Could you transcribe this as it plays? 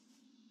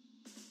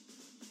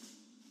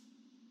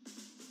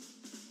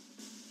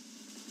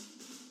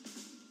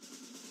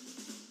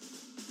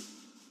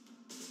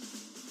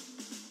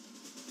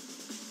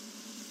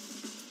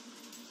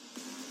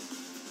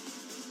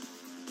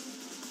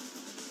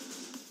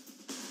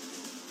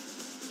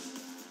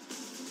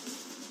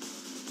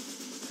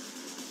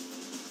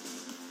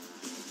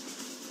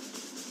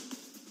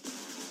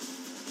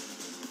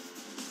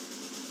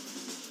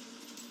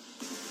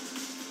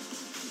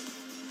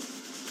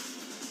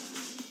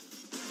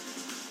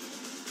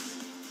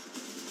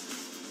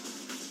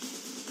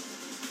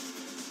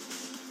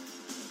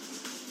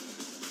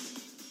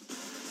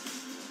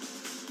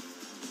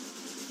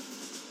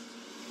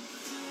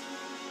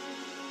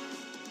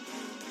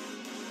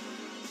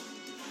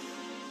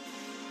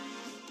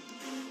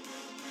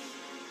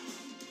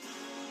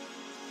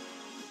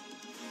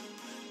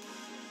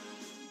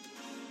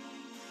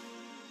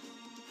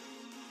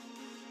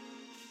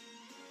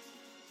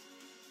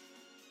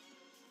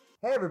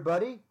Hey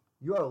everybody,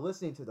 you are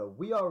listening to the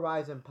We Are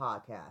Ryzen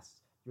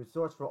podcast, your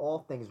source for all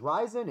things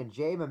Ryzen and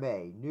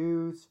JMMA,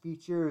 news,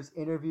 features,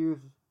 interviews,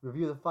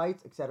 reviews of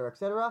fights, etc.,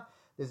 etc.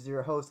 This is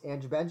your host,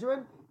 Andrew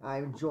Benjamin.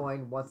 I'm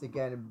joined once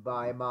again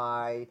by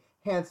my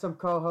handsome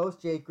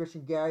co-host, Jay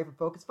Christian Gary from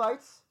Focus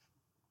Fights.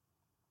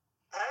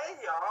 Hey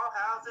y'all,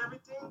 how's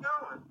everything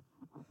going?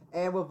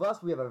 And with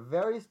us, we have a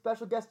very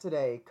special guest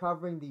today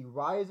covering the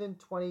Ryzen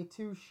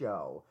 22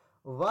 show.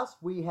 With us,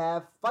 we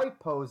have Fight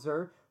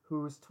Poser,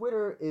 whose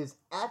Twitter is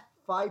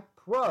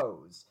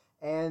 @FightPros,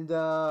 and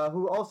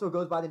who also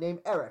goes by the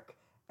name Eric.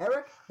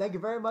 Eric, thank you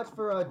very much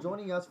for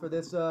joining us for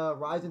this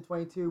Ryzen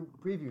 22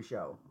 preview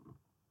show.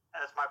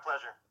 It's my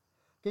pleasure.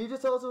 Can you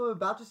just tell us a little bit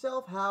about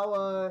yourself?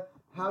 How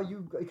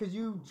you, because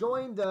you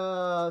joined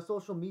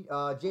social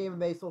media,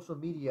 JMMA social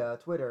media,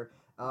 Twitter,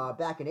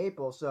 back in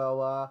April.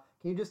 So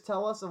can you just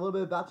tell us a little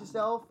bit about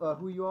yourself,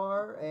 who you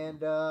are,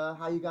 and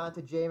how you got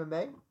into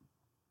JMMA?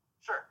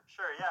 Sure,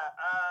 yeah.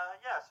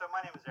 So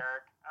my name is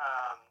Eric.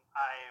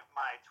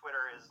 My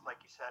Twitter is,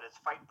 like you said, it's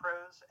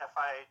FightPros,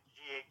 FIGHTPROSE.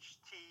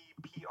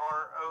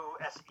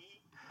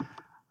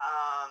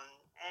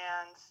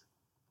 And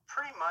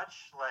pretty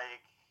much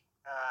like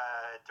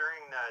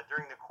during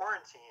the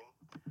quarantine,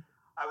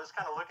 I was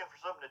kind of looking for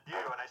something to do,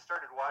 and I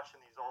started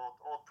watching these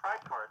old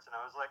Pride cards, and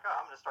I was like, oh,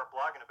 I'm going to start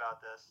blogging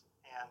about this.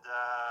 And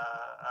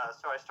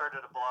so I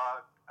started a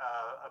blog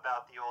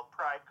about the old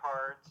Pride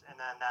cards, and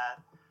then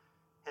that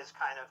has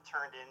kind of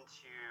turned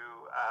into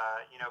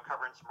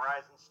covering some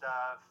Ryzen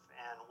stuff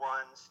and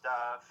One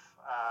stuff,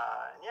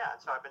 and yeah, and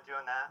so I've been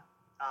doing that,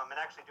 and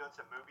actually doing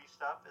some movie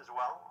stuff as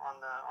well on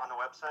the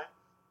website.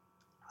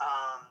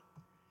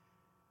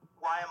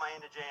 Why am I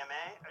into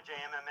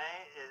JMMA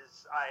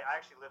is I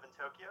actually live in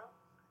Tokyo,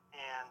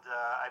 and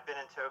I've been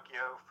in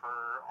Tokyo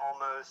for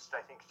almost,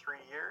 I think,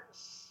 3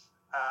 years.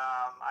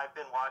 I've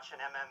been watching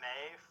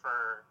MMA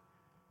for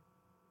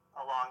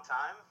a long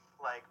time,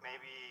 like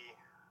maybe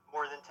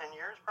more than 10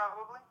 years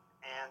probably,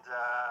 and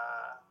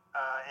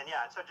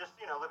yeah, so just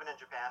living in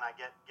Japan, I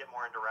get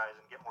more into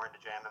Ryzen, get more into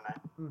JMMA.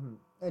 Mm-hmm.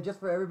 And just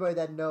for everybody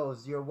that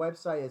knows, your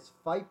website is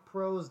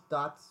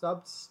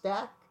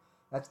fightpros.substack.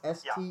 That's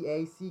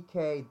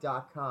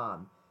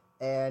stack.com.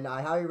 And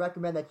I highly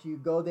recommend that you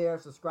go there,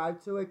 subscribe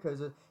to it,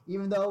 because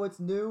even though it's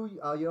new,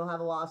 you don't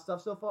have a lot of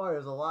stuff so far.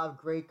 There's a lot of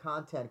great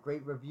content,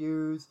 great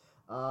reviews,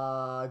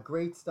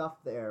 great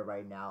stuff there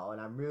right now,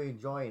 and I'm really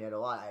enjoying it a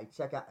lot. I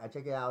check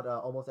it out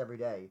almost every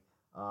day.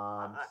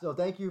 Nice. So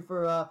thank you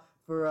for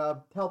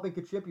helping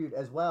contribute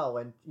as well,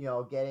 and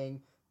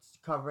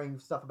covering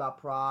stuff about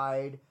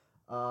Pride,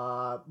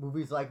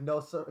 movies like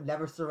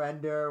Never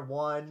Surrender,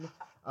 One,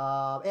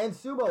 and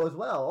sumo as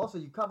well. Also,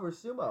 you cover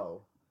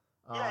sumo.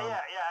 Yeah.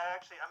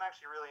 I'm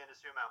actually really into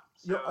sumo.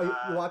 So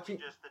you're watching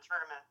the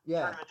tournament.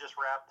 Yeah. Tournament just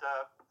wrapped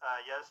up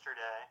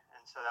yesterday,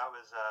 and so that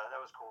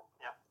was cool.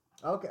 Yeah.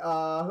 Okay.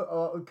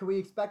 Can we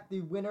expect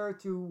the winner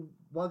to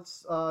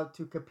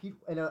compete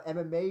in an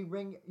MMA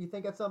ring? You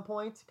think at some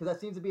point? Because that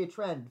seems to be a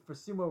trend for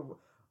sumo.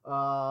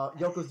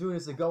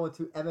 Yokozunas to go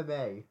into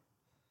MMA.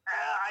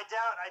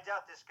 I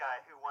doubt this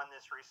guy who won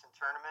this recent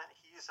tournament.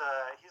 He's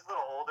a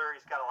little older.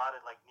 He's got a lot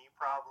of knee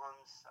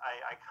problems.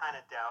 I kind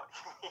of doubt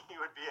he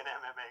would be an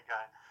MMA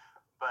guy,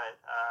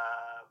 but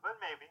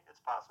maybe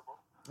it's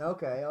possible.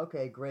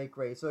 Okay, great.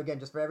 So again,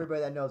 just for everybody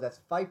that knows,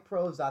 that's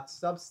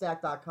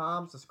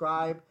fightpros.substack.com.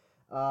 Subscribe,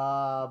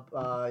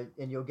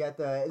 and you'll get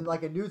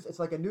it's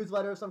like a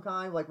newsletter of some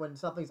kind. Like when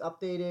something's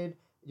updated,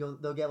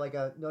 they'll get like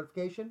a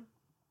notification.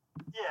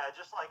 Yeah,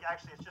 just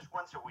actually, it's just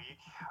once a week.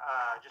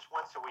 Just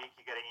once a week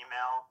you get an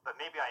email, but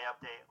maybe I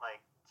update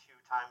 2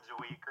 times a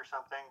week or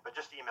something, but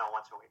just email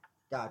once a week.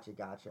 Gotcha.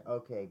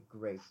 Okay,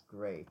 great.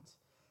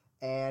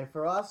 And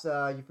for us,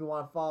 if you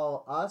want to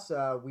follow us,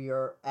 we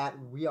are at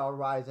We Are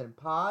Ryzen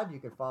Pod. You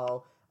can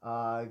follow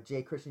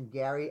J. Christian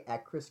Gary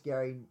at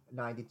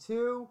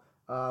ChrisGary92,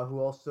 who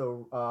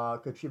also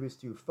contributes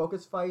to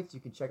Focus Fights. You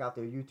can check out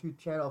their YouTube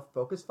channel,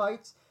 Focus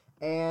Fights.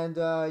 And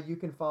you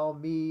can follow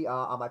me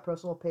on my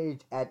personal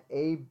page at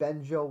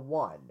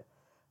abenjo1.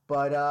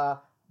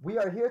 But we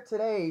are here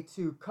today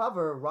to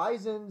cover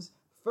Ryzen's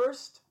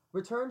first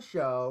return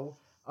show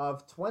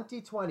of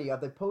 2020, of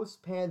the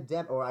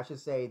post-pandemic, or I should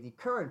say the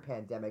current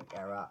pandemic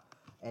era.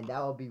 And that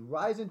will be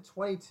Ryzen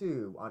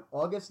 22 on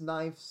August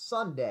 9th,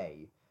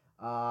 Sunday,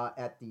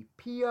 at the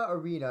Pia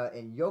Arena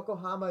in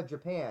Yokohama,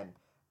 Japan.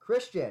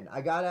 Christian,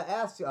 I gotta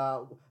ask,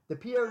 the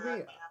Pia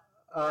Arena...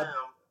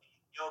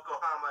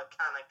 Yokohama,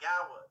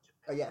 Kanagawa,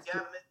 Japan. Yes. You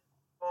gotta make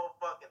the whole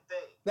fucking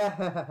thing.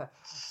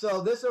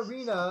 So this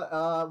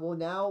arena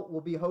will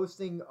be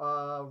hosting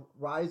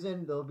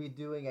Ryzen. They'll be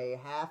doing a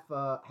half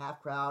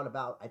crowd,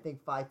 about I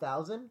think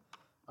 5,000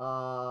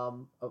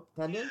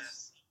 attendance.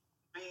 Yes.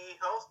 Be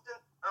hosting.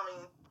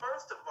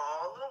 First of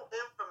all, a little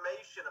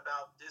information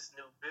about this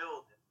new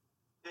building.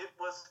 It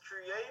was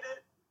created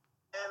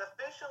and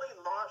officially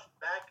launched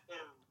back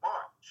in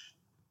March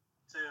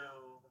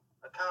to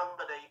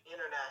accommodate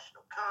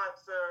international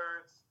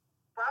concerts,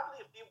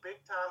 probably a few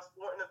big-time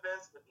sporting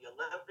events with the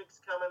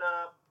Olympics coming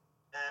up,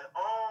 and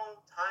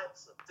all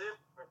types of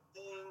different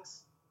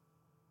things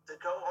to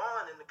go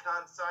on in the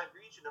Kansai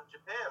region of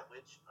Japan,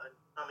 which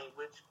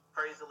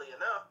crazily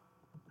enough,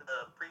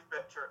 the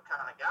prefecture of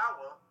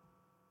Kanagawa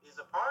is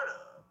a part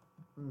of.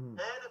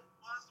 Mm-hmm. And it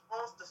was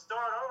supposed to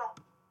start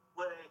off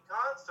with a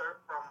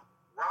concert from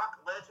rock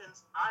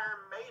legends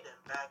Iron Maiden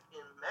back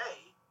in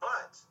May,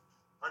 but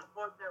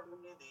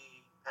unfortunately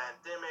the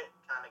pandemic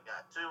kind of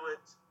got to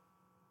it.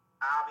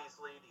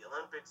 Obviously, the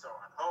Olympics are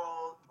on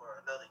hold for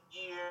another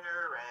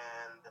year,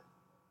 and,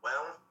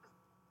 well,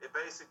 it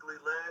basically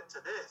led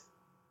to this.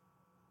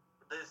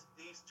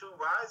 These two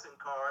Rising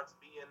cards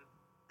being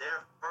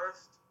their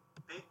first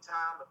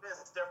big-time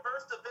events, their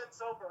first events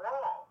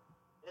overall,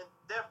 and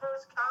their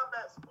first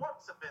combat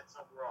sports events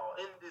overall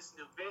in this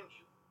new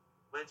venue,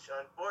 which,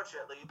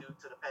 unfortunately, due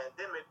to the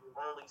pandemic, will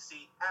only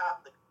seat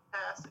half the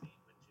capacity,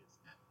 which is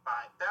at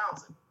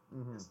 5,000,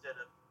 instead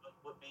of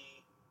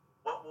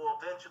what will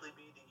eventually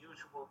be the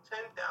usual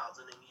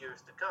 10,000 in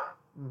years to come.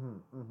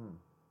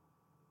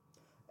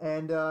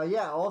 And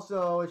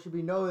also it should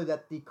be noted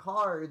that the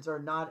cards are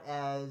not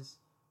as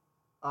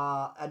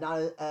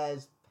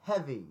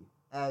heavy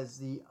as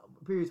the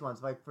previous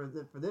ones. Like for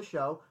this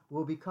show,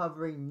 we'll be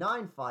covering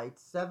 9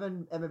 fights,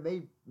 7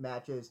 MMA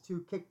matches,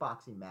 2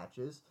 kickboxing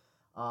matches,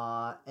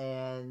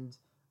 and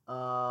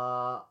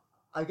I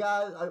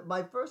got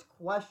my first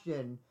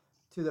question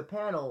to the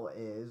panel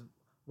is,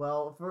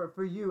 well,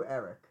 for you,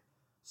 Eric.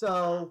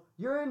 So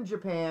you're in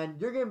Japan.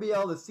 You're going to be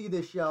able to see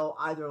this show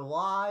either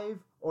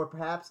live or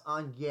perhaps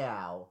on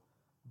Gao.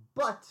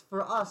 But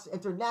for us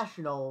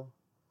international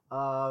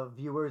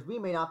viewers, we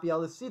may not be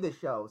able to see the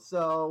show.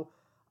 So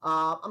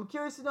I'm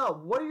curious to know,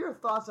 what are your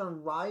thoughts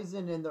on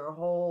Rizin and their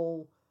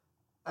whole,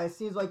 it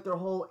seems like their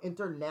whole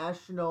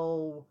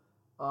international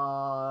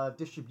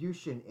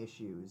distribution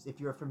issues,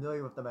 if you're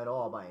familiar with them at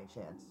all by any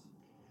chance?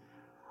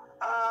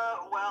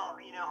 Well,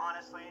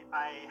 honestly,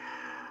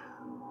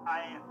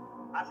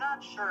 I'm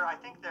not sure. I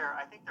think they're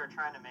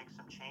trying to make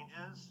some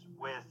changes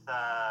with.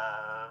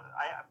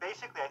 I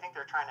think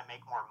they're trying to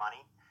make more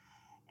money,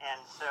 and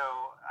so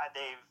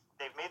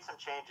they've made some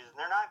changes, and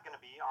they're not going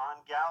to be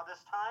on Gao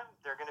this time.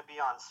 They're going to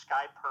be on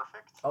Sky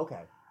Perfect.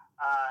 Okay.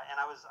 And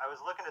I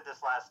was looking at this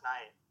last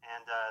night,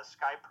 and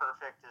Sky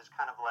Perfect is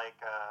kind of like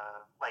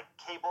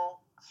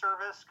cable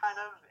service, kind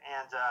of,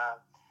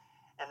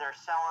 and they're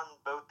selling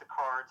both the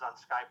cards on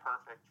Sky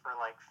Perfect for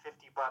like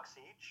 $50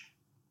 each.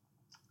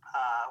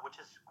 Which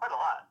is quite a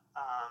lot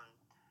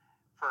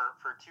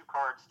for 2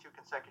 cards, 2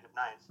 consecutive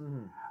nights.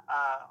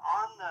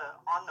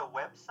 On the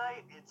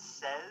website, it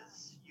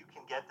says you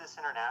can get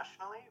this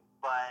internationally,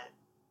 but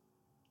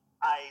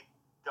I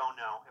don't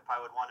know if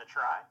I would want to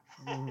try.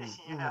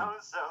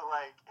 So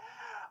like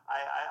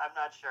I'm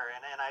not sure,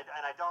 and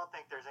I don't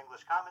think there's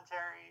English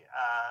commentary.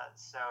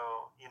 So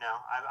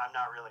I'm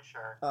not really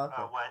sure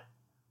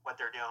what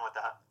they're doing with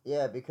that.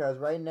 Yeah, because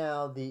right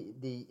now it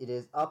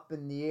is up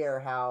in the air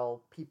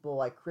how people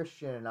like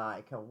Christian and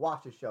I can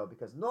watch the show,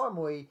 because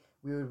normally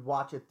we would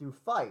watch it through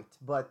Fight,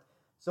 but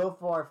so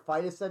far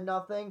Fight has said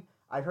nothing.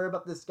 I heard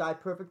about this Sky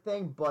Perfect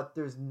thing, but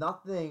there's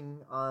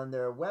nothing on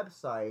their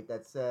website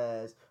that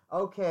says,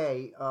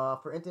 okay,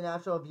 for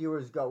international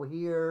viewers, go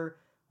here,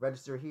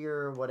 register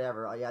here,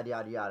 whatever, yada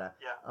yada yada.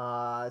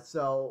 Yeah.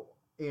 So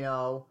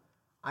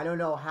I don't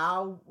know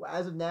how,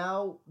 as of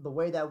now, the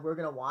way that we're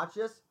gonna watch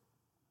this,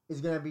 it's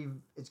gonna be.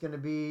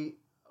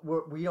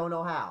 We don't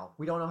know how.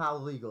 We don't know how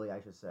legally, I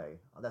should say.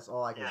 That's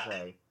all I can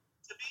say.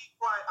 To be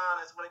quite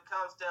honest, when it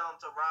comes down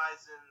to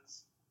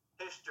Rizin's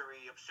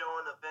history of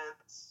showing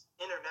events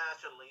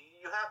internationally,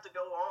 you have to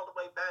go all the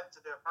way back to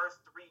their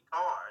first 3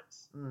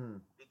 cards.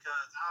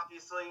 Because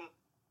obviously,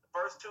 the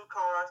first 2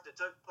 cards that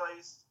took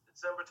place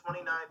December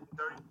 29th and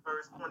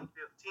 31st, 2015,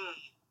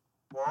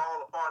 were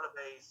all a part of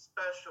a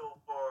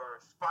special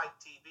for Spike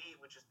TV,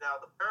 which is now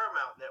the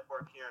Paramount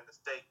Network here in the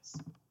States.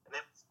 And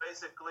it was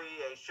basically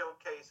a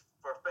showcase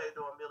for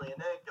Fedor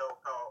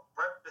Emelianenko called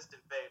Breakfast in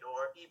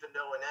Fedor, even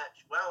though in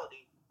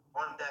actuality,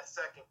 on that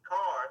second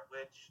card,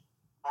 which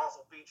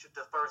also featured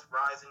the first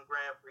Rizin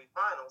Grand Prix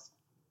finals,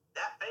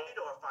 that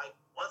Fedor fight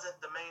wasn't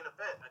the main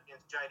event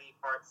against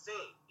Jaideep Park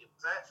Singh. It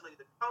was actually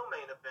the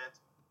co-main event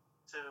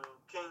to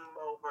King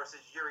Mo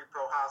versus Yuri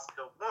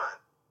Prohaska 1.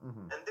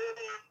 And then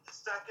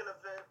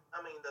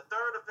the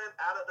third event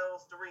out of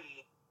those 3,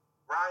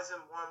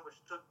 Rizin 1, which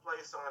took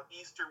place on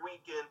Easter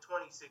weekend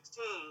 2016,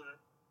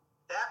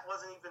 that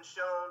wasn't even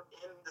shown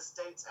in the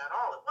States at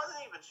all. It wasn't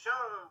even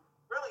shown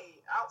really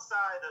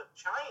outside of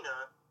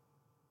China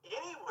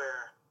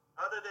anywhere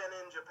other than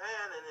in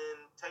Japan and in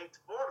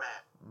taped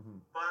format.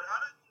 But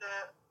other than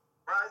that,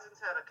 Rizin's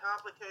had a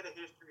complicated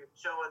history of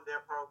showing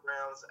their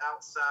programs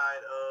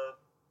outside of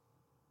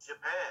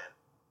Japan.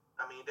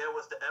 There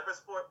was the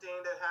Eversport thing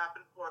that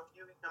happened for a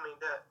few.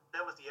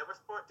 There was the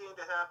Eversport thing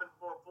that happened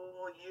for a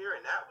full year,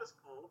 and that was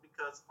cool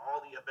because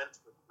all the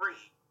events were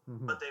free,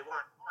 but they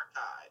weren't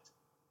archived.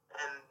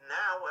 And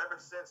now,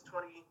 ever since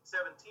 2017,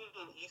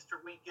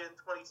 Easter weekend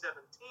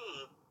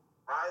 2017,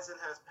 Rizin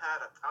has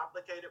had a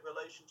complicated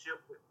relationship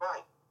with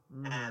Fight.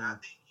 And I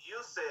think you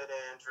said,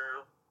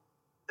 Andrew,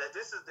 that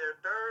this is their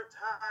 3rd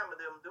time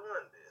of them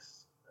doing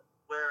this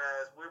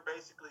whereas we're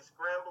basically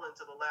scrambling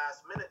to the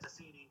last minute to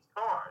see these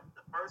cards.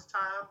 The first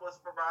time was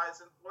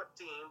Verizon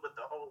 14 with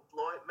the whole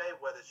Floyd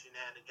Mayweather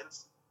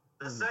shenanigans.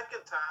 The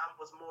second time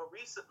was more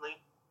recently,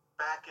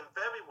 back in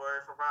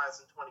February, for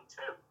Verizon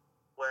 22,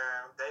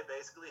 where they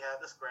basically had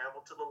to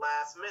scramble to the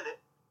last minute,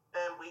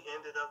 and we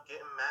ended up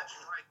getting Matt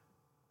Striker,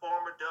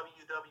 former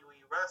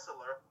WWE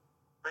wrestler,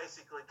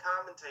 basically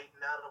commentating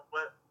out of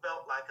what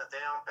felt like a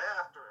damn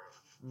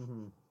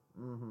bathroom.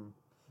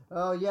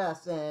 Oh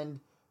yes, and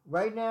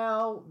right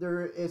now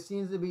it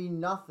seems to be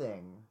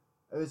nothing.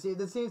 It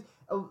seems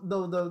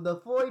the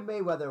Floyd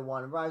Mayweather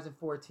one, Verizon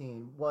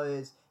 14,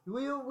 was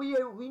we knew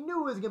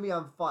it was gonna be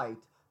on Fight,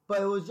 but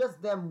it was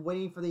just them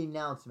waiting for the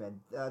announcement.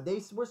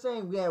 They were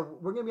saying, yeah,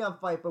 we're gonna be on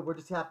Fight, but we're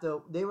just have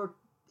to. They were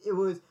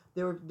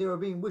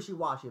being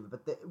wishy-washy,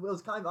 but it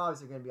was kind of obvious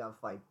they're gonna be on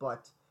Fight.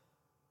 But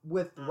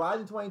with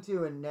Verizon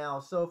 22 and now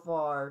so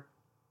far,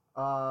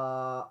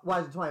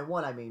 Verizon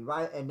 21, I mean,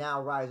 right, and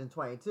now Verizon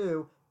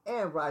 22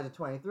 and Verizon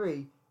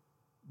 23,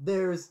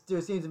 there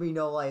seems to be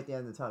no light at the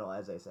end of the tunnel,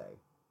 as they say,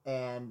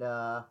 and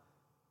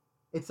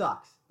it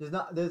sucks.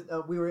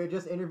 We were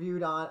just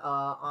interviewed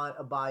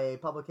by a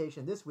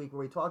publication this week where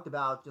we talked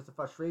about just the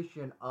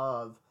frustration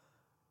of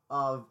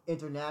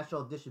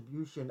international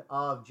distribution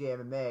of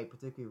JMMA,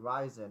 particularly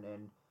Verizon,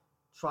 and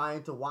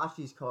trying to watch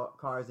these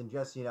cars and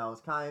just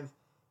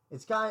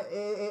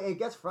it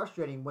gets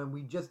frustrating when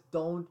we just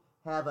don't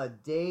have a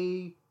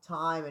day,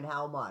 time, and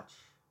how much,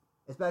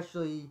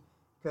 especially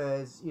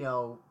because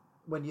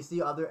when you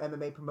see other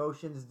MMA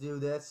promotions do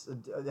this,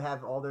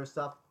 have all their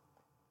stuff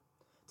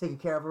taken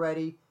care of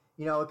already,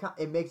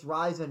 it makes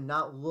Verizon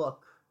not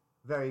look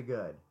very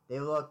good.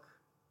 It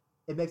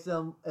makes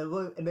them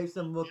look.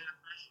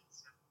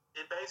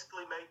 It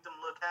basically made them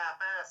look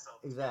half-assed.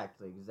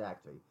 Exactly.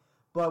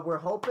 But we're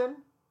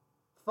hoping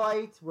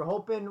Fight. We're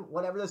hoping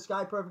whatever the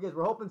Sky Perfect is.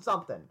 We're hoping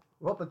something.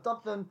 Well,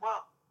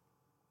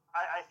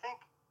 I think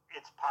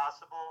it's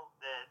possible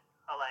that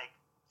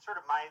sort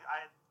of my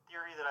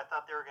theory that I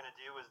thought they were going to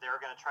do was they were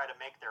going to try to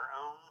make their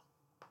own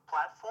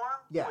platform,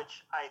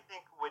 which I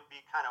think would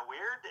be kind of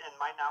weird and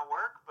might not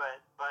work,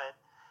 but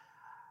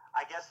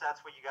I guess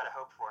that's what you got to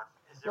hope for,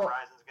 is that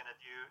Verizon's going to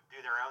do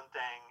their own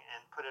thing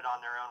and put it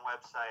on their own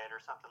website or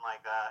something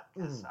like that,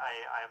 because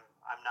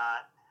I'm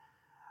not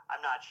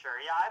sure.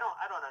 Yeah, I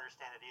don't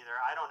understand it either.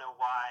 I don't know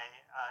why,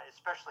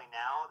 especially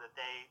now that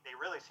they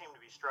really seem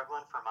to be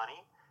struggling for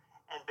money.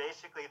 And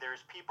basically,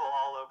 there's people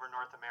all over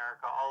North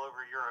America, all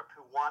over Europe,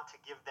 who want to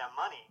give them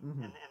money,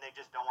 and they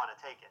just don't want to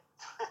take it.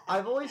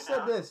 I've always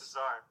said this.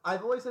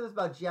 I've always said this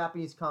about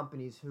Japanese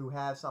companies who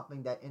have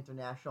something that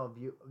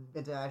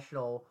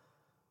international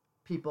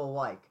people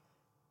like.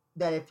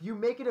 That if you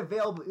make it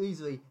available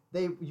easily,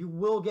 you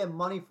will get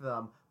money for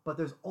them. But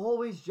there's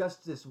always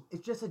just this.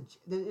 It's just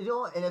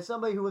and as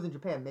somebody who was in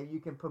Japan, maybe you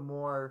can put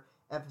more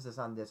emphasis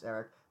on this,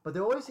 Eric. But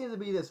there always seems to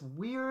be this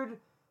weird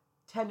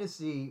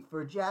tendency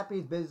for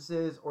Japanese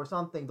businesses or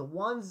something, the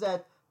ones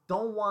that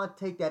don't want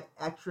to take that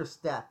extra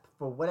step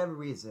for whatever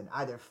reason,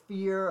 either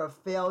fear of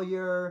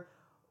failure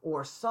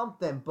or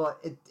something,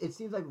 but it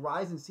seems like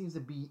Verizon seems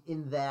to be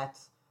in that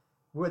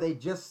where they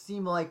just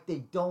seem like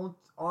they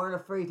aren't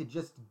afraid to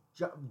just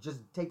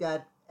take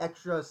that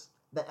extra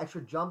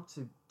jump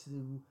to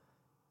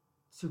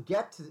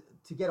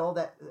get all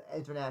that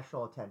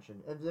international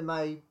attention. Is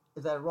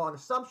that a wrong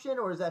assumption,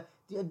 or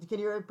can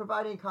you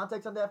provide any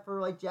context on that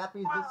for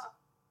Japanese business?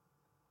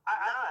 I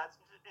don't know. That's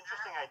an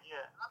interesting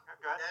idea.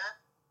 Go ahead.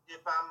 That,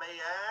 if I may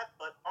add,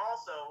 but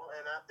also,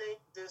 and I think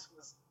this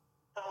was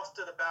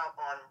posted about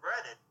on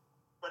Reddit,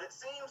 but it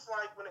seems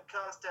like when it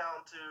comes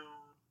down to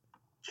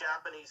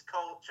Japanese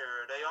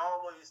culture, they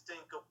always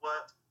think of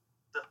what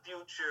the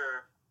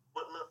future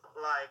would look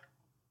like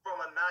from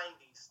a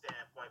 90s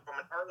standpoint, from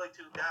an early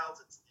 2000s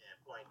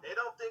standpoint. They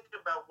don't think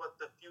about what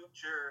the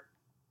future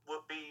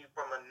would be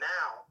from a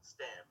now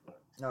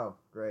standpoint. Oh,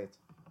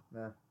 great.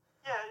 Yeah.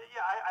 Yeah.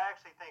 I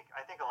actually think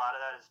a lot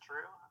of that is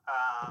true.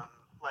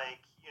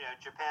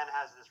 Japan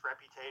has this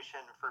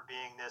reputation for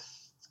being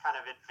this kind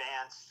of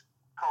advanced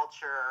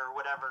culture or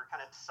whatever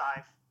kind of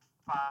sci-fi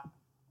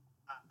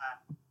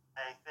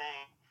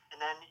thing,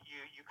 and then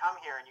you come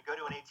here and you go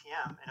to an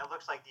ATM and it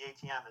looks like the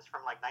ATM is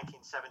from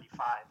 1975.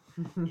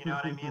 You know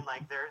what I mean?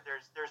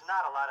 There's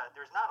not a lot of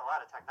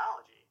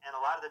technology, and a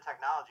lot of the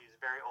technology is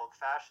very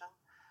old-fashioned.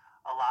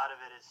 A lot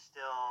of it is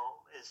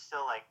still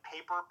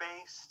paper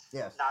based.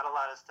 Yes. Not a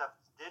lot of stuff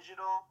is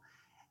digital,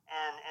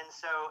 and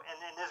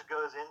this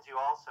goes into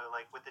also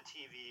with the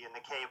TV and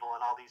the cable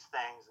and all these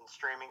things and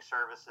streaming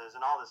services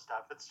and all this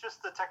stuff. It's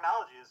just the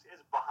technology is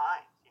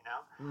behind.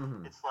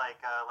 It's 10,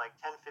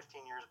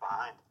 15 years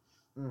behind.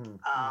 And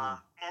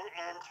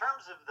in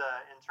terms of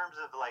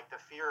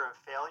the fear of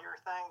failure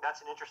thing,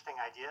 that's an interesting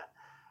idea.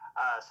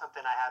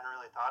 Something I hadn't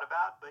really thought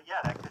about, but yeah,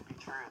 that could be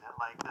true. That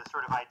the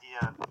sort of idea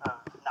of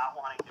not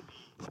wanting to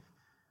be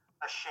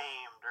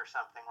ashamed or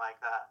something like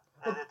that.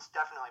 It's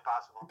definitely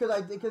possible.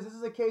 Because this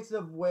is a case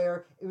of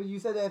where you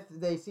said that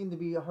they seem to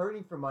be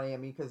hurting for money. I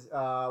mean, because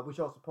we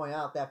should also point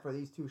out that for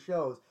these two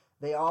shows,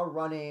 they are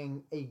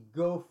running a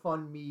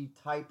GoFundMe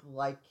type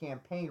like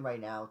campaign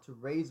right now to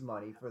raise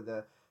money for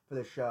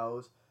the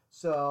shows.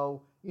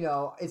 So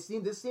it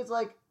seems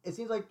like it's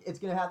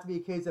gonna have to be a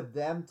case of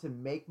them to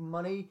make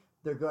money.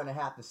 They're going to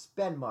have to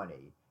spend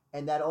money,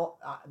 and that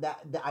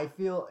I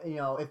feel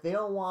if they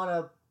don't want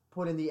to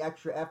put in the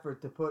extra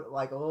effort to put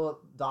like a little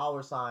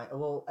dollar sign, a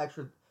little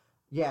extra,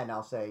 yeah, and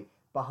I'll say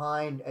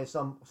behind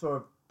some sort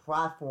of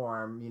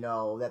platform,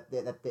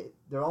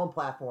 their own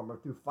platform or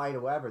through Fight or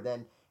whatever,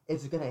 then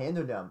it's going to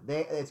hinder them.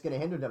 It's going to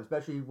hinder them,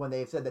 especially when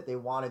they've said that they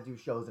want to do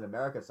shows in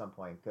America at some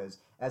point. Because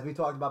as we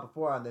talked about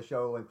before on the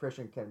show, and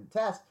Christian can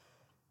attest,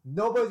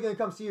 nobody's going to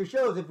come see your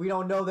shows if we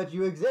don't know that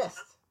you exist.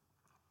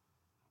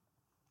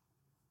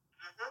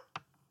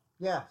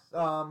 Yes.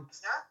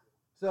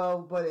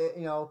 So, but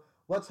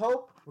let's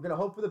hope. We're gonna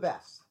hope for the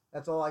best.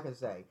 That's all I can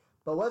say.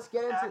 But let's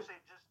get into. Actually,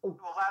 just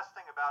last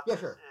thing about this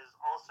sure. is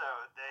also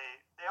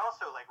they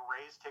also like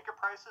raise ticket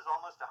prices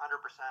almost 100%.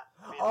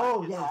 I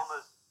mean, yes.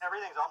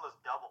 Everything's almost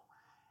double.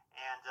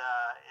 And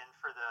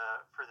for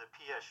the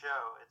PIA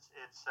show,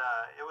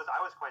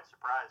 I was quite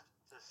surprised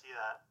to see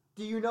that.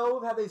 Do you know,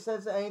 have they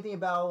said anything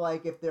about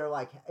like if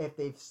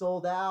they've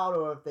sold out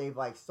or if they've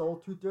like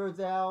sold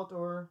 2/3 out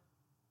or?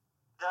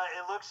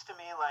 It looks to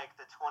me like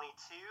the 22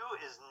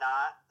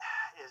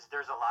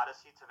 there's a lot of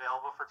seats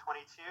available for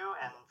 22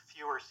 and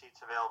fewer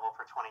seats available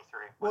for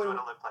 23. What it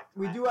looked like to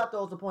me. We do have to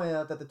also point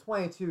out that the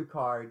 22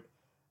 card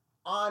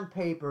on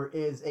paper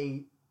is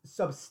a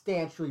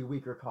substantially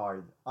weaker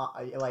card.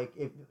 Like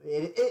if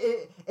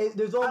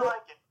there's only. I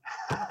like it.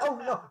 Oh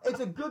no,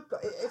 it's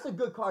a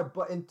good card,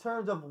 but in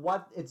terms of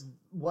what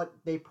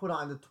they put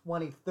on the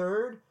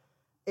 23rd,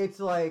 it's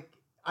like.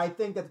 I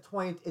think that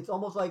it's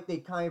almost like they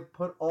kind of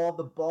put all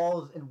the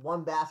balls in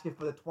one basket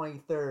for the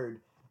 23rd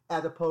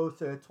as opposed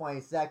to the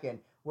 22nd,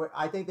 where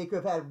I think they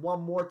could have had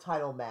one more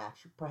title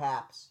match,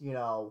 perhaps,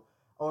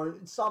 or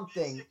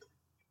something.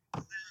 The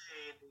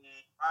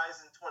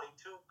Ryzen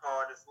 22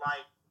 card is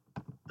like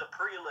the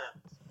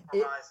prelims for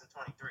Ryzen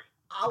 23.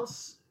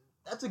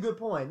 That's a good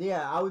point.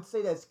 Yeah, I would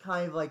say that's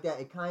kind of like that.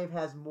 It kind of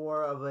has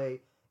more of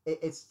a...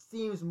 It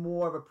seems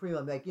more of a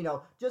prelim, like,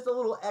 just a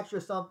little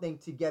extra something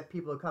to get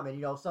people to come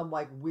in, some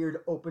like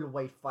weird open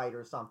weight fight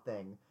or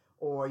something,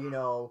 or,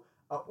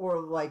 or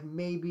like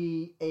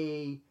maybe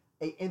a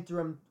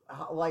interim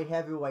light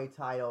heavyweight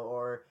title,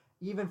 or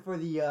even for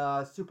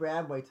the super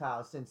adweight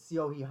title, since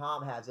Seo Hee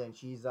Ham has it and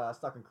she's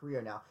stuck in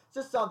Korea now.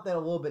 Just something a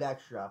little bit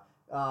extra.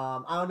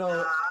 I don't know.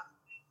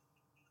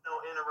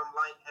 No interim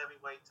light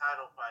heavyweight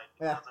title fight,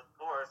 because of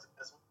course,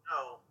 as we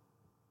know,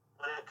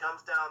 when it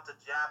comes down to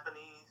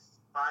Japanese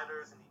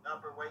fighters in the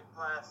upper weight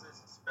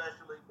classes,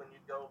 especially when you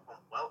go from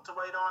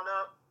welterweight on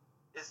up,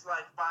 it's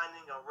like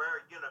finding a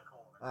rare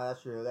unicorn.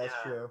 That's true. That's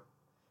true.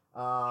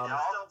 All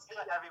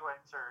the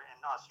heavyweights are in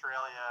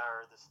Australia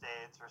or the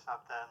States or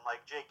something,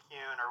 like Jake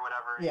Kuhn or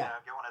whatever. Yeah.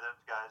 Get one of those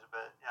guys.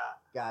 But yeah.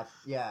 Gosh,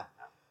 yeah.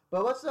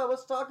 But let's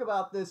talk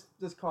about this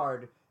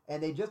card.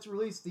 And they just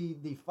released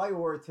the fight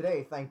order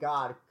today. Thank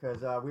God,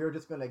 because we were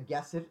just gonna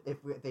guess it if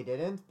they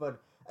didn't,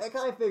 but. I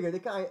kind of figured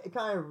it kind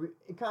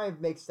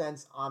of makes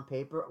sense on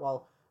paper.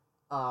 Well,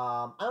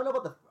 I don't know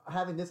about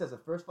having this as a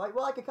first fight.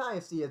 Well, I could kind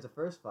of see it as a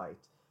first fight.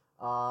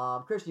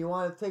 Christian, you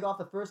want to take off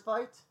the first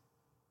fight?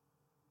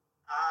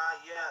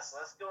 Yes.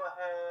 Let's go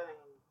ahead and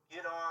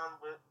get on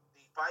with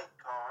the fight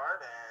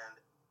card, and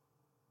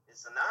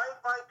it's a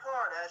 9-fight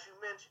card, as you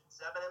mentioned.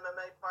 7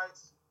 MMA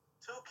fights,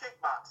 2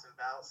 kickboxing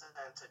bouts,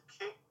 and to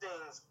kick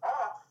things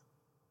off,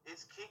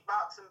 it's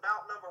kickboxing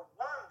bout number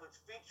 1, which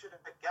featured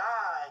a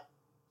guy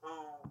who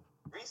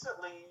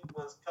recently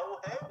was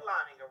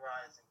co-headlining a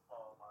Rising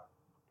Fall.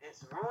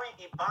 It's Rui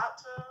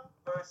Ibata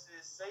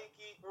versus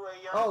Seiki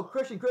Ueyama. Oh,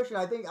 Christian,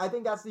 I think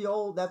that's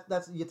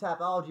that's the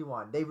Tapology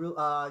one.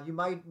 You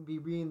might be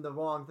reading the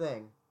wrong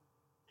thing.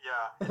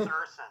 Yeah, it's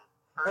Ursin.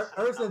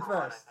 Ursin first.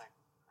 One, I think.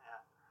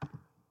 Yeah.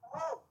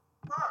 Oh,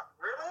 fuck,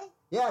 really?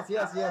 Yes. I'm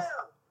sorry,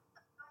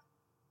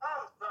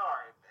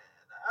 man.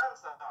 I'm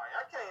sorry.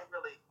 I can't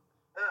really.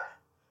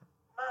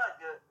 My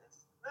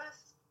goodness,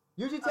 this.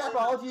 Usually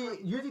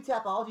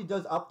Tapology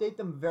does update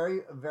them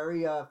very,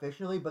 very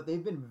efficiently, but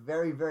they've been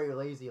very, very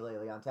lazy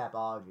lately on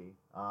Tapology.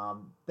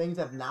 Things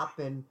have not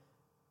been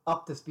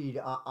up to speed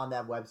on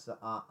that website.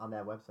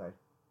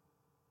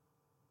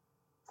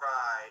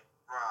 Right.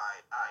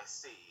 I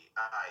see.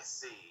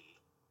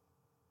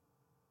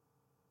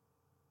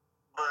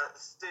 But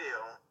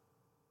still,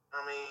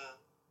 I mean,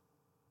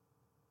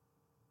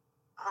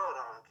 hold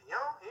on. Can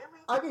y'all hear me?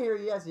 I can hear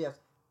you. Yes. You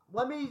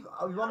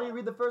want me to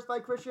read the first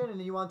fight, Christian, and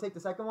then you want to take the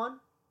second one?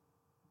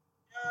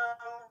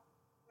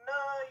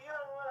 No, you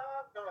know what?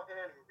 I'll go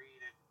ahead and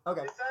read it.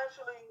 Okay. It's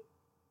actually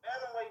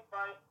bantamweight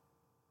fight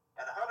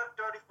at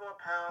 134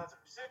 pounds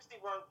or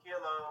 61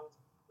 kilos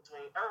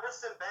between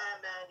Ursin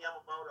Bandman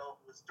Yamamoto,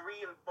 who is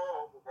 3-4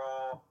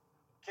 overall,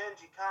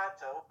 Kenji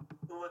Kato,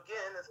 who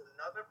again is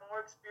another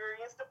more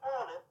experienced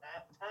opponent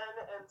at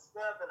 10-7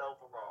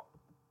 overall.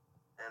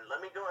 And let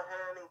me go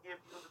ahead and give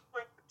you the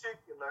quick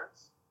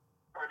particulars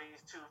for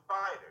these two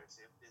fighters.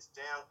 If this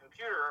damn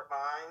computer of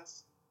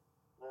mine's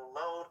will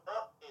load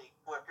up any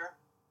quicker.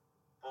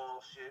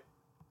 Bullshit.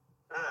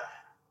 Ugh.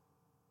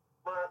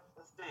 But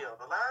still,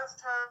 the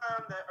last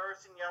time that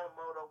Ursin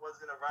Yamamoto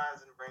was in a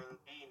Rising ring,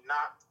 he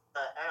knocked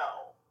the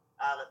L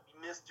out of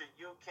Mr.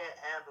 You Can't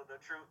Handle the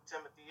Truth,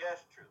 Timothy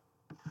S. Truth.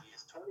 He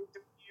is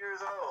 23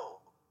 years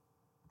old,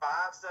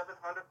 5'7",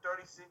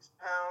 136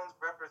 pounds,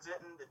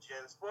 representing the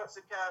Gen Sports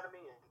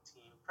Academy and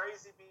Team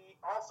Crazy Bee,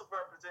 also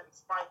representing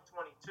Spike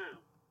 22.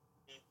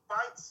 He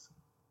fights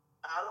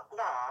out of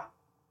Guam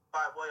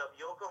by way of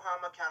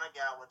Yokohama,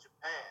 Kanagawa,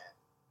 Japan.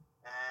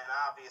 And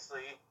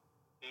obviously,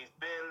 he's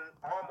been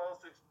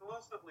almost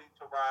exclusively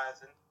to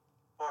Rising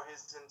for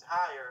his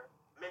entire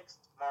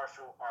mixed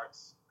martial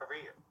arts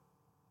career.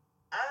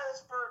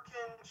 As for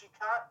Kenji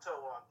Kato,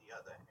 on the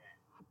other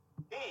hand,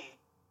 he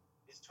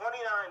is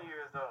 29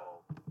 years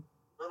old,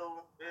 a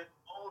little bit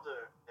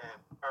older than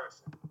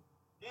Ursin.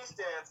 He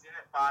stands in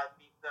at 5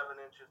 feet 7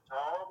 inches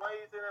tall,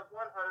 weighs in at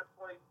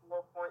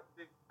 124.6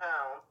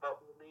 pounds, but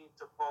will need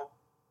to bulk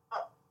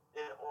up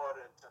in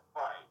order to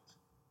fight.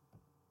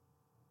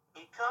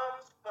 He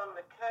comes from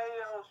the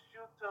KO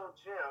Shuto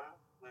Gym,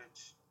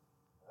 which,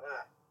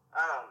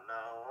 I don't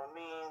know. I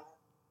mean,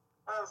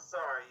 I'm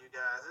sorry, you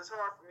guys. It's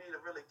hard for me to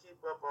really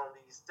keep up on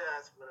these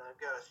stats when I've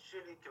got a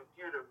shitty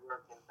computer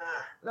working.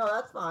 No,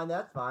 that's fine.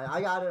 That's fine. I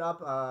got it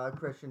up,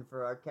 Christian,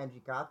 for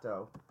Kenji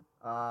Kato.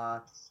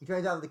 He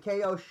trains out of the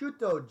KO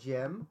Shuto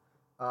Gym,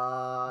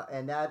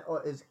 and that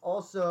is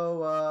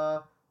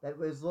also that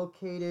was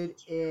located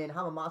in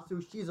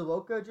Hamamatsu,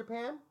 Shizuoka,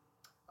 Japan.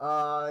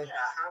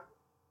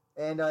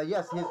 And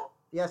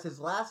yes, his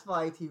last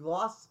fight he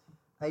lost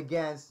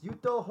against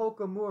Yuto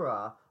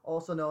Hokamura,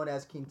 also known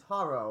as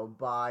Kintaro,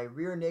 by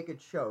rear naked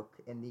choke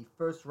in the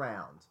first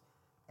round.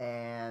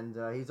 And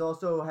he's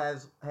also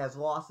has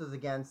losses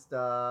against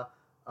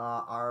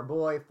our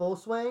boy Full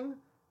Swing,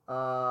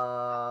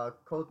 Kota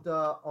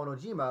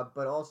Onojima,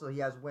 but also he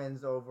has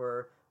wins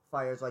over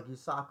fighters like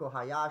Yusako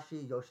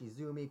Hayashi,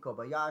 Yoshizumi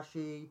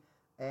Kobayashi,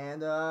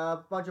 and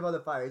a bunch of other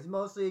fighters. He's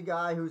mostly a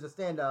guy who's a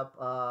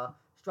stand-up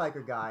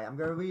striker guy. I'm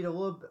going to read a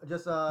little,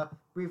 just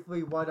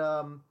briefly what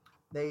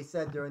they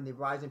said during the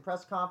Rising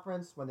press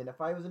conference when the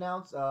fight was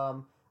announced.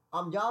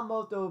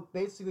 Yamamoto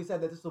basically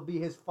said that this will be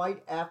his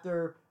fight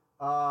after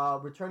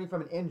returning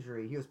from an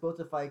injury. He was supposed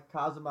to fight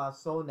Kazuma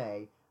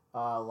Sone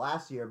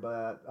last year,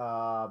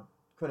 but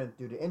couldn't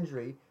due to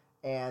injury.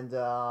 And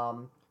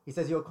he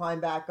says he'll climb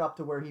back up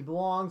to where he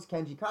belongs.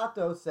 Kenji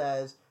Kato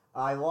says,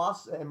 I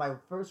lost in my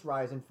first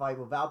Rising fight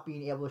without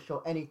being able to show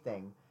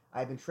anything.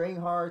 I've been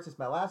training hard since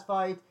my last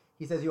fight.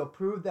 He says he'll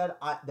prove that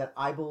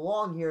I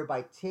belong here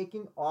by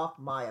taking off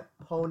my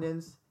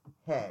opponent's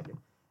head.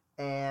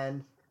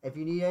 And if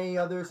you need any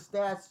other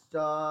stats,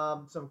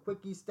 some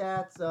quickie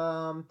stats,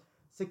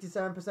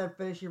 67%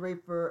 finishing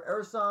rate for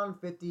Ursin,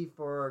 50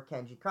 for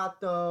Kenji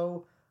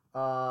Kato.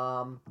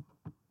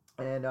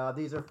 And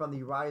these are from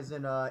the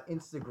Rising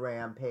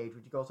Instagram page,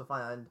 which you can also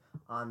find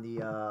on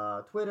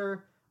the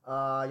Twitter.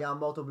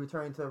 Yamamoto will be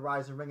returning to the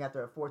Rising ring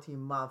after a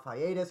 14-month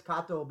hiatus.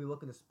 Kato will be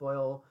looking to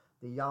spoil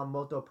the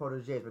Yamamoto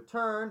protege's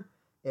return.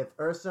 If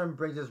Ursin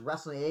brings his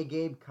wrestling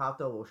A-game,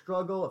 Kato will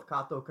struggle. If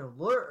Kato can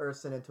lure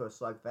Ursin into a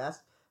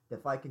slugfest, the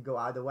fight could go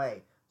either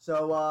way.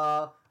 So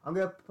I'm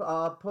going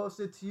to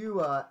post it to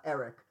you,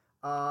 Eric.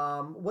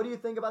 What do you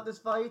think about this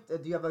fight?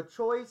 Do you have a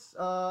choice,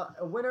 a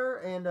winner,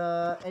 and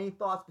any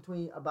thoughts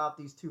about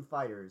these two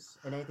fighters?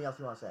 And anything else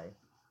you want to say?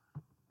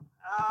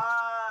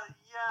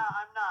 Yeah,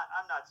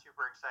 I'm not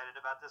super excited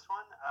about this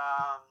one.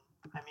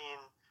 I mean,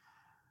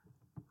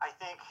 I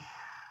think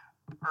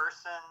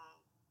Ursin,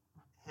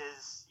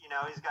 he's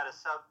got a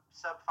sub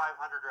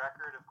 500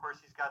 record. Of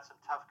course, he's got some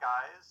tough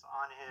guys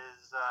on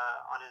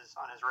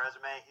his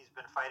resume. He's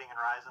been fighting in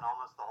Rising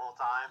almost the whole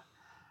time.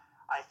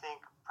 I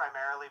think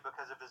primarily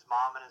because of his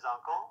mom and his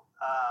uncle.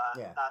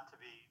 Not to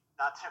be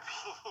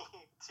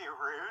too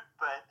rude,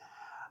 but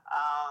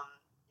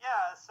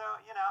yeah. So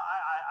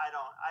I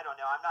don't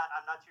know.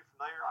 I'm not too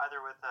familiar either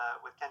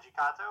with Kenji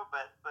Kato,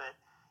 but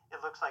it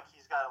looks like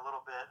he's got a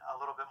little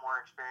bit more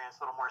experience,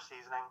 a little more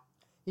seasoning.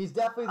 He's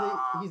definitely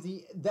he's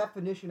the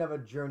definition of a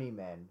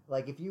journeyman.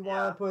 Like if you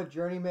want to put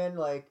journeyman,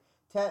 like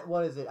 10,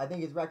 what is it? I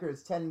think his record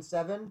is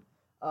 10-7.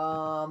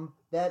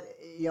 That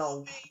It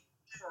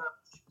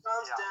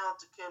comes down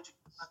to Kenji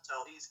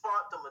Kato. He's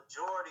fought the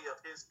majority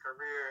of his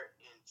career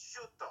in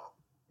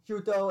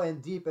Shuto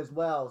and deep as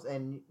well,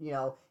 and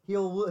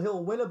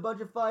he'll win a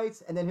bunch of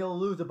fights and then he'll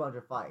lose a bunch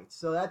of fights.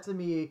 So that to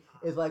me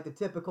is like the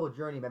typical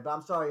journeyman. But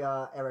I'm sorry,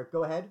 Eric,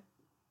 go ahead.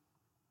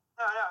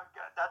 No,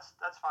 that's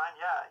fine.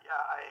 Yeah.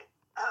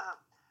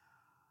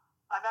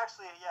 I'm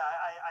actually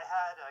I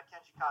had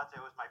Kenji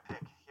Kato as my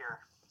pick here.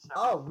 So.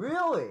 Oh,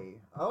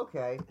 really?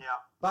 Okay. Yeah.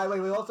 By the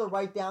way, we also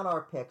write down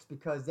our picks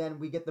because then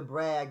we get the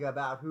brag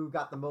about who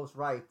got the most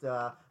right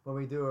when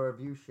we do a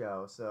review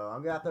show. So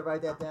I'm gonna have to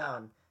write that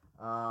down.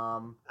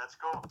 That's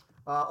cool.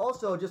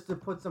 Also, just to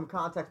put some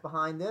context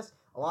behind this,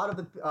 a lot of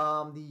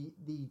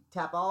the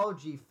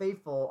Tapology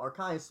faithful are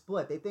kind of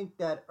split. They think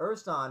that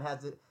Ursin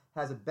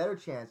has a better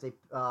chance. They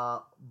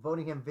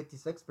voting him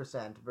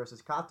 56%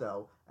 versus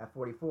Kato at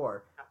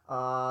 44.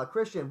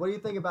 Christian, what do you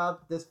think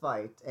about this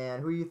fight,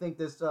 and who do you think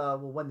this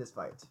will win this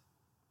fight?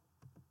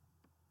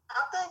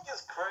 I think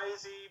it's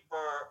crazy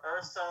for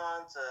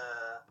Ersan to,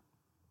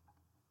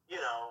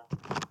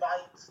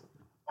 fight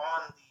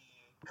on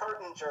the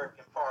curtain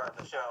jerking part of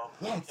the show.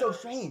 Yeah, it's so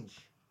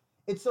strange.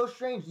 It's so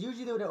strange.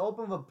 Usually they would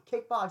open with a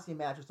kickboxing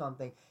match or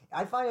something.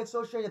 I find it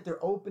so strange that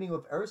they're opening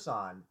with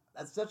Ersan.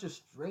 That's such a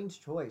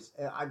strange choice.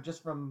 I'm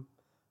just from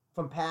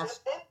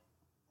past.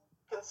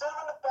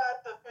 Considering the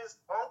fact that his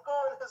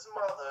uncle and his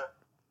mother,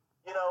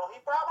 he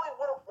probably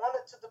would have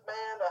wanted to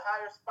demand a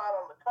higher spot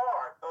on the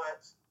card,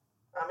 but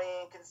I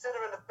mean,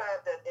 considering the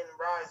fact that in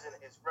Rising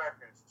his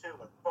records 2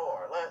 and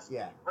 4, let's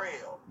be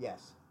real.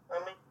 Yes.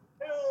 I mean,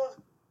 dude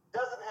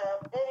doesn't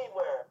have any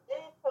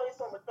place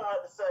on the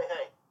card to say,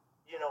 hey,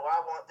 I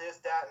want this,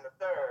 that, and the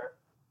third.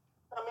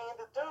 I mean,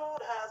 the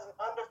dude has an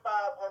under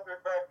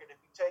 500 record if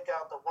you take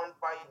out the one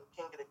fight in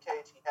King of the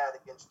Cage he had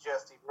against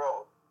Jesse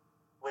Rowe,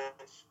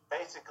 which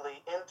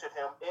basically entered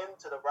him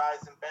into the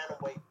Rising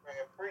Bantamweight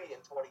Grand Prix in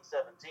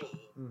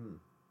 2017.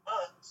 Mm-hmm.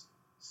 But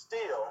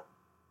still,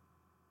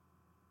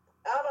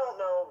 I don't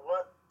know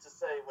what to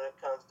say when it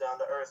comes down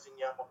to Ersan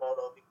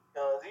Yamamoto,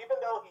 because even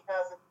though he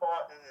hasn't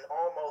fought in a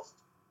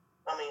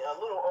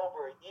little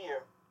over a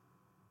year,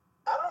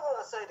 I don't want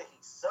to say that he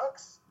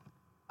sucks.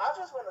 I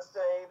just want to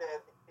say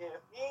that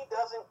if he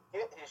doesn't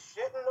get his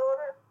shit in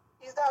order,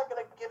 he's not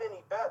going to get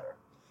any better.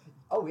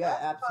 Oh, yeah,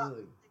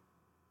 absolutely.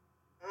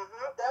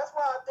 That's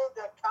why I think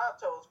that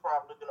Kato is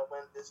probably going to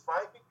win this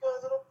fight,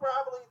 because it'll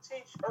probably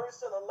teach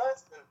Ersan a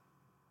lesson,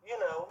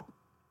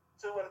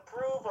 to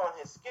improve on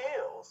his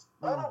skills.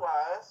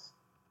 Otherwise,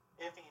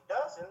 if he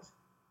doesn't,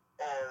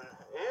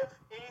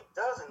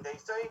 they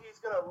say he's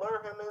going to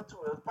lure him into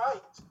a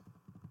fight.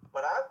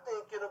 But I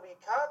think it'll be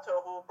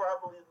Kato who will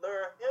probably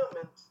lure him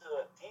into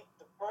a deep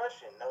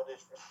depression. No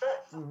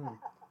disrespect. Mm-hmm.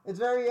 It's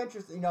very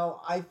interesting.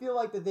 I feel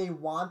like that they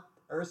want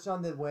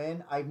Ersan to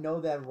win. I know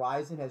that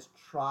Rizin has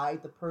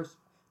tried to push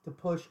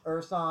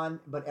Ersan,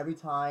 but every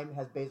time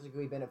has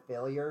basically been a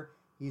failure.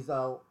 He's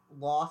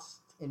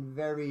lost in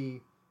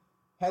very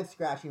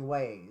head-scratching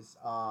ways.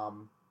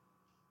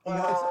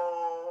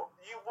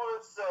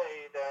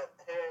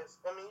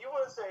 You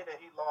would say that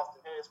he lost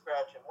in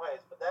head-scratching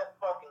ways, but that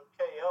fucking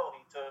KO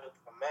he took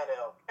from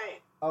Manel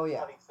Cate in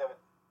 2017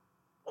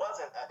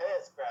 wasn't a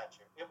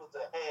head-scratcher. It was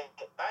a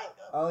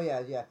head-banger. Oh,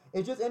 yeah.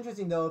 It's just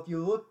interesting, though, if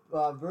you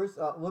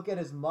look at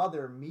his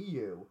mother,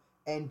 Miyu,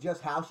 and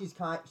just how she's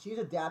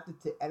adapted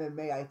to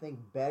MMA, I think,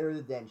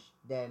 better than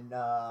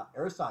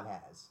Ersan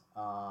has.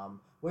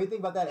 What do you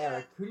think about that,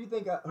 Eric? Who do you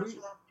think... when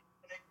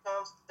it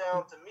comes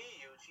down to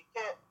Miyu, she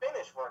can't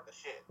finish worth the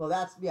shit. Well,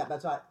 that's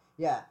right.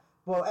 Yeah.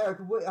 Well, Eric,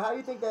 how do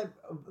you think that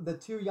the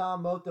two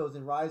Yamamotos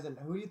in Rizin,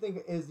 who do you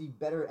think is the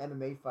better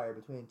MMA fighter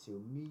between the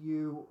two,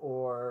 Miyu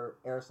or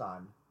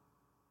Ersan?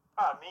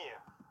 Miyu.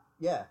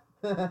 Yeah.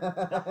 without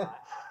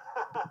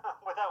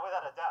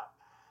a doubt.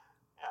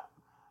 Yeah,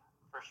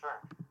 for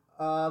sure.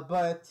 All her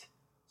wins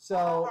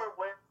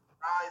in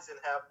Rizin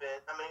have been,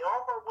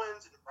 all her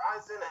wins in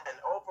Rizin and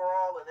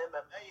overall in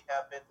MMA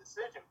have been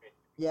decision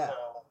victories. Yeah.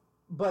 So,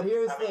 but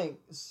here's the thing.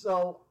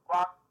 So,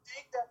 I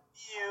think that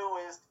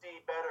Miyu is the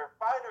better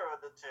fighter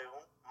of the two,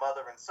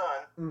 mother and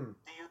son.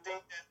 Do you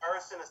think that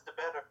Ersan is the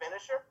better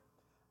finisher?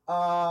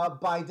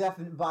 By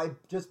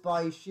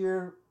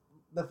sheer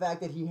the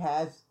fact that he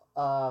has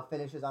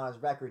finishes on his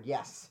record,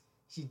 yes.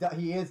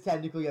 He is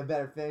technically a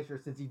better finisher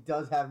since he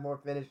does have more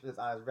finishes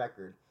on his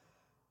record.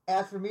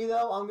 As for me,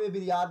 though, I'm going to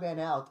be the odd man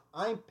out.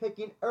 I'm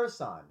picking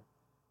Ersan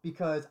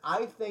because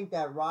I think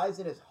that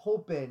Rizin is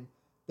hoping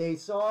they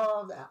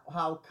saw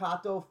how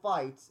Kato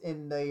fights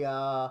in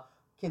the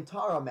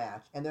Kintaro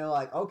match, and they're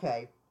like,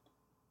 okay,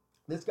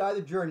 this guy's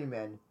a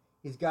journeyman.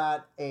 He's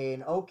got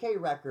an okay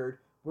record.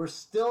 We're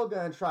still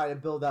going to try to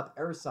build up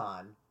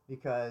Ersan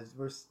because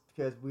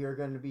we are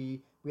going to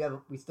be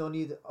we still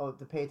need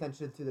to pay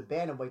attention to the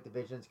bantamweight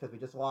divisions because we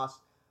just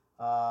lost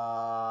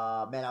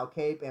Manel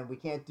Cate, and we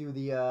can't do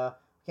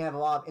can't have a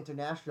lot of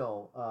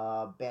international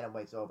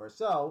bantamweights over.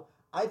 So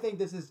I think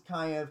this is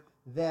kind of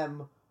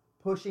them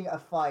pushing a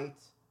fight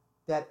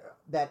that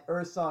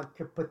Ersan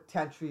could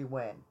potentially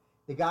win.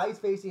 The guy he's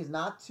facing is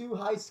not too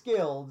high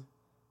skilled,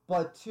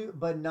 but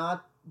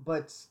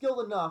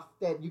skilled enough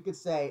that you could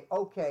say,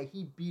 okay,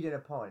 he beat an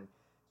opponent.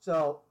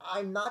 So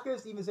I'm not going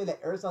to even say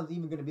that Ersan's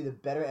even going to be the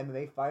better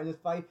MMA fighter in this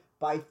fight,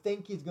 but I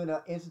think he's going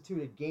to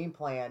institute a game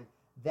plan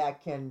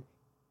that can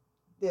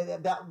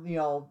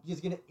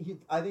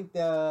I think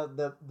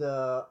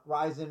the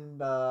Rizin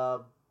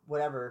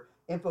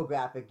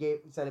infographic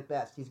said it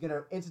best. He's going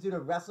to institute a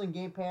wrestling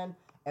game plan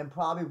and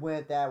probably win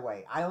it that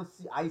way. I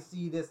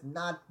see this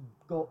not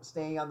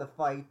staying on the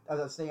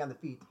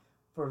feet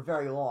for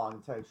very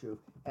long, to tell you the truth.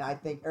 And I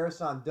think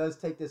Ersan does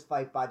take this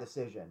fight by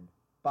decision.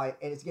 We're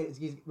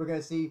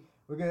gonna see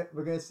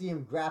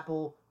him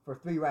grapple for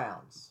 3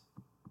 rounds.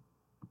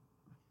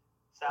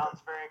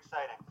 Sounds very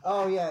exciting.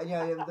 Oh yeah.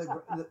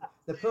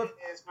 The perfect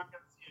is we're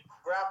gonna see a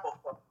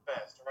grapple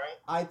fest, right?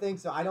 I think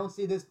so. I don't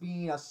see this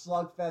being a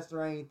slugfest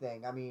or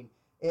anything. I mean,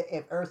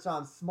 if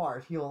Ursan's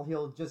smart, he'll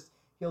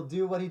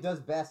do what he does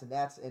best, and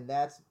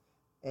that's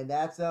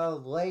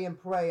lay and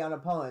prey on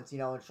opponents,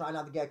 and try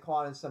not to get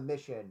caught in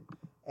submission.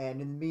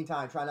 And in the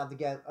meantime, try not to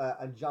get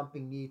a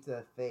jumping knee to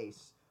the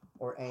face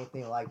or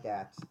anything like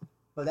that.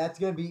 But that's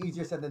going to be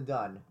easier said than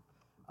done.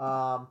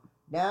 Now,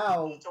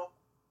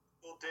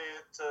 who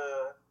did to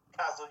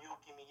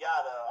Kazuyuki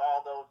Miyata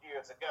all those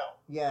years ago.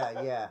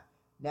 Yeah.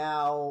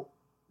 Now,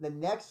 the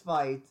next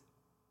fight,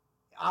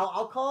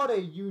 I'll call it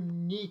a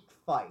unique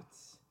fight.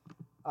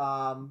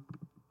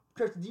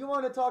 Chris, do you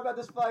want to talk about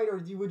this fight, or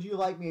would you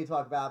like me to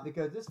talk about it?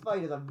 Because this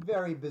fight is a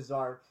very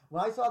bizarre.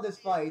 When I saw this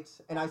fight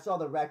and I saw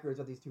the records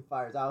of these two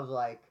fighters, I was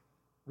like,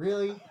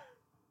 really?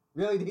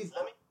 Really? Let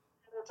me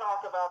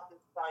talk about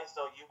this fight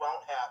so you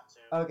won't have to.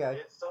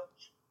 Okay. It's a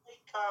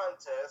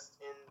contest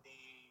in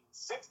the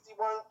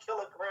 61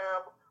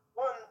 kilogram.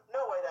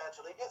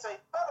 It's a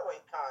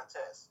featherweight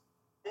contest.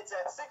 It's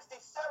at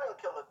 67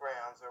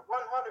 kilograms or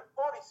 146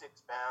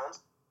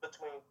 pounds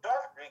between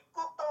Dark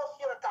Rikuto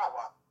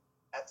Hirakawa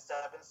at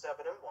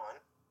 7-7-1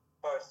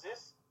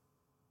 versus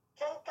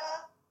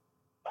Kenka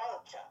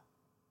Bancha,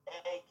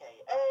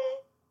 aka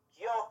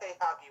Kyohei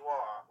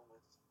Hagiwara, who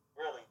is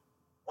really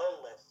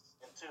winless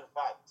in 2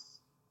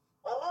 fights.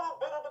 A little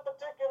bit of the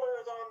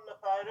particulars on the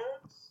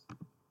fighters.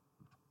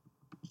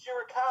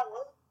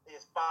 Shirakawa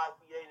is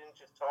 5 feet 8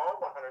 inches tall,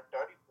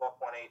 134.8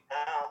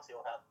 pounds.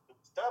 He'll have to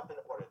boost up in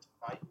order to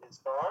fight in this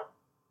card.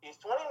 He's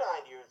 29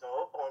 years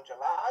old, born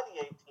July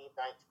the 18th,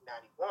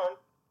 1991,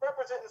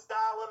 representing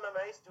Style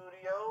MMA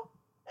Studio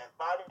and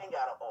fighting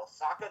out of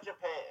Osaka,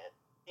 Japan.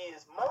 He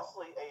is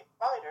mostly a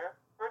fighter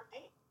for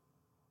deep,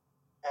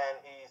 and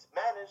he's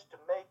managed to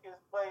make his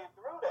way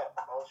through that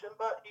promotion,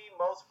 but he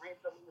most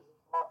recently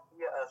lost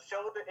via a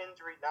shoulder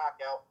injury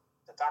knockout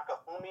to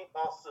Takafumi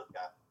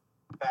Osuka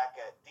back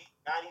at Deep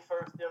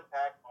 91st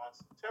Impact on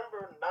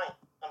September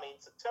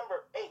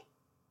 8th,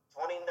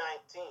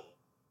 2019.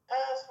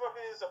 As for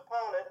his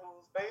opponent,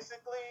 who's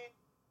basically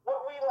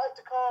what we like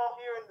to call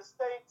here in the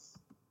States,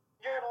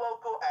 your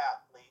local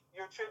athlete,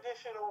 your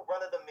traditional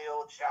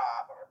run-of-the-mill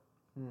jobber,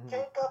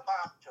 Kenka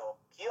Bancho,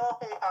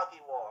 Kyohei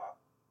Hagiwara,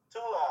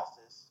 2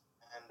 losses,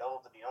 and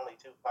those are the only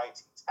 2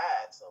 fights he's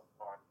had so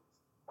far in his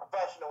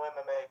professional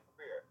MMA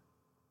career.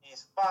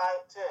 He's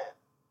 5'10".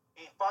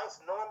 He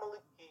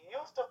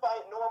used to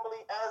fight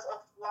normally as a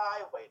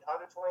flyweight,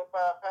 125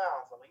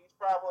 pounds, so he's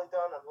probably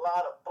done a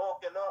lot of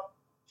bulking up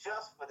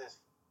just for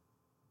this.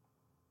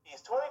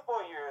 He's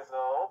 24 years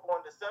old,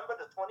 born December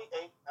the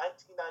 28th,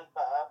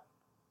 1995,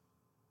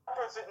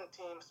 representing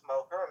Team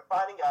Smoker and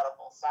fighting out of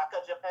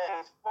Osaka,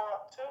 Japan. He's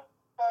fought 2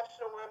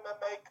 professional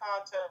MMA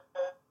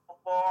contests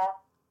before.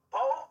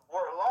 Both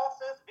were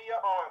losses via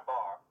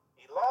armbar.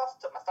 He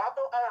lost to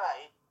Masato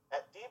Arai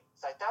at Deep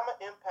Saitama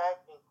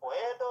Impact in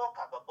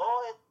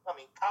Kawagoe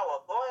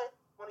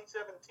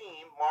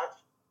 2017, March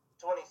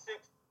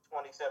 26,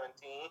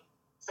 2017,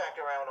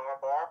 second round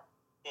armbar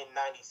in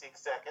 96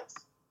 seconds.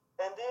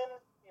 And then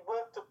he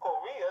went to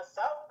Korea,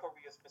 South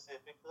Korea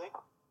specifically,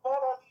 fought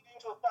on the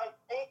Angel Fight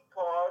 8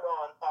 card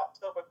on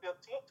October 15,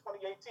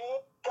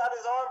 2018, got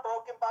his arm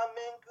broken by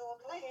Mingu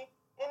Lee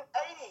in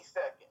 80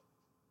 seconds.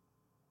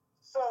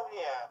 So,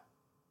 yeah,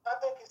 I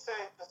think it's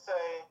safe to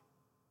say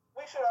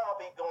we should all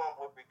be going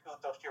with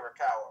Rikuto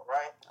Shirakawa,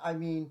 right? I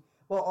mean,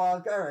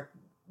 well, Eric,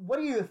 what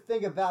do you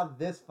think about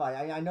this fight?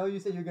 I know you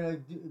said you're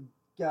going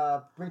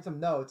to bring some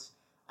notes.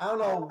 I don't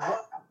know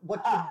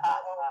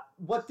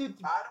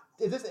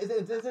is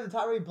this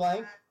entirely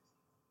blank?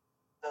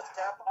 Let's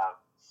tap on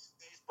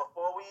these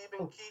before we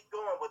even keep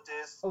going with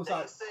this. Oh,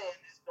 sorry. They saying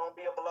it's going to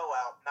be a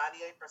blowout.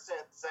 98%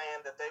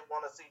 saying that they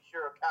want to see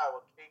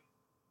Shirakawa kick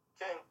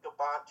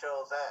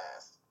Gabancho's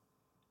ass.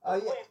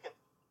 Yeah.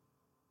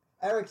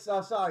 Eric,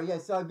 sorry.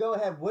 Yes, go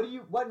ahead.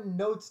 What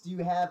notes do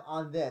you have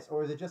on this,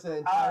 or is it just an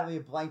entirely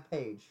blank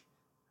page?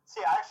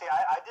 See, actually,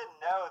 I didn't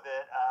know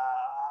that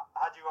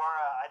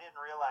Hagiwara. I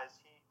didn't realize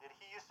he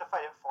used to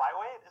fight at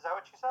flyweight. Is that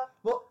what you said?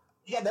 Well,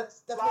 yeah,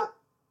 that's what.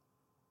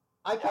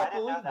 I can't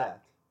believe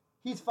that.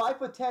 He's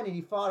 5'10" and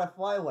he fought at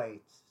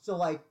flyweight.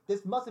 So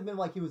this must have been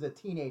like he was a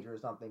teenager or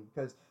something,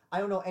 because I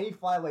don't know any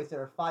flyweights that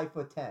are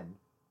 5'10".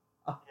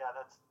 Yeah,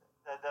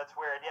 that's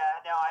weird. Yeah,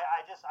 no, I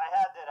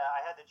had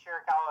that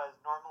Shirakawa is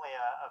normally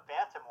a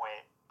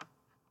bantamweight.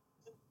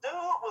 Dude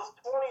was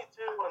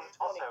 22 and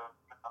 20.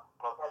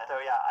 So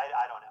yeah,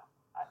 I don't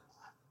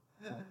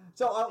know.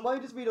 So let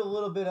me just read a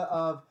little bit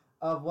of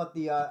what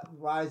the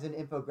Ryzen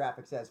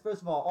infographic says.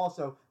 First of all,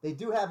 also, they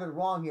do have it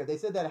wrong here. They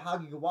said that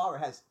Hagiwara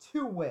has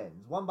 2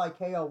 wins, 1 by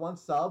KO, 1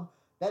 sub.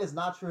 That is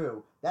not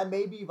true. That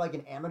may be like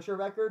an amateur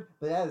record,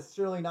 but that is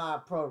certainly not a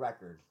pro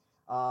record.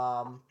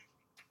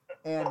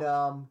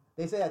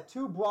 They say that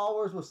 2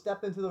 brawlers will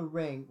step into the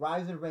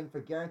Ryzen ring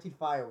for guaranteed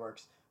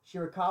fireworks.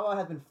 Shirakawa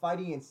has been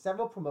fighting in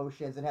several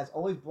promotions and has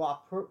always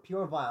brought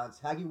pure violence.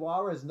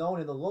 Hagiwara is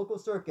known in the local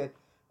circuit,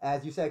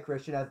 as you said,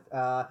 Christian,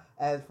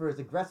 as for his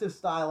aggressive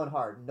style and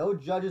heart. No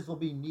judges will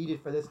be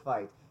needed for this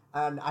fight.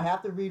 and I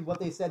have to read what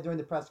they said during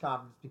the press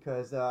conference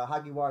because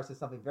Hagiwara said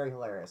something very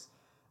hilarious.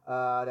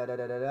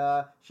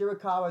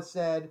 Shirakawa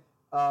said,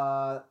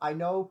 I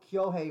know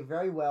Kyohei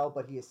very well,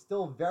 but he is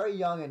still very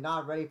young and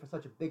not ready for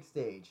such a big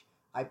stage.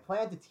 I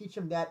plan to teach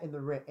him that in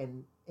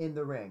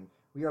the ring.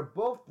 We are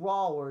both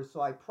brawlers,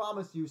 so I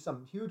promise you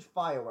some huge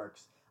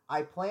fireworks.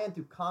 I plan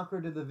to conquer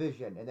the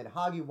division. And then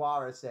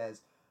Hagiwara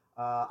says,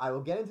 I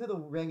will get into the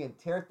ring and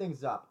tear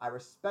things up. I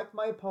respect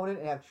my opponent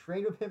and have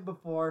trained with him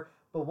before,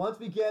 but once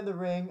we get in the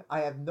ring,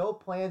 I have no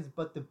plans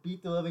but to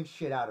beat the living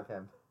shit out of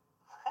him.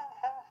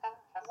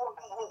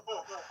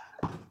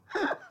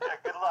 Yeah,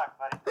 good luck,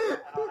 buddy.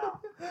 I don't know.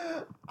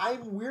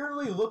 I'm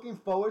weirdly looking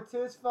forward to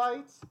this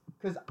fight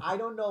because I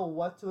don't know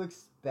what to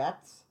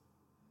expect.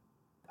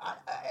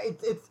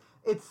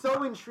 It's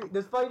so intriguing.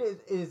 This fight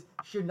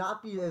should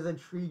not be as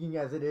intriguing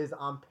as it is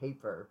on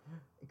paper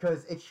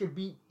because it should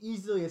be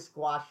easily a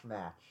squash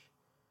match.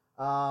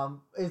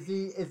 Is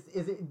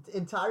the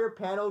entire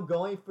panel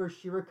going for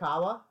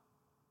Shirakawa?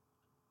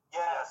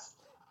 Yes.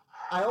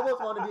 I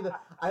almost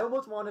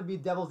want to be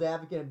devil's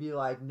advocate and be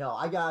like, no,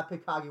 I gotta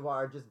pick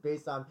Hagiwara just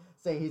based on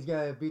saying he's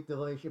gonna beat the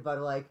living shit. But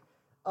like,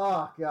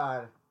 oh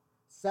god,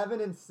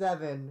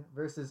 7-7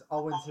 versus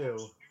 0-2. You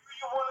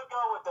want to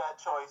go with that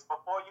choice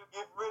before you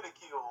get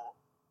ridiculed.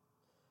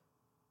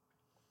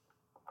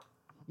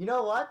 You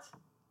know what?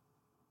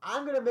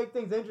 I'm gonna make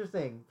things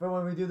interesting for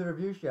when we do the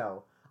review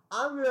show.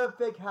 I'm gonna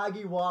pick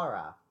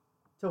Hagiwara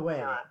to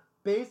win. Right.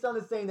 Based on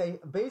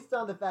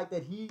the fact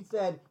that he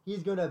said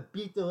he's gonna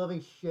beat the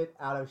living shit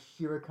out of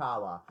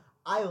Shirakawa.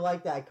 I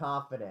like that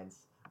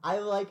confidence. I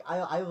like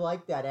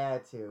that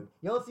attitude.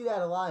 You don't see that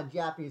a lot in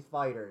Japanese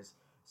fighters.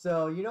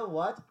 So you know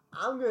what?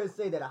 I'm gonna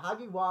say that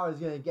Hagiwara is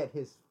gonna get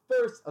his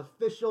first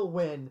official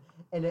win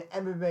in an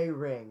MMA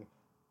ring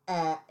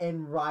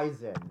in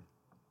Rizin.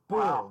 Boom.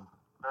 Wow.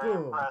 Very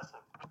Boom. impressive.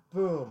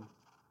 Boom.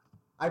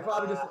 I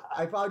probably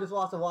just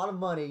lost a lot of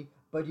money,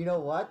 but you know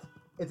what?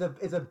 It's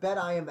a bet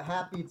I am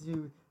happy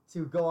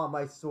to go on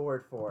my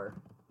sword for.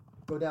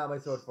 Go down my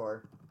sword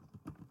for.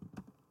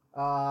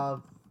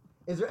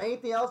 Is there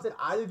anything else that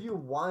either of you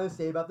want to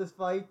say about this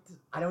fight?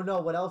 I don't know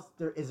what else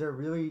there is. There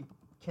really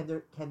can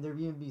there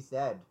even be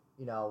said?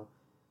 You know.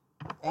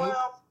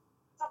 Well,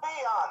 to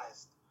be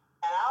honest,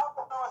 and I'll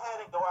go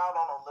ahead and go out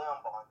on a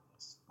limb on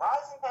this.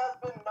 Rising has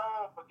been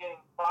known for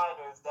getting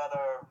fighters that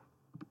are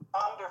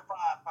under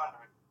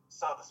 500,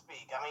 so to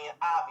speak. I mean,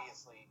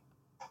 obviously,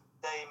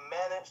 they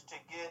managed to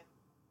get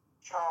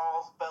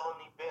Charles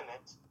Bellamy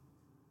Bennett,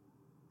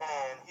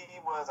 and he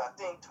was, I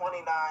think,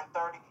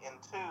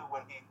 29-30-2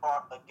 when he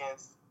fought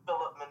against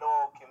Philip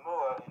Minoru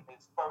Kimura in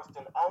his first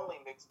and only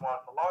mixed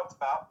martial arts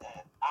bout,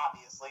 and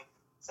obviously,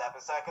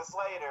 7 seconds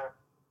later,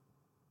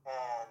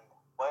 and,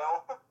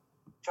 well,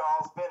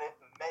 Charles Bennett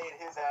made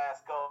his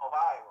ass go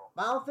viral.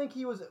 I don't think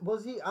he was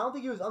he? I don't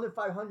think he was under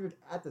 500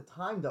 at the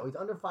time though. He's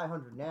under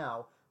 500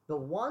 now. The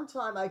one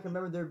time I can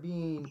remember there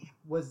being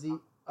was the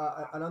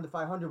an under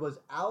 500 was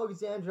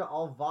Alexandra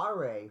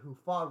Alvarez who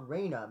fought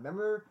Reina.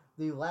 Remember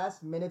the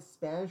last minute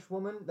Spanish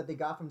woman that they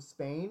got from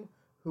Spain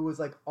who was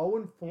like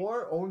 0-4,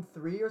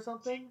 0-3 or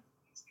something?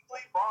 She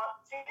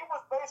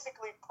was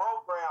basically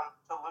programmed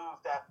to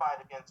lose that fight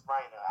against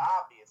Reina,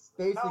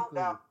 obviously. Basically. No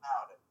doubt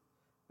about it.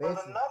 But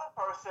another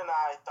person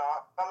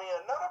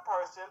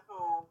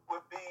who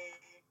would be,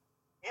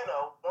 you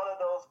know, one of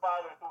those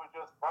fighters who were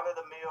just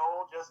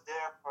run-of-the-mill, just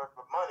there for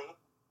money,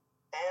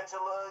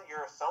 Angela,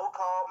 your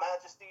so-called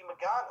Majesty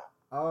Magana.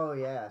 Oh,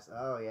 yes.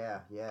 Oh,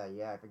 yeah.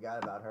 I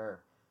forgot about her.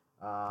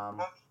 Come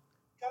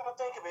to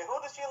think of it, who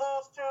did she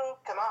lose to?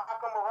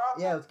 Kanaka Murata?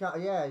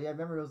 Yeah,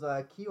 remember it was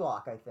a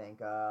Keylock, I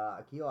think.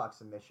 A Keylock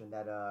submission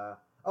that,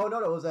 oh,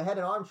 no, it was a head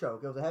and arm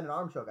choke. It was a head and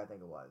arm choke, I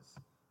think it was.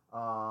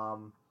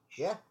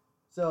 Yeah.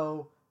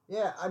 So,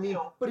 yeah, I mean,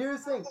 but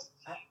here's the thing.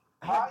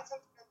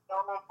 Rising's been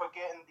known for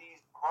getting these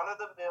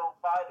run-of-the-mill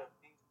fighters.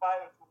 These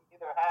fighters who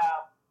either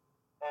have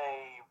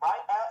a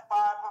right at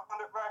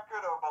 500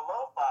 record or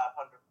below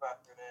 500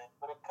 record. And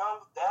when it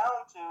comes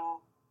down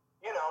to,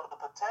 you know, the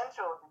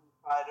potential of these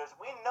fighters,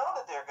 we know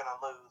that they're going to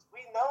lose.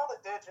 We know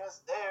that they're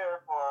just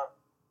there for,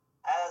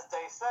 as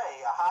they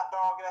say, a hot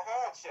dog and a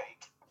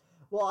handshake.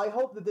 Well, I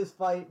hope that this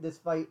fight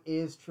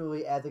is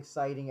truly as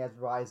exciting as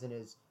Rizin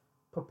is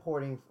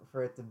purporting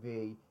for it to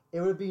be.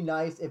 It would be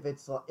nice if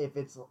it's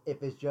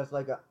just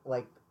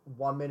like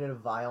 1 minute of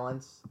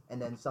violence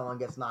and then someone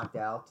gets knocked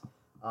out.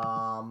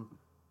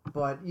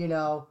 But you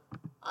know,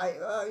 I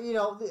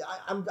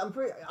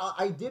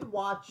did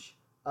watch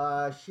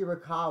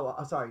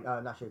Shirakawa. Sorry,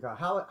 not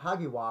Shirakawa.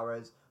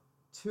 Hagiwara's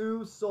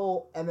 2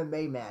 Seoul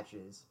MMA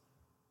matches,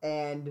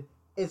 and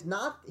he's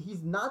not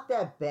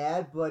that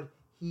bad, but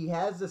he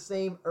has the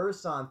same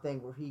Ursan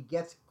thing where he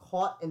gets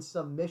caught in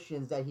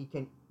submissions that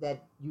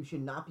you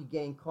should not be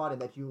getting caught in,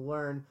 that you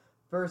learn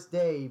first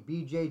day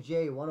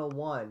BJJ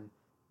 101.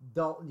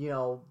 Don't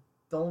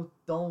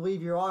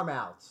leave your arm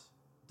out.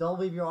 Don't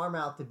leave your arm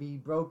out to be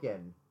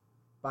broken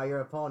by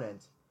your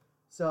opponent.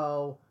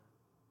 So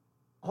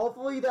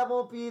hopefully that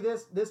won't be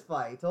this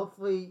fight.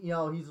 Hopefully, you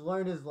know, he's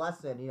learned his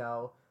lesson, you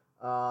know.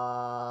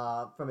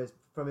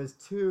 from his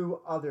two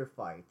other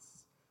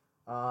fights.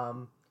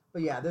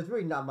 But yeah, there's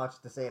really not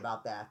much to say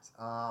about that.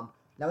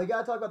 Now we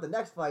gotta talk about the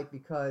next fight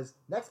because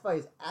next fight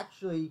is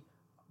actually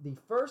the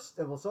first,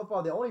 well, so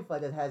far the only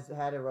fight that has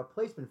had a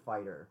replacement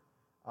fighter.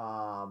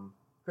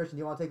 Christian,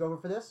 do you want to take over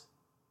for this?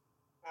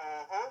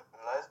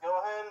 Let's go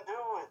ahead and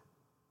do it.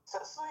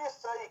 Tetsuya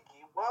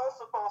Saiki was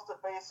supposed to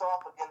face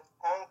off against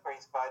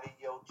Pancrase fighter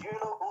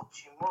Yojiro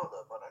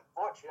Uchimura, but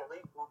unfortunately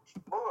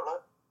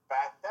Uchimura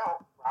backed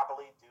out,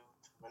 probably due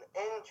to an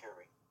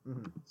injury.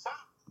 So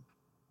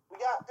we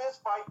got this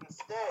fight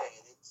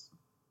instead.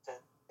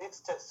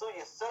 It's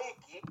Tetsuya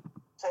Saiki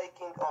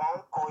taking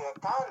on Koya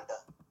Kanda.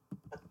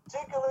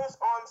 Particulars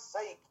on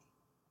Saiki.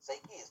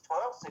 Saiki is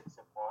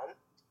 12-6-1,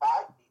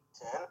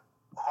 5'10",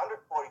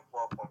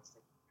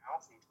 144.6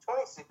 pounds. He's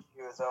 26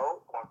 years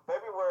old. On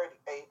February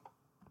 8th,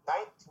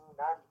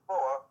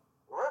 1994,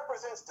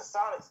 represents the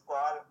Sonic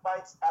Squad and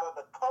fights out of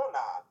the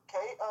Konan,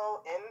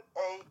 Konan,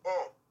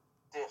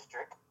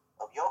 district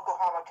of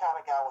Yokohama,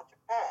 Kanagawa,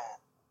 Japan.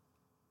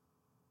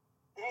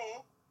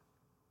 He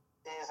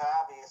is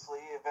obviously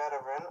a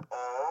veteran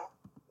of,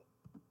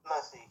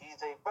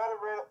 he's a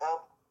veteran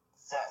of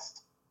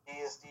Zest. He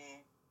is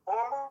the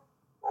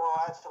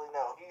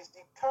he's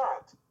the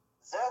current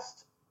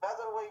Zest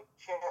featherweight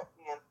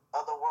champion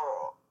of the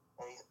world.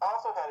 And he's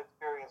also had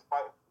experience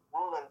fighting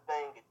Wulin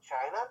Feng in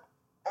China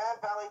and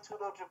Vale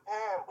Tudo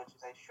Japan, which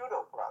is a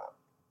Shudo product.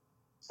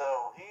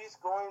 So he's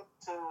going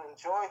to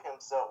enjoy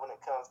himself when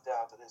it comes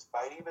down to this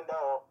fight, even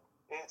though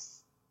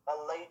it's a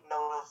late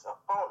notice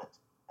opponent.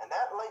 And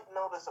that late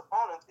notice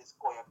opponent is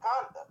Koya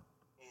Kanda.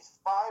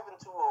 He's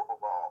 5'2"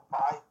 overall,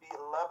 5 feet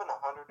 11,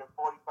 145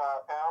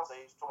 pounds,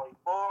 age 24,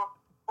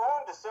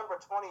 born December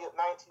 20th,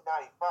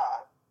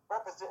 1995,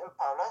 representing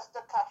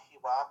Palestra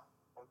Kashiwa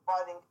and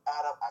fighting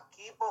out of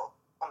Abiko,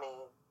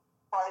 Abiko,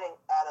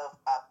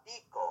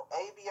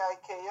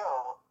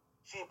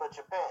 Chiba,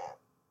 Japan.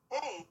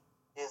 He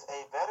is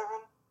a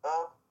veteran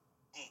of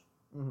Deep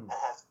and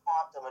has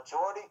fought the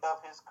majority of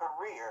his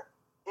career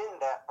in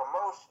that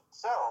promotion.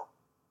 So,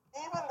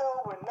 even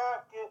though we're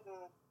not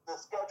getting the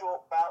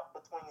scheduled bout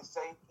between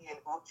Saiki and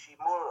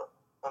Uchimura,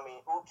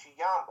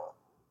 Uchimura,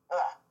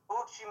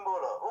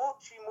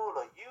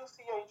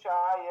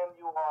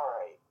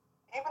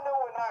 even though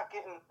we're not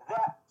getting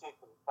that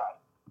particular fight,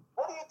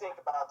 what do you think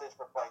about this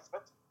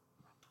replacement?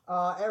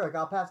 Eric,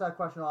 I'll pass that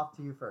question off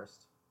to you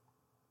first.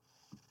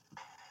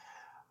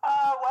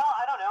 Well,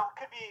 I don't know.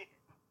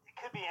 It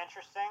could be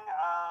interesting.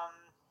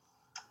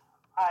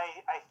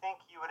 I think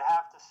you would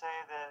have to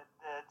say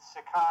that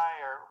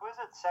Sakai, or who is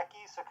it,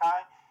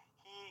 Sakai,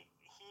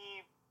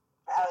 he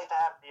has to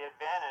have the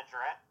advantage,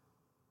 right?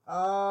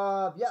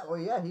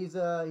 He's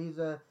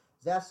a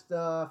Zest,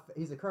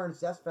 he's a current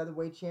Zest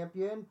featherweight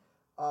champion.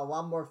 A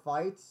lot more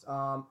fights.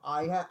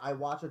 I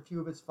watched a few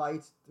of his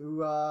fights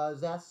through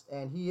Zest,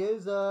 and he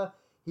is a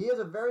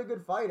very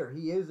good fighter.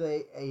 He is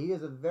a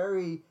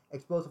very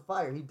explosive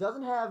fighter. He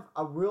doesn't have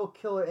a real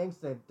killer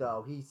instinct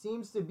though. He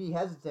seems to be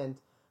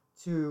hesitant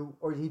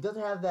or he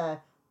doesn't have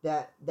that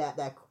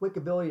quick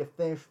ability to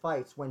finish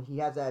fights when he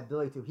has that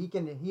ability to.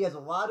 He has a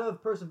lot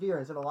of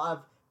perseverance and a lot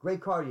of great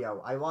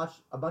cardio. I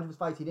watched a bunch of his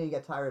fights. He didn't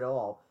get tired at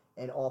all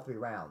in all 3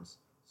 rounds.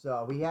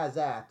 So he has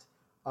that.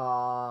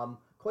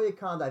 Koya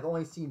Kanda, I've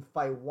only seen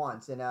fight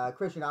once. And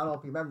Christian, I don't know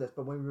if you remember this,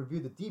 but when we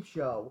reviewed the Deep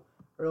Show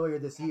earlier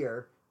this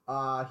year,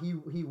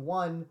 he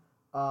won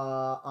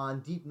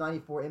on Deep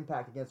 94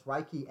 Impact against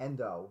Reiki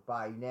Endo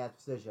by unanimous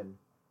decision.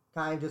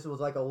 Kind of just was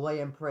like a lay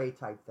and pray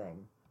type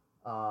thing.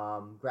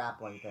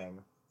 Grappling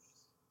thing.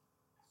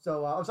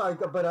 So I'm sorry,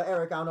 but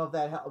Eric, I don't know if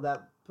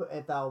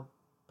that'll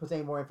put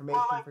any more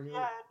information for you.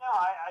 Yeah, no,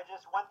 I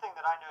just, one thing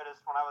that I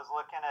noticed when I was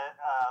looking at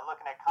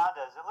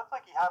Kanda is it looked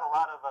like he had a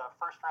lot of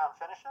first round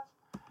finishes.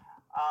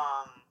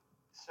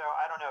 So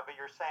I don't know, but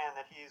you're saying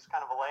that he's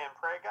kind of a lay and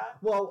pray guy?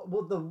 Well,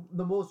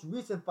 the most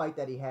recent fight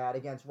that he had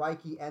against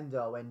Reiki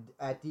Endo and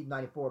at Deep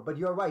 94, but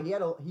you're right, he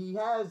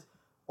has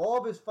all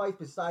of his fights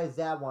besides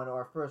that one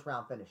are first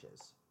round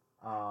finishes.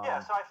 So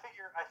I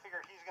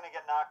figure he's going to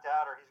get knocked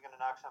out or he's going to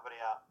knock somebody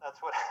out.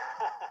 That's what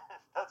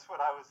that's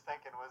what I was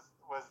thinking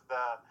was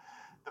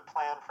the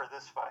plan for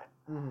this fight.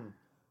 Mm-hmm.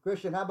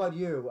 Christian, how about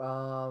you?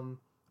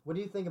 What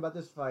do you think about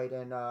this fight,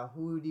 and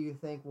who do you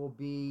think will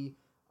be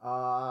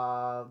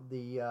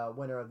the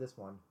winner of this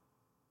one?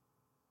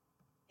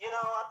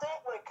 I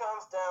think when it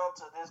comes down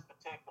to this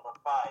particular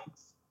fight,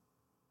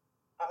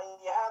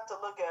 you have to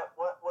look at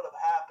what would have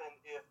happened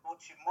if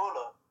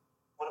Uchimura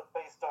would have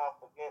faced off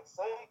against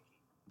Saiki.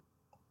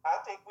 I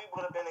think we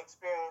would have been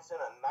experiencing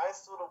a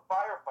nice little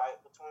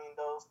firefight between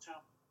those two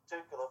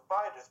particular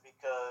fighters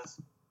because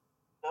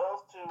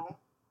those two,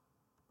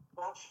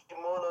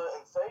 Uchimura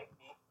and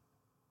Saiki,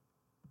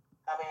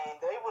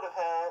 they would have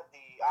had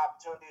the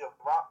opportunity to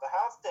rock the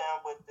house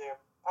down with their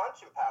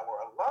punching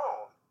power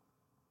alone.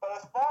 But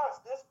as far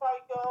as this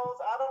fight goes,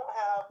 I don't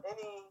have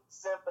any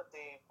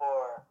sympathy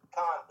for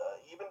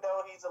Kanda, even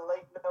though he's a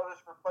late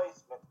notice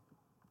replacement.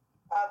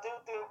 I do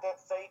think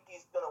that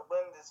Saiki's going to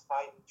win this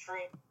fight and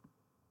treat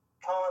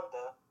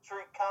Kanda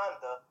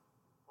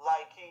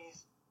like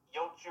he's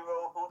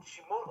Yoichiro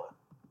Uchimura,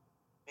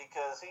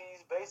 because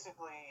he's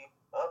basically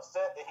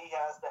upset that he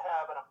has to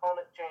have an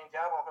opponent change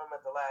out on him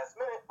at the last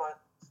minute, but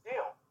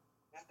still,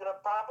 it's going to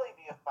probably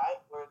be a fight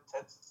where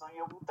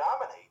Tetsuya will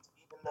dominate,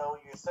 even though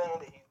you're saying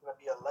that he's going to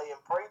be a lay and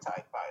pray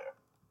type fighter.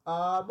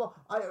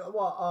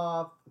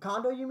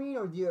 Kondo, you mean,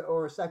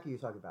 or Seki you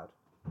talking about?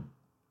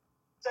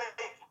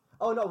 Seki.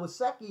 Oh no, with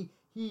Seki,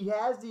 he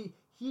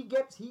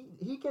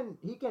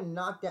can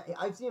knock down.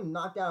 I've seen him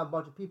knock down a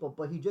bunch of people,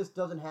 but he just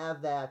doesn't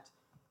have that.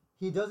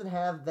 He doesn't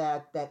have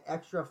that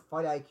extra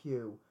fight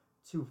IQ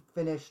to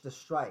finish the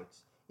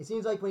strikes. It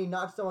seems like when he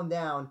knocks someone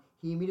down,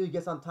 he immediately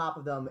gets on top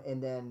of them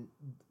and then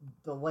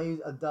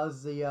lays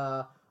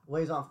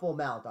on full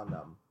mount on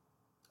them.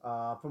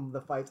 From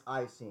the fights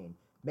I've seen,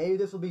 maybe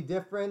this will be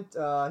different.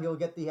 He'll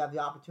have the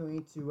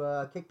opportunity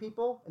to kick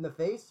people in the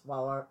face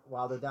while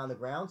they're down the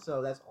ground.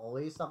 So that's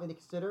always something to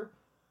consider.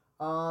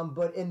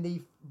 But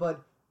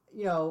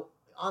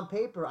on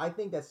paper, I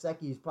think that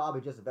Seki is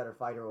probably just a better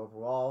fighter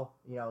overall.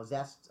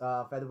 Zest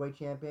featherweight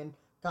champion.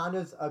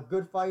 Kondo's a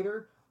good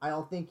fighter. I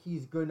don't think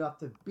he's good enough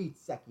to beat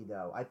Seki,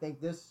 though. I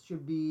think this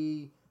should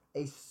be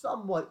a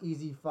somewhat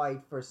easy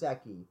fight for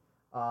Seki,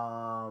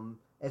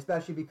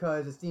 especially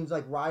because it seems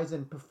like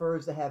Rizin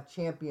prefers to have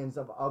champions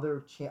of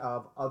other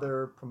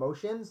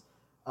promotions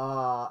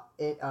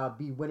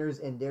be winners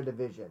in their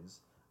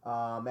divisions.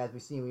 As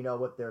we've seen,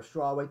 with their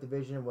strawweight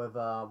division with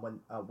when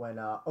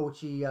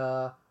Ochi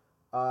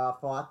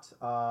fought,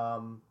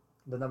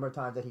 the number of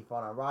times that he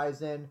fought on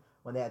Rizin,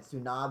 when they had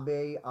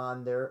Tsunabe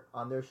on their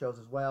shows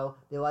as well.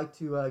 They like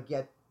to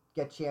get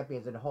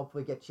champions and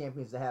hopefully get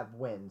champions to have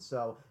wins.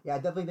 So yeah, I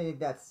definitely think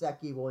that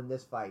Seki will win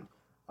this fight.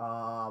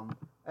 And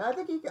I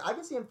think I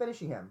can see him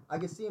finishing him. I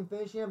can see him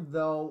finishing him,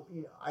 though.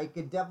 I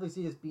could definitely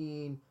see this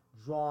being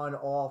drawn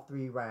all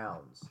 3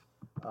 rounds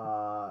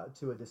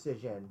to a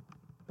decision,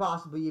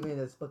 possibly even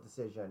a split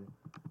decision.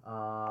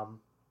 But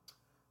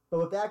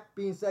with that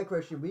being said,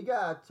 Christian, we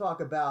gotta talk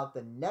about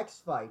the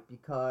next fight,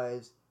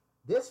 because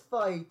this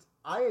fight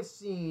I have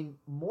seen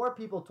more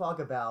people talk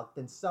about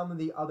than some of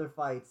the other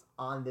fights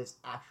on this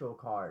actual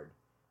card.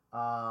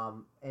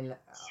 Do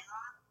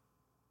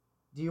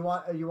you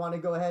want to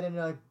go ahead and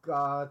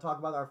talk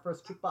about our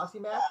first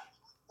kickboxing match? I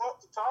want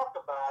to talk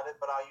about it,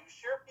 but are you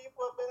sure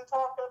people have been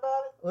talking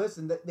about it?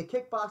 Listen,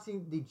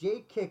 the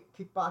J-Kick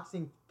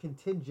kickboxing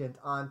contingent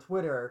on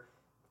Twitter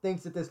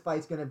thinks that this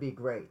fight's going to be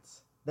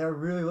great. They're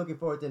really looking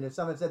forward to it. And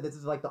someone said this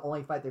is like the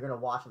only fight they're going to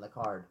watch on the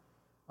card.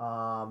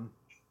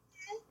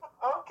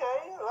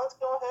 Okay, let's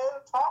go ahead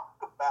and talk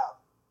about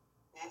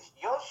it. It's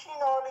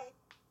Yoshinori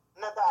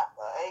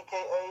Nadaka,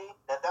 a.k.a.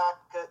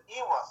 Nadaka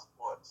Iwa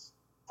Sports,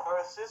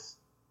 versus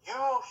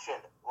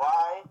Yushin,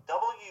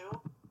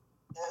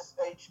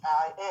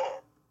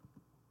 YWSHIN.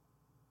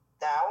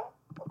 Now,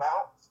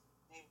 about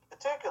the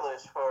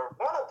particulars for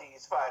one of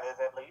these fighters,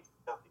 at least,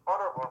 because the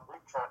other one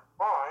we're trying to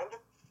find.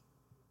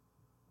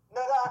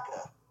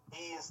 Nadaka,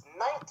 he is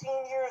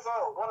 19 years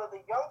old, one of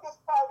the youngest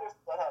fighters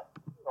that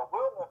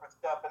will never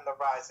step in the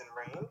Rizin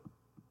ring.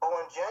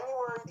 Born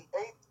January the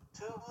 8th,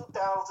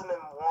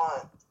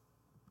 2001.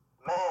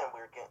 Man,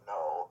 we're getting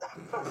old.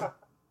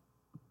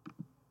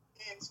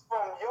 He's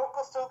from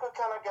Yokosuka,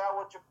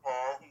 Kanagawa,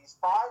 Japan. He's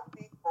 5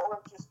 feet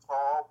 4 inches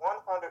tall,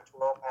 112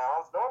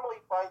 pounds.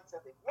 Normally fights in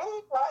the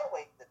mini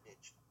flyweight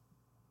division.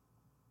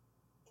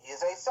 He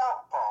is a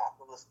southpaw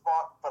who has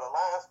fought for the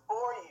last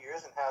 4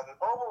 years and has an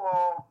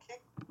overall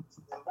kick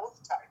and Muay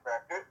Thai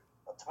record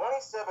of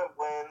 27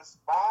 wins,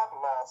 5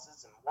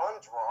 losses, and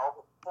 1 draw,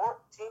 with 14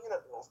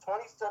 of those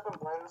 27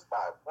 wins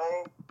by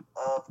way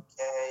of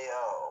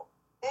KO.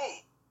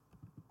 He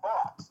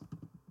fought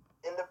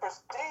in the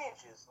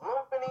prestigious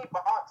Lumpini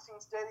Boxing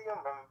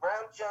Stadium and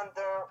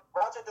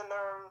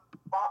Rajadamnern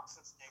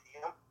Boxing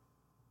Stadium,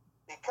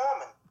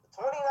 becoming the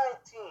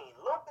 2019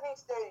 Lumpini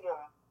Stadium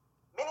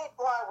Mini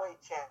Flyweight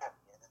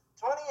Champion,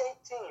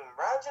 2018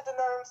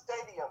 Rajadamnern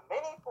Stadium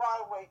Mini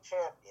Flyweight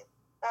Champion,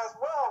 as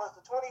well as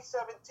the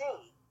 2017,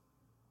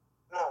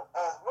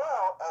 as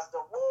well as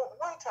the World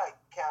Muay Thai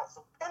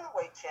Council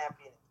Pinweight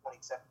Champion in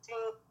 2017,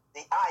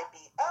 the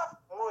IBF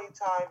Muay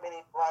Thai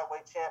Mini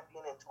Flyweight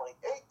Champion in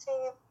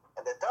 2018,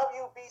 and the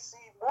WBC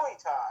Muay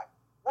Thai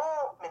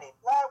World Mini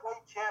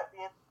Flyweight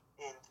Champion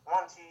in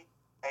 2018.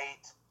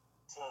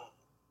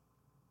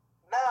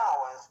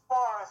 Now, as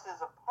far as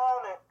his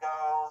opponent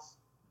goes,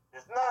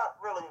 there's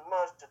not really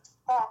much to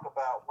talk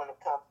about when it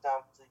comes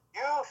down to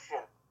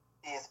Yushin.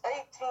 He is 18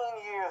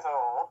 years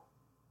old.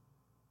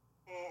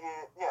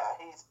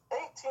 He's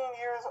 18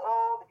 years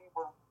old. He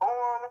was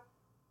born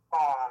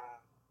on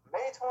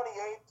May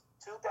 28th,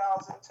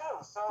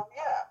 2002. So,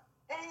 yeah,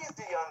 he's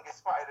the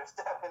youngest fighter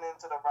stepping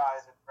into the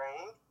Rizin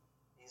ring.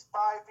 He's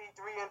 5 feet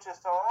 3 inches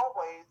tall,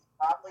 weighs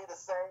probably the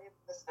same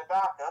as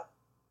Nadaka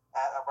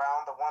at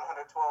around the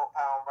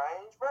 112-pound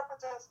range,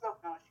 represents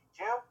Noguchi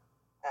Gym,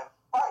 and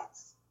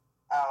fights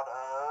out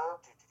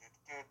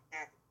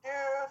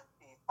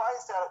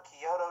of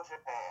Kyoto,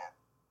 Japan.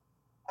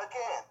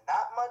 Again,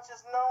 not much is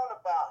known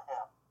about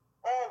him.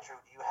 Andrew,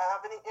 do you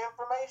have any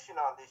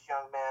information on this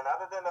young man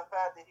other than the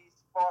fact that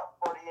he's fought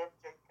for the and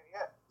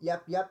JKF.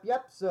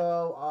 Yep.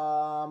 So,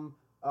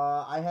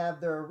 I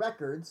have their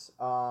records.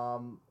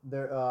 Now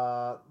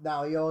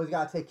you always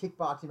gotta take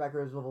kickboxing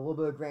records with a little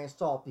bit of grain of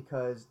salt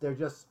because they're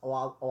just a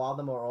lot of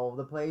them are all over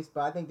the place.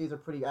 But I think these are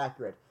pretty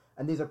accurate,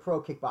 and these are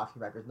pro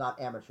kickboxing records,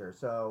 not amateur.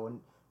 So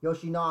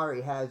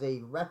Yoshinari has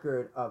a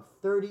record of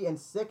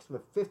 30-6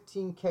 with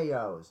 15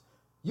 KOs.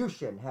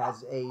 Yushin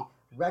has a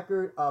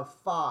record of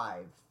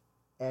 5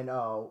 and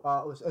 0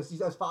 KOs.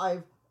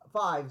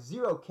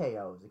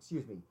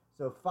 Excuse me.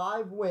 So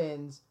 5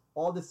 wins,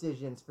 all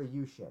decisions for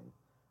Yushin.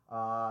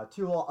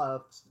 Two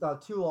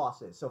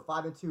losses, so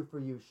 5-2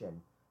 for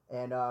Yushin,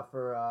 and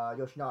for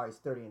Yoshinari is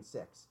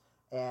 30-6.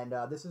 And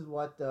this is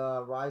what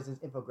Rizen's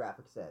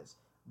infographic says: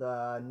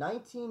 the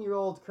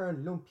 19-year-old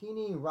current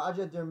Lumpini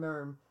Raja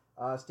Dermerm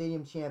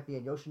Stadium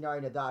champion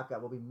Yoshinari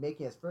Nadaka will be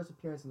making his first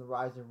appearance in the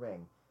Rizin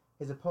ring.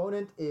 His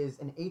opponent is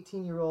an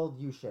 18-year-old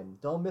Yushin.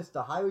 Don't miss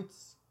the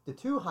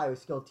two highly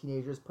skilled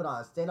teenagers put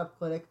on a stand-up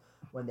clinic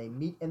when they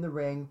meet in the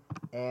ring.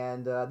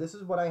 And this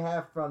is what I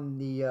have from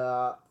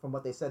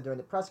what they said during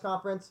the press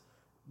conference.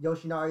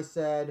 Yoshinari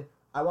said,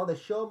 "I want to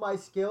show my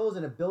skills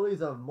and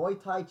abilities of Muay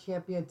Thai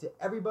champion to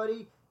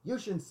everybody."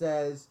 Yushin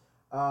says,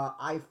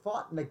 "I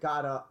fought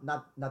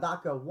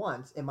Nadaka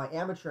once in my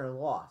amateur and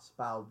lost,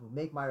 but I'll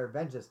make my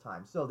revenge this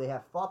time." So they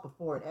have fought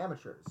before in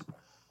amateurs.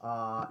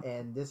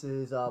 And this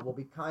will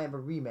be kind of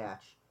a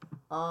rematch.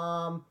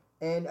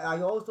 And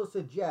I also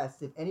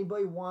suggest if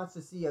anybody wants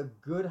to see a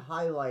good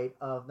highlight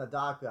of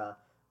Nadaka,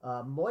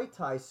 Muay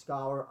Thai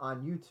Scholar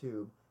on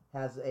YouTube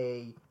has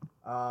a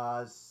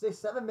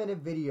 6-7 minute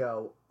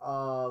video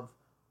of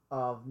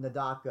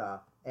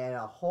Nadaka and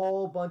a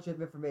whole bunch of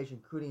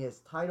information, including his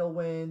title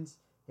wins,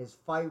 his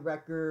fight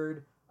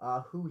record,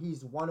 who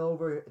he's won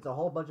over. It's a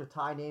whole bunch of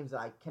Thai names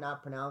that I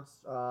cannot pronounce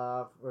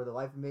for the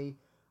life of me.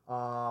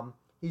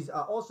 He's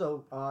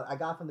also, I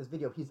got from this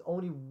video, he's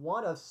only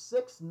one of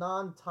 6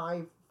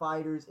 non-Thai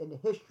fighters in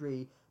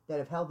history that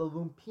have held the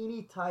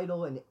Lumpini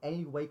title in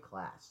any weight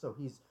class.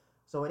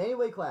 So in any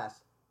weight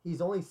class, he's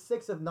only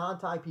 6 of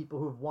non-Thai people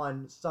who've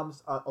won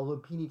a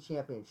Lumpini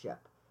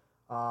championship.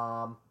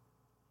 With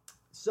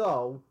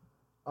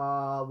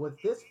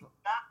this...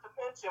 Not to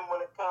mention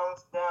when it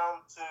comes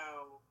down to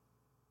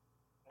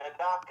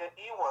Nadaka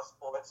Iwa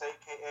Sports,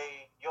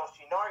 a.k.a.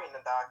 Yoshinari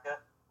Nadaka,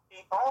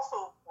 he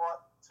also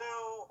fought 2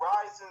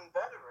 Rizin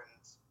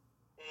veterans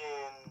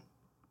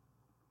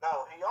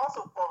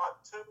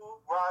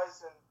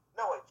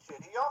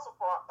he also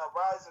fought a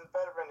Rizin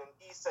veteran in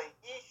Issei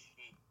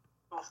Ishii,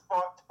 who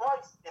fought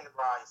twice in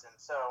Rizin.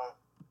 So,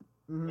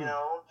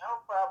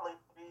 that'll probably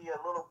be a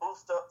little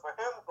boost up for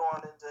him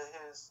going into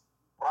his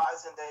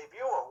Rizin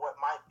debut, or what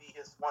might be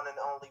his one and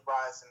only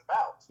Rizin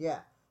bout. Yeah.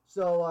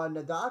 So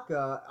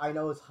Nadaka, I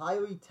know, is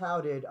highly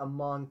touted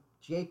among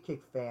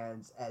J-Kick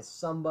fans as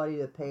somebody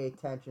to pay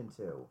attention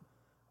to.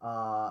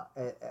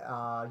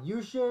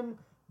 Yushin,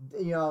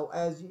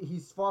 as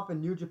he's fought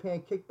in New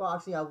Japan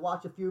Kickboxing, I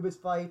watched a few of his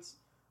fights.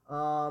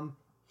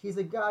 He's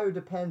a guy who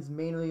depends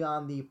mainly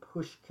on the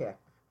push kick.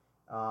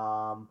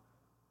 But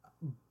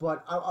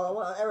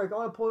Eric, I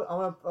want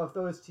to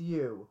throw this to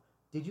you.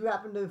 Did you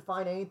happen to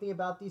find anything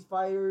about these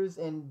fighters,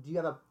 and do you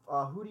have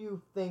who do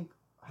you think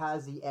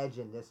has the edge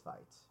in this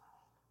fight?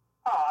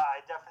 Oh, I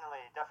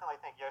definitely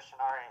think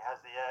Yoshinari has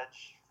the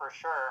edge for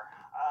sure.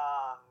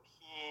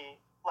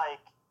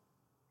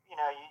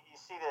 You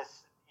see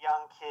this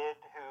young kid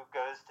who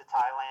goes to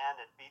Thailand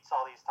and beats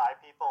all these Thai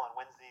people and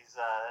wins these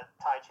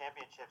Thai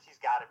championships. He's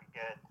got to be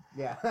good.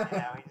 Yeah.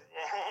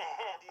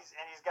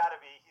 He's got to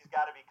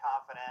be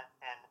confident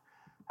and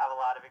have a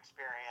lot of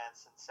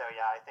experience. And so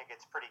I think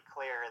it's pretty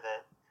clear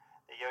that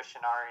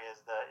Yoshinari is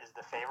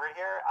the favorite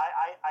here.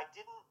 I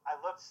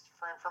looked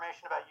for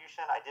information about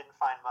Yushin. I didn't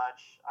find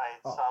much. I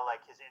saw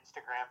like his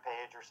Instagram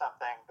page or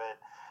something, but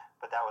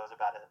that was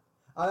about it.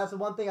 That's the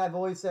one thing I've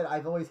always said.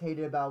 I've always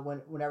hated about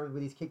whenever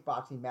these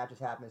kickboxing matches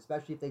happen,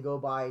 especially if they go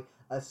by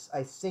a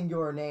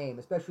singular name,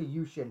 especially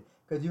Yushin.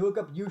 Because you look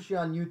up Yushin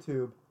on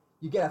YouTube,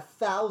 you get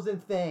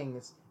 1,000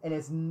 things, and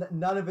it's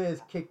none of it is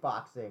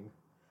kickboxing.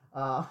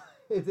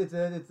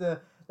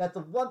 That's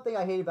the one thing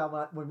I hate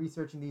about when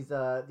researching these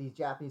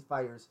Japanese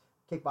fighters,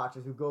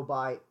 kickboxers who go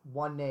by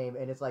one name,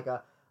 and it's like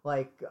a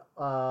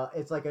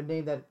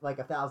name that like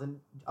 1,000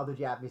 other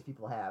Japanese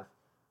people have.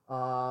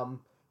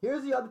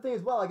 Here's the other thing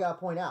as well I gotta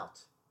point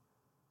out.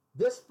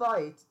 This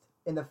fight,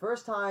 in the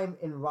first time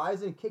in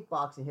Rizin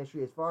kickboxing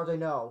history, as far as I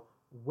know,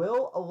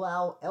 will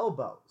allow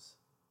elbows.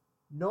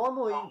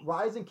 Normally,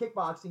 Rizin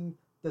kickboxing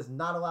does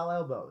not allow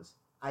elbows.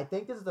 I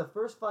think this is the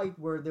first fight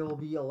where they will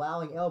be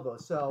allowing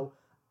elbows. So,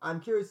 I'm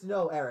curious to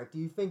know, Eric, do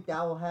you think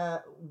that will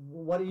have...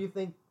 What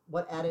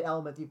added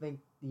element do you think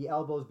the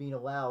elbows being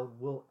allowed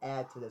will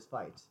add to this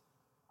fight?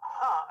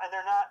 And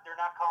they're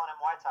not calling it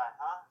Muay Thai,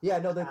 huh? Yeah,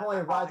 no, they're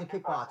calling it Rizin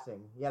kickboxing.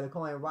 Yeah, they're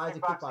calling it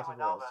Rizin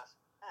kickboxing rules.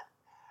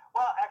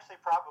 Well,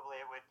 actually, probably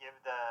it would give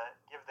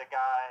the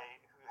guy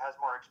who has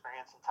more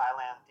experience in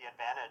Thailand the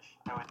advantage,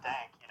 I would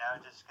think,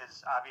 just because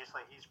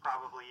obviously he's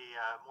probably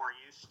more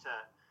used to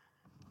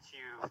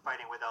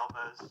fighting with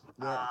elbows.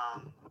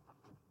 Yeah.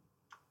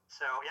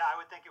 So yeah, I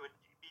would think it would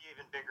be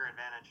even bigger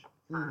advantage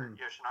for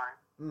Yoshinari.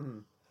 Mm-hmm.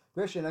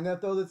 Christian, I'm gonna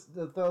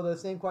throw the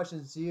same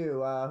questions to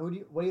you.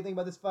 What do you think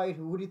about this fight?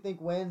 Who do you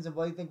think wins, and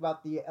what do you think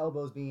about the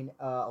elbows being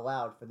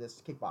allowed for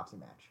this kickboxing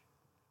match?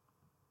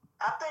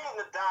 I think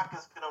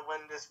Nadaka's gonna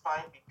win this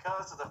fight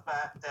because of the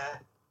fact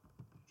that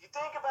you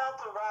think about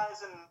the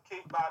Rizin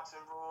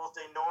kickboxing rules,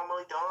 they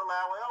normally don't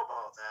allow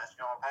elbows, as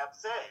y'all have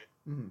said.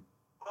 Mm-hmm.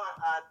 But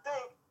I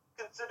think,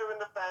 considering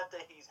the fact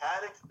that he's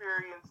had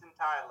experience in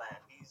Thailand,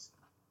 he's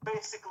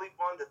basically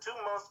won the two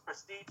most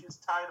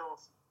prestigious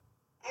titles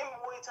in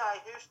Muay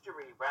Thai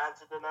history,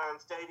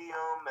 Ratchathanoon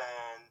Stadium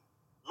and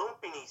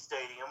Lumpini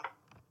Stadium.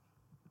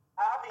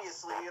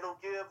 Obviously, it'll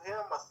give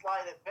him a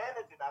slight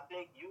advantage, and I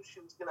think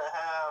Yushin's going to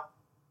have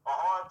a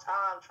hard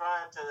time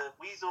trying to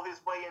weasel his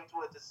way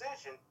into a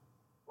decision.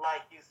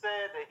 Like you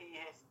said, that he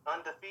is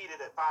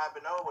undefeated at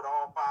 5-0 with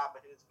all 5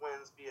 of his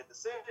wins via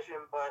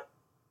decision, but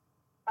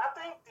I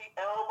think the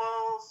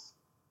elbows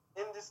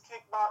in this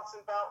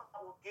kickboxing bout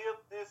will give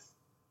this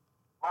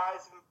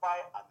Rizin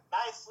fight a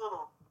nice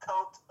little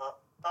coat of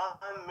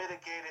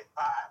unmitigated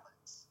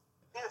violence.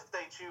 If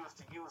they choose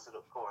to use it,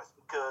 of course,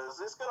 because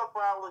it's going to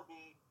probably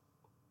be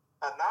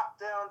a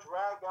knockdown,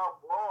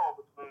 drag-out brawl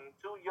between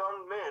two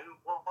young men,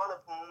 one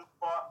of whom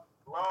fought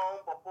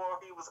long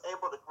before he was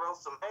able to grow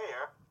some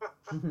hair.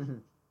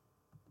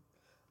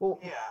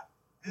 Well, yeah,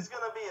 it's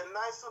going to be a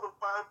nice little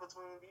fight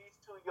between these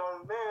two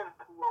young men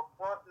who are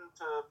wanting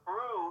to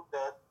prove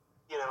that,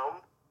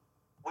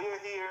 we're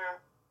here,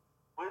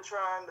 we're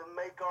trying to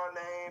make our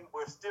name,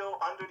 we're still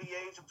under the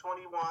age of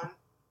 21,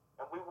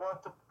 and we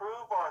want to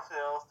prove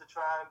ourselves to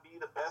try and be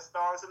the best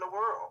stars in the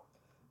world.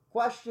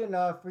 Question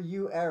for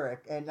you,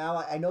 Eric. And now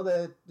I know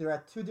that there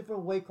are 2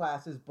 different weight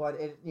classes, but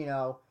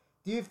do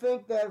you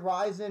think that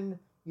Rizin,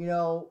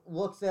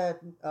 looks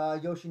at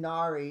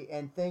Yoshinari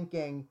and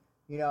thinking,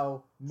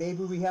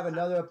 maybe we have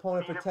another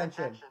opponent for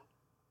Tenshin?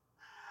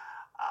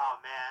 Oh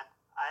man,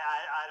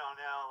 I don't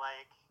know.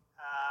 Like,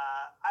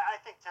 I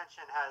think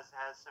Tenshin has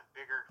some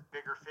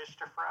bigger fish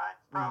to fry.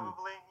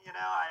 Probably,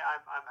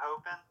 I'm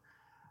hoping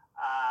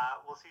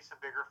we'll see some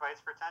bigger fights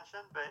for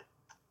Tenshin, but.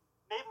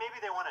 Maybe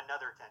they want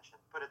another Tenshin.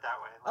 Put it that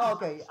way.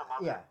 Like okay.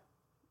 Yeah.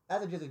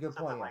 That's just a good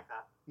point. Something like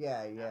that.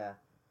 Yeah.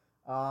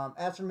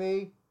 As for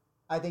me,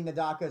 I think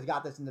Nadaka's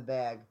got this in the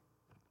bag.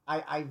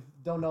 I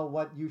don't know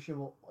what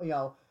Yushin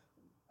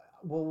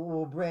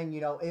will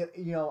bring.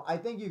 I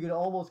think you could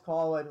almost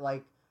call it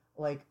like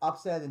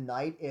upset of the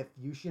night if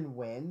Yushin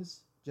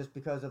wins, just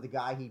because of the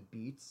guy he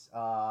beats.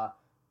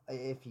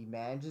 If he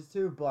manages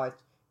to,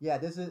 but yeah,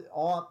 this is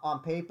all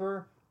on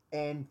paper.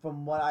 And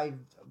from my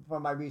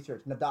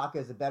research, Nadaka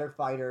is a better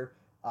fighter,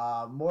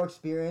 more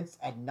experienced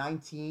at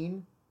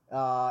 19,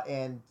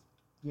 and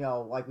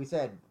like we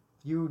said,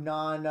 few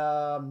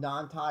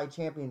non-Thai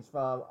champions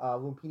from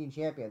Lumpini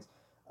champions.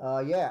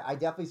 Yeah, I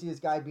definitely see this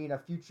guy being a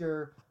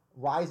future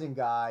Rizin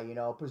guy.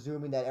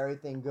 Presuming that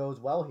everything goes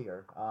well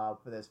here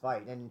for this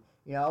fight, and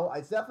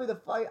it's definitely the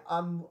fight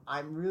I'm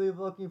really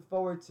looking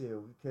forward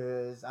to,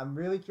 because I'm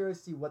really curious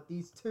to see what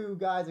these 2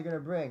 guys are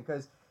gonna bring,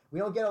 because. We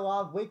don't get a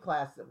lot of weight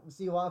class. We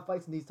see a lot of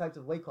fights in these types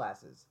of weight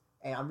classes,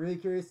 and I'm really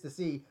curious to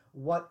see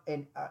what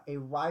a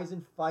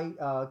Rizin fight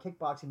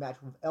kickboxing match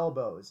with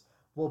elbows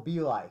will be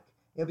like.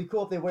 It'd be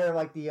cool if they wear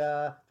like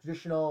the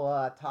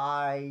traditional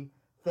Thai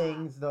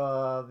things,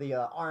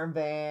 the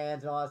armbands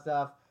and all that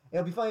stuff.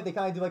 It'll be funny if they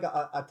kind of do like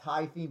a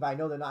Thai theme, but I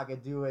know they're not gonna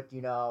do it,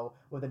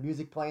 with the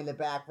music playing in the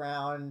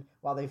background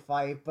while they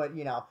fight. But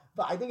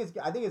but I think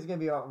it's gonna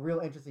be a real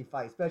interesting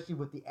fight, especially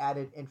with the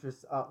added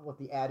interest, with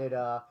the added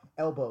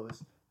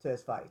elbows to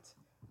this fight.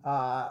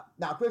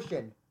 Now,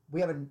 Christian,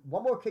 we have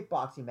one more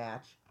kickboxing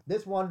match.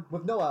 This one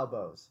with no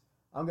elbows.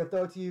 I'm going to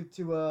throw it to you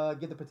to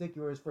give the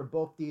particulars for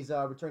both these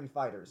returning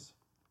fighters.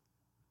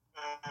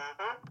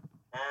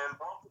 And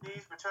both of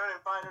these returning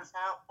fighters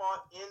have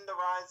fought in the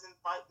Rizin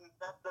Fighting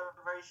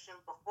Federation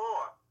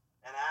before.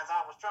 And as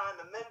I was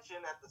trying to mention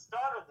at the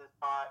start of this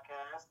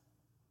podcast,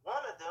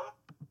 one of them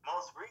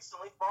most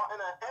recently fought in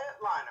a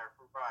headliner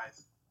for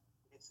Rizin.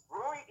 It's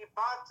Rui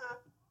Ibata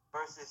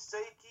versus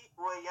Seiki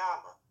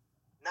Ueyama.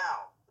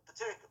 Now, the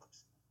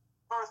particulars.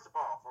 First of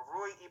all, for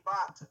Rui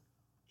Ibata,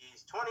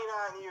 he's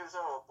 29 years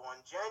old, born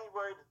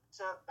January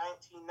 10th,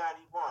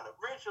 1991,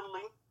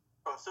 originally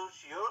from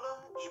Tsuchiura,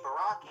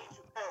 Ibaraki,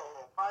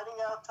 Japan, fighting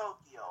out of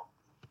Tokyo.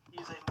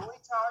 He's a Muay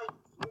Thai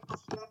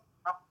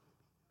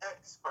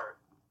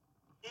expert.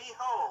 He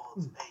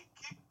holds a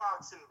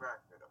kickboxing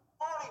record of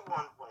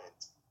 41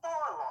 wins, 4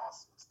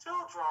 losses, 2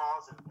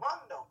 draws, and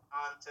 1 no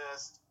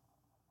contest,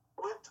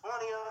 with 20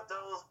 of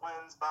those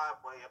wins by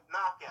way of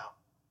knockout.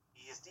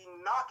 He is the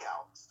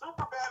knockout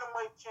super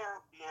bantamweight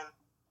champion,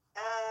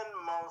 and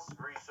most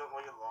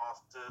recently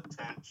lost to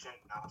Tenshin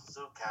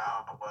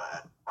Nasukawa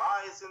at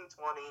Rizin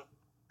 20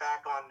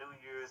 back on New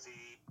Year's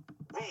Eve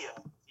via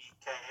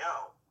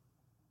TKO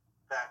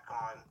back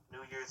on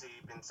New Year's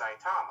Eve in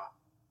Saitama.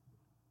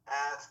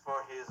 As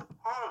for his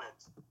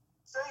opponent,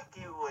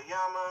 Seiki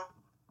Ueyama,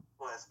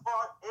 who has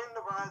fought in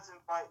the Rizin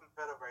Fighting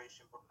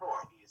Federation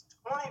before. He is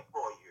 24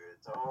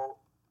 years old,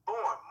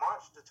 born March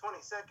March the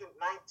 22nd,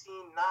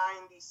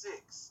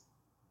 1996.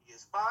 He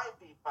is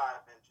 5 feet 5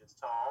 inches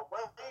tall,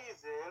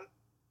 weighs in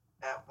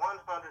at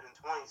 126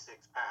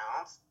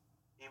 pounds.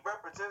 He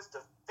represents the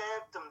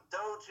Phantom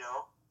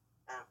Dojo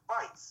and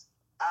fights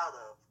out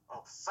of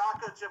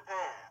Osaka,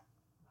 Japan.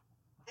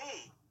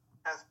 He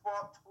has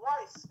fought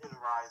twice in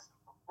Rising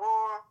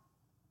before,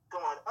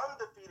 going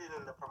undefeated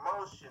in the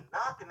promotion,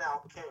 knocking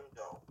out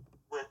Kengo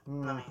with,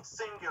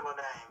 singular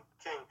name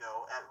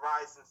Kengo at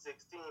Rising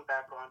 16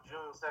 back on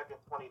June 2nd,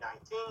 2019.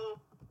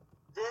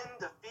 Then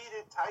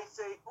defeated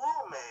Taisei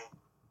Ume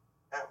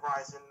at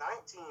Rising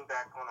 19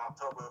 back on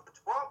October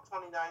 12th,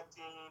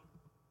 2019.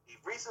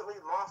 He recently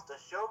lost to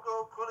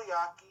Shogo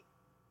Kuriaki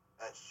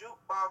at Shoot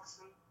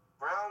Boxing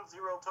Ground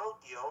Zero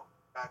Tokyo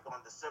back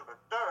on December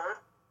 3rd.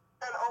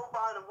 And oh,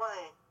 by the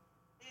way,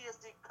 he is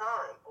the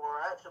current,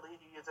 or actually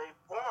he is a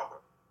former,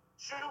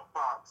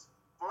 shootbox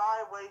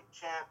flyweight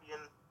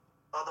champion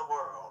of the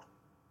world.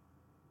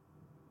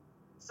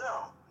 So,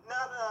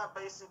 now that I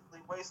basically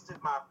wasted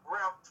my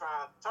breath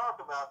trying to talk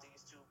about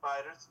these two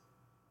fighters,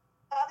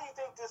 how do you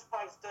think this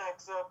fight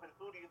stacks up, and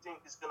who do you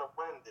think is going to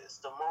win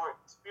this? The more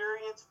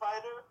experienced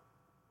fighter,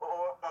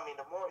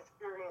 the more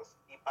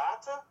experienced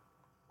Ibata,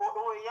 or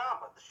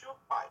Ueyama, the shoot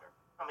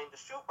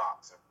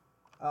boxer?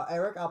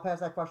 Eric, I'll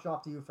pass that question off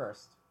to you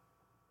first.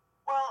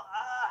 Well,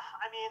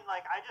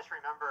 I just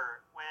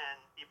remember when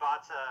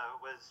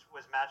Ibata was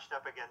matched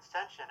up against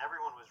Tenshin,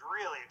 everyone was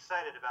really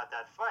excited about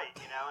that fight,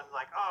 and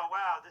oh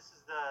wow, this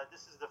is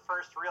the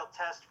first real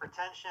test for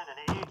Tenshin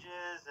in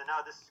ages, and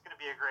this is going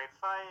to be a great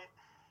fight.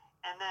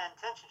 And then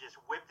Tenshin just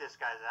whipped this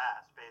guy's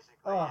ass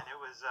basically, and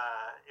it was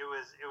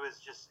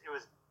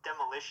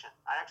demolition.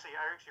 I actually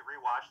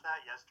rewatched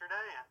that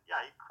yesterday, and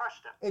yeah, he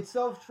crushed him. It's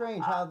so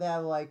strange how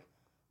that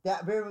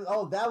that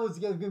was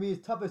gonna be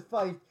his toughest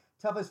fight,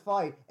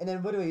 and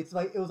then literally it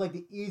was like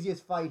the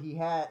easiest fight he's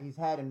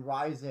had in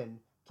Rizin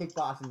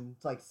kickboxing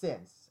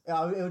since.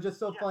 It was just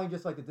so funny,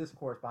 just like the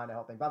discourse behind the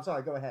whole thing. But I'm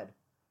sorry, go ahead.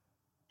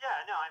 Yeah,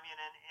 no,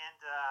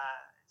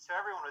 so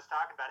everyone was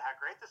talking about how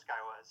great this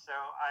guy was. So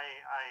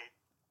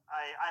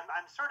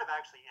I'm sort of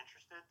actually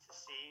interested to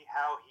see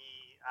how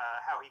he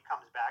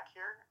comes back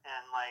here,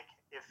 and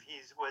if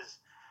he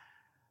was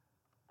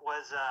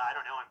I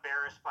don't know,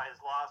 embarrassed by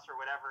his loss or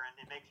whatever, and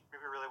it makes me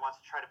really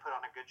wants to try to put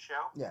on a good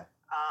show. Yeah.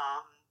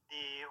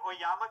 The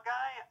Oyama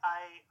guy,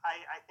 I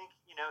think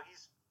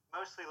he's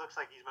looks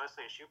like he's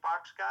mostly a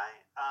shootbox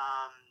guy,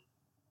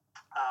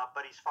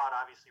 but he's fought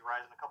obviously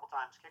Rizin a couple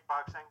times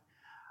kickboxing.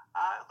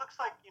 It looks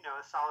like a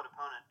solid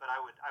opponent, but I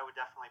would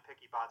definitely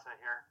pick Ibata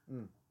here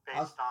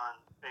based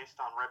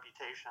on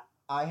reputation.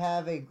 I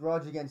have a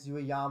grudge against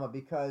Uyama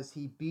because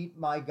he beat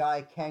my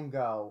guy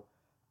Kengo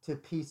to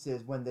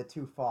pieces when the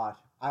two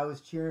fought. I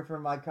was cheering for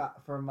my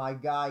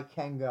guy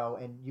Kengo,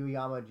 and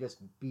Uyama just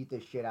beat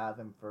the shit out of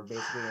him for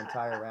basically the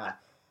entire round.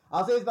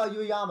 I'll say this about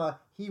Uyama: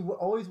 he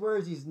always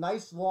wears these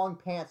nice long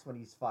pants when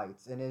he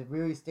fights, and it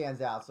really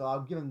stands out. So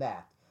I'll give him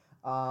that.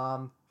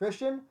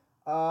 Christian,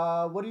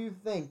 what do you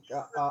think?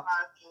 Those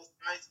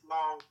nice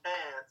long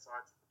pants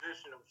are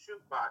traditional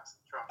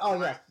shootboxing trunks. Oh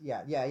right?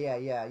 Yeah.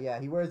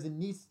 He wears the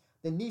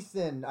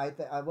Nissan.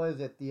 What is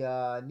it? The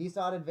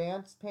Nissan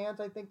Advanced pants.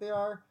 I think they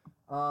are.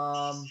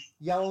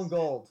 Yellow and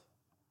gold.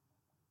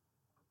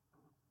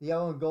 The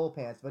yellow and gold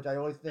pants, which I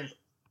always think.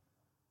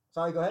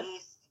 Sorry, go ahead.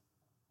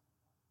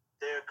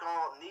 They're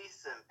called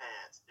Nissan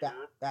pants,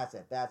 dude. That's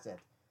it.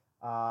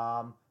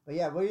 But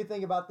yeah, what do you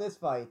think about this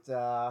fight?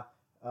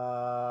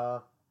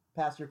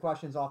 Pass your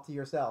questions off to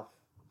yourself.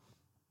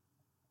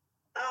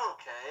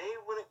 Okay,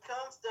 when it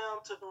comes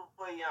down to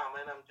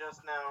Uyama, and I'm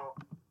just now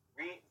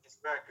reading his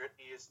record,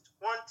 he is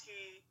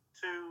 22-12-1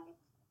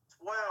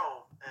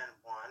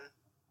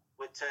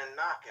 with 10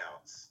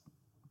 knockouts.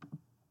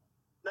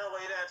 No,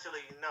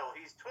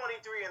 he's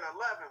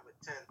 23-11 with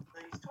 10.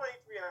 He's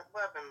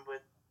 23-11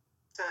 with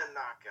 10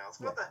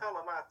 knockouts. What the hell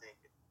am I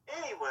thinking?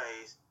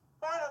 Anyways,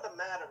 point of the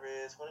matter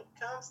is, when it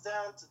comes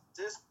down to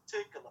this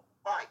particular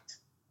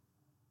fight,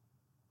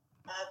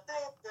 I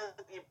think that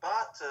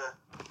Ibata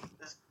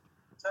is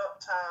tough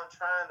time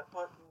trying to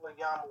put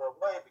Uyama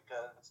away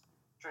because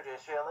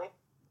traditionally,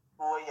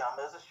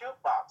 Uyama is a shoot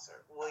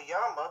boxer.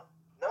 Uyama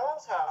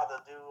knows how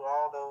to do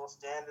all those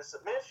standard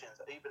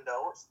submissions, even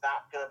though it's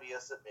not going to be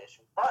a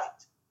submission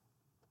fight.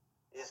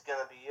 It's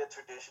going to be a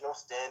traditional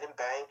stand and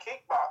bang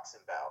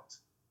kickboxing bout.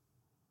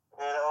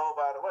 And oh,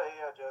 by the way,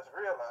 I just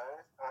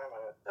realized I'm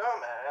a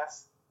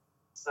dumbass.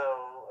 So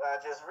I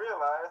just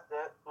realized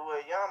that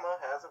Uyama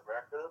has a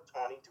record of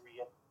 23.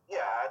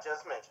 Yeah, I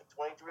just mentioned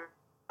 23-11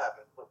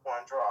 with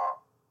one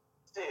draw.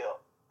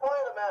 Still,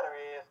 point of the matter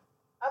is,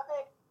 I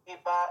think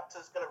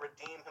Ibata's going to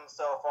redeem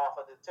himself off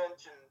of the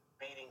tension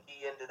beating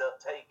he ended up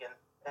taking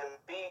and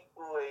beat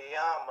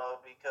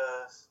Uyama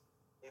because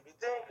if you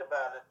think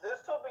about it,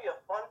 this will be a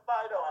fun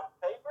fight on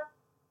paper,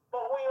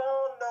 but we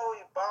all know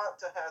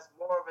Ibata has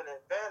more of an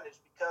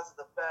advantage because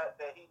of the fact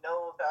that he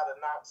knows how to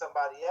knock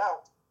somebody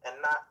out and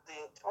not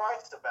think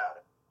twice about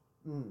it.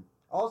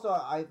 Also,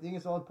 I think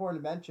it's so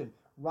important to mention,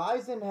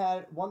 Rizin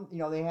had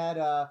they had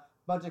a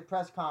bunch of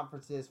press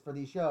conferences for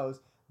these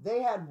shows.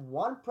 they had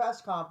one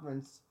press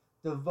conference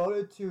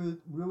devoted to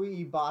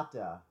Rui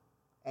Ibata,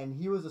 and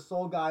he was the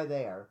sole guy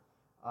there.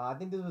 I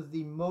think this was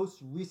the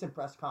most recent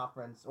press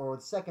conference, or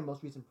the second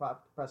most recent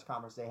press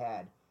conference they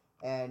had.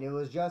 And it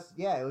was just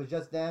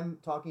them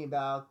talking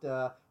about,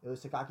 it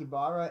was Sakaki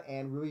Bara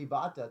and Rui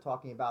Ibata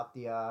talking about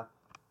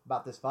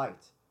about this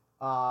fight.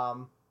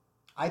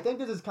 I think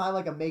this is kind of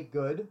like a make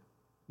good.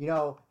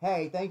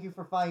 Hey, thank you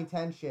for fighting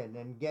Tenshin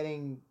and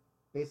getting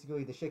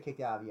basically the shit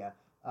kicked out of you.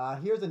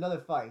 Here's another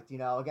fight,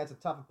 against a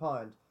tough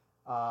opponent.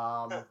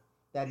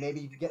 That maybe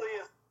you get.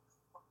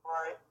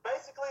 Right.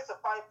 Basically, it's a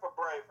fight for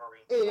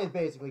bravery. It is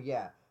basically,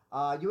 yeah.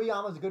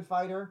 Yuiyama's a good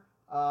fighter.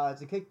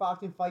 It's a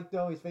kickboxing fight,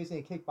 though. He's facing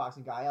a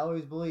kickboxing guy. I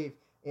always believe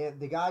if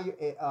the guy,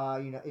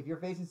 if you're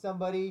facing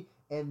somebody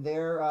and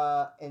they're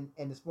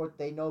in the sport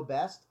they know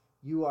best,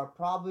 you are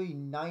probably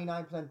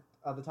 99%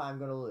 of the time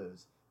going to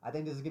lose. I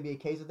think this is going to be a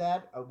case of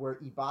that, where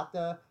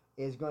Ibata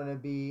is going to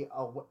be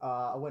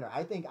a winner.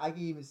 I think I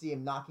can even see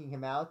him knocking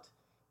him out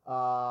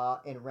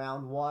in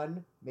round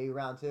 1, maybe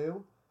round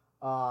 2.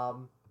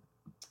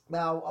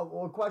 Now,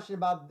 a question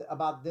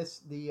about this,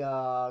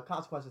 the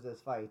consequences of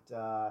this fight.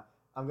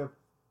 I'm going to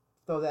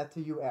throw that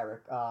to you,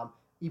 Eric.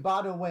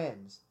 Ibata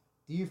wins.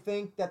 Do you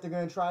think that they're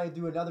going to try to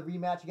do another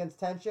rematch against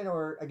Tenshin,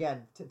 or,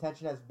 again,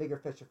 Tenshin has bigger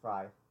fish to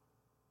fry?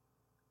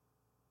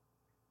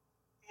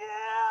 Yeah,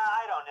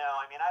 I don't know.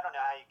 I mean, I don't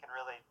know how you can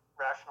really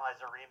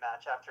rationalize a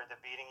rematch after the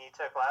beating he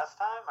took last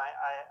time.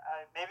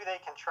 I maybe they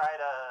can try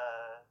to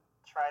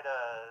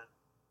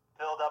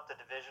build up the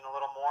division a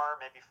little more,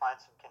 maybe find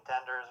some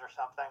contenders or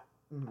something.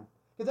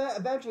 Because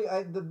eventually,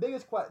 the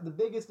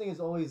biggest thing is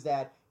always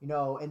that,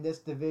 in this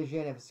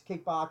division, if it's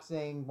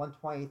kickboxing,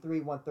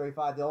 123,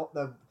 135,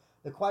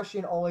 the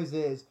question always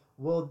is,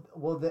 will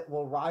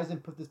Rizin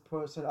put this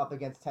person up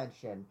against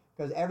Tenshin?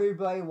 Because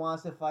everybody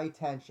wants to fight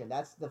Tenshin.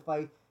 That's the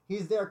fight.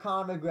 He's their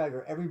Conor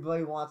McGregor.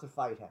 Everybody wants to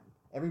fight him.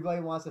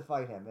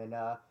 And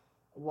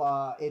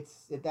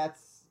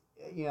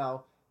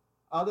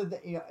other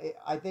than,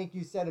 I think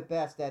you said it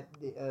best that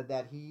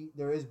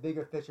there is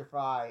bigger fish to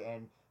fry,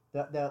 and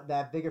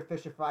that bigger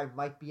fish to fry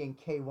might be in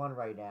K1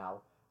 right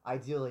now,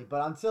 ideally.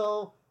 But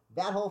until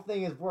that whole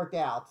thing is worked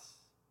out,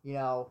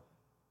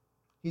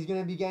 he's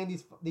going to be getting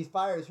these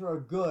fighters who are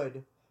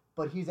good,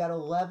 but he's at a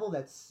level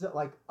that's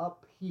like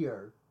up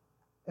here,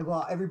 and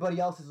while everybody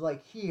else is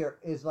like here,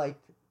 is like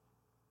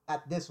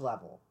at this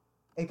level.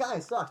 It kind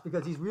of sucks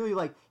because he's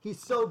really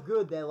he's so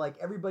good that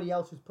everybody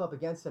else who's put up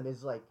against him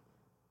is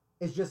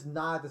just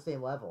not at the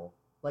same level.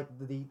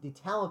 The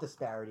talent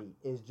disparity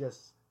is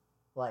just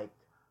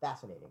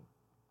fascinating.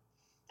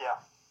 Yeah.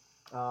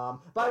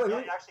 By the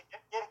way, actually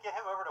get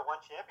him over to one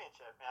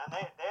championship, man.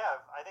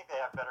 I think they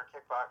have better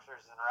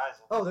kickboxers than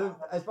Rizin. Oh,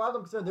 as far as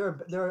I'm concerned,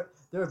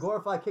 they're a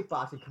glorified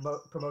kickboxing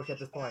promotion at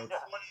this point. Yeah.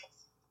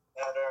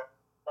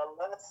 The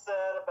less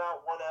said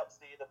about ONE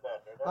FC, the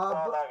better. That's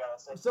all I gotta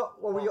say. So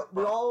we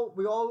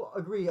all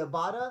agree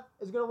Ibata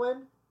is gonna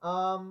win.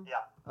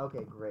 Yeah.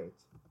 Okay, great.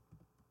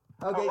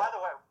 Okay. Oh, by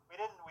the way, we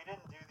didn't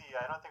do the.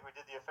 I don't think we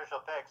did the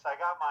official picks. I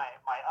got my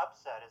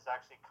upset is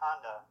actually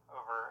Kanda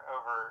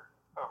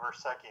over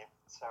Seki.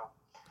 So.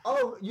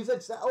 Oh, you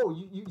said. Oh,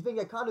 you think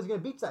that Kanda's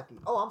gonna beat Seki?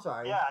 Oh, I'm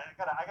sorry. Yeah, I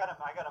got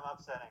him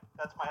upsetting.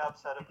 That's my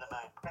upset of the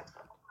night.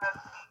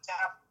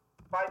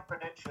 Fight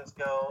predictions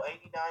go, 89%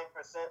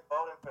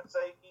 voting for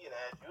Seki, and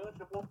as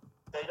usual,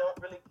 they don't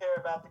really care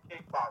about the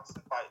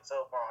kickboxing fight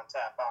so far on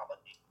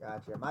Tapology.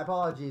 Gotcha. My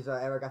apologies,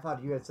 Eric. I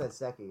thought you had said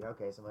Seki.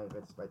 Okay, so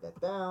let's write that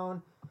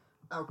down.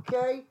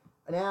 Okay,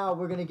 now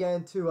we're gonna get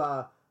into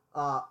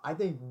I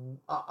think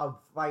a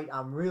fight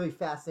I'm really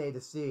fascinated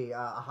to see,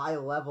 a high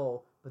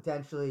level,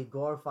 potentially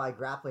glorified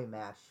grappling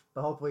match,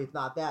 but hopefully it's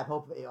not that.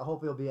 Hopefully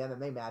it'll be an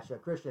MMA match.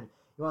 Christian,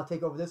 you want to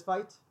take over this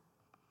fight?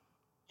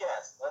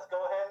 Yes, let's go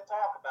ahead and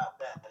talk about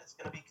that. It's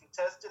going to be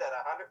contested at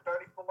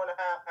 134.5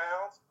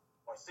 pounds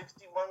or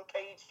 61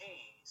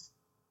 kgs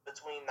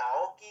between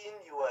Naoki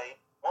Inoue,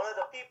 one of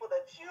the people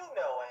that you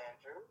know,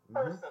 Andrew,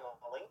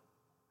 personally,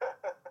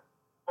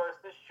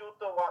 versus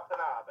Shuto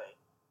Watanabe.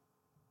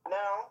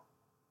 Now,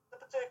 the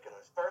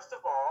particulars. First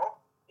of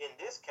all, in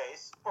this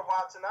case, for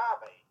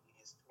Watanabe,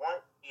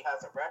 he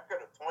has a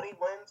record of 20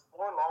 wins,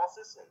 4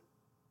 losses, and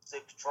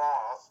 6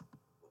 draws,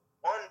 with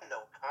 1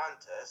 no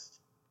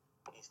contest.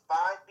 He's 5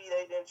 feet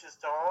 8 inches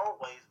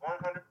tall, weighs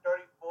 134.6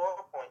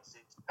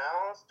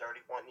 pounds,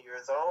 31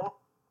 years old,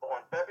 born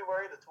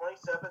February the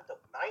 27th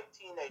of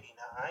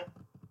 1989,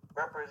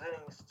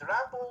 representing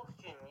Strapo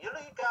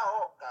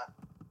Shinyurigaoka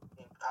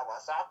in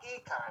Kawasaki,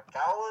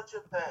 Kanagawa,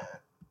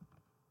 Japan.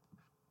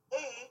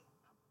 He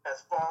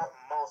has fought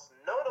most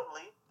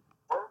notably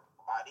for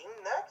Fighting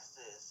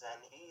Nexus, and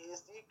he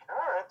is the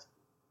current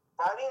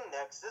Fighting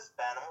Nexus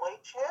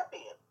Bantamweight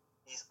champion.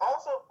 He's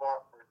also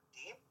fought for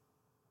Deep,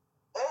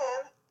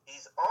 and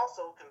he's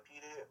also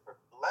competed for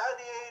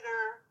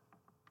Gladiator,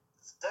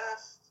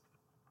 Zest,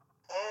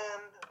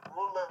 and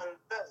Wulan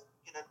Fest,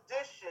 in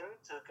addition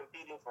to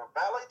competing for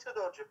Vale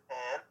Tudo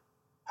Japan,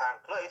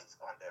 Panclase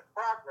on their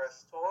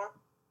Progress Tour,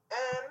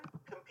 and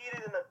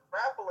competed in a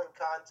grappling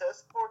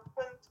contest for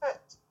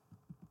Quintet.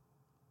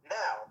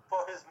 Now,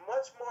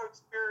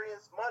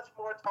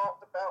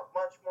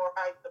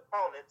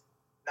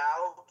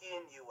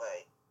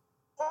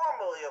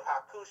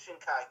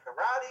 Kyokushinkai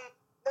Karate,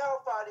 now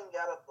fighting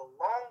out of the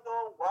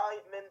Longo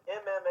Weidman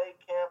MMA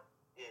camp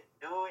in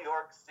New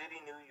York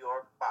City, New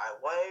York, by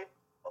way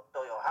of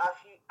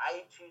Toyohashi,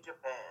 Aichi,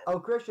 Japan. Oh,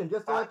 Christian,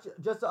 just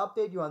to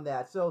update you on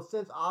that. So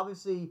since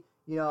obviously,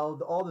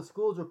 all the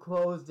schools were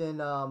closed in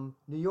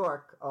New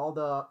York, all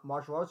the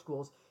martial arts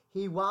schools,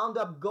 he wound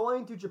up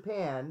going to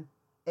Japan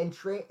and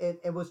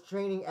was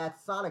training at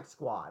Sonic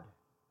Squad,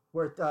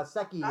 where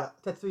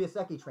Tetsuya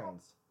Seki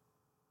trains.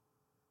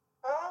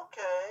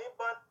 Okay,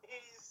 but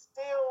he's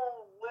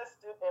still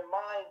listed in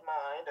my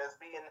mind as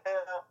being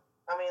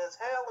as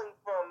hailing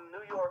from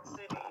New York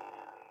City,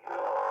 New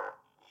York.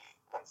 You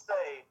can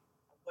say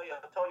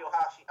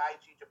Toyohashi,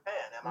 Aichi,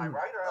 Japan. Am I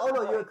right? Or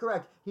no, you're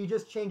correct. He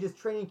just changed his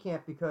training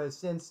camp because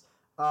since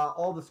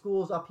all the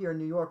schools up here in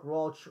New York were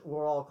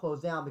all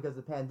closed down because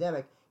of the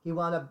pandemic, he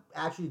wound up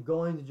actually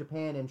going to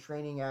Japan and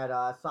training at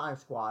Sonic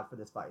Squad for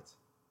this fight.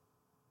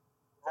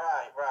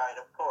 Right,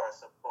 of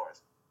course.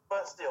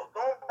 But still,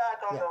 going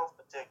back on those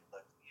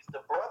particulars, he's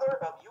the brother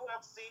of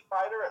UFC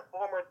fighter and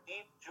former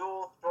Deep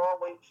Jewel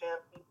strawweight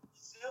champion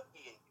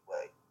Suzuki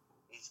Inoue.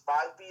 He's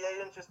 5 feet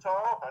 8 inches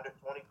tall,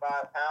 125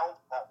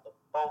 pounds, have to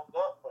bulk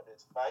up for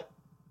this fight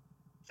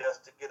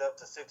just to get up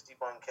to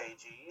 61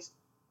 kgs.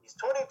 He's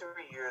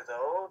 23 years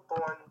old,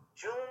 born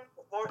June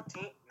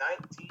 14,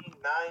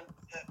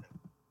 1997.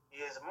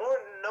 He is more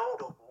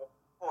notable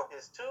for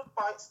his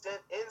 2-fight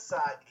stint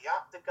inside the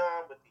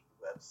octagon with the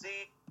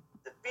UFC,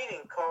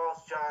 defeating Carl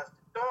Johnston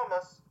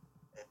Thomas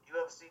at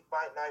UFC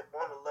Fight Night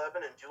 111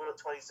 in June of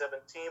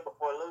 2017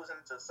 before losing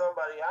to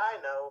somebody I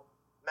know,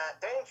 Matt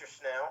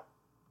Dangersnell,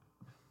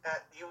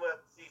 at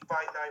UFC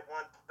Fight Night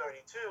 132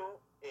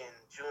 in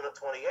June of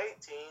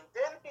 2018.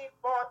 Then he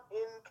fought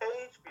in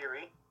Cage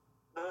Fury,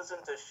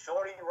 losing to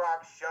Shorty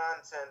Rock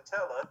Sean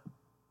Santella.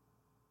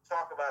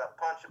 Talk about a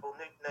punchable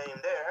nickname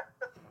there.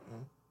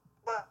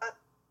 But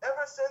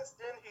ever since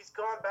then, he's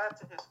gone back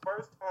to his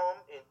first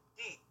home in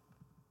Deep,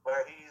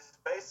 where he's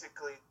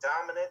basically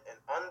dominant and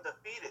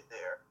undefeated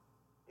there.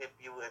 If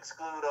you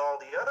exclude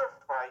all the other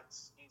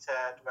fights he's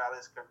had throughout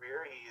his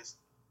career, he is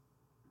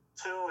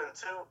 2-2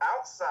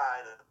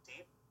 outside of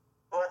Deep,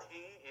 but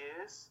he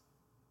is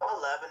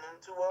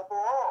 11-2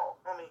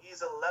 overall. He's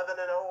 11-0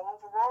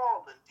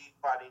 overall in Deep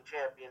Fighting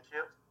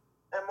Championships,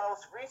 and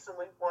most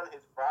recently won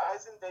his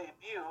Rising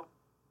debut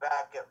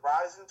back at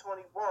Rising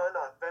 21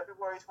 on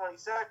February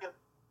 22nd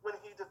when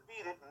he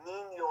defeated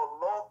Nino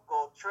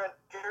Loco Trent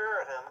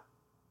Gurden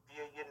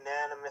via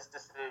unanimous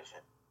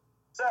decision.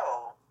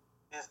 So,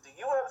 is the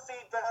UFC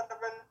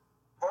veteran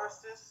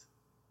versus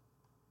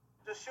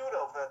the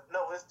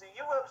it's the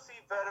UFC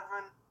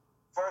veteran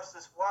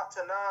versus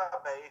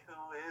Watanabe, who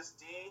is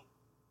the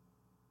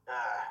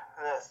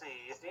it's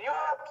the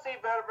UFC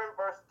veteran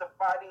versus the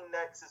Fighting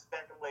Nexus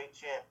featherweight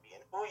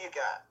champion. Who you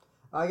got?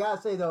 I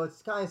gotta say though,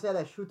 it's kind of sad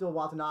that Shuto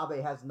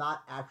Watanabe has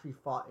not actually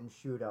fought in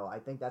Shudo. I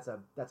think that's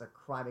a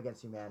crime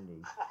against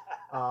humanity.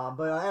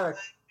 But Eric,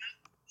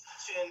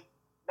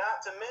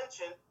 not to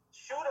mention,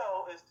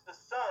 Shudo is the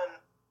son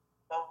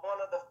of one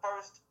of the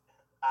first,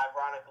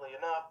 ironically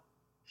enough,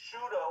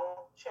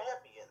 Shudo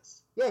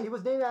champions. Yeah, he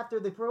was named after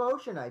the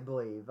promotion, I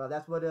believe.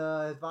 That's what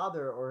his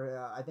father, or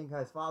I think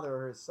his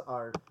father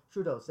or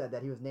Shudo said,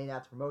 that he was named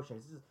after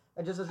promotion.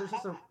 It's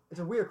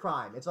a weird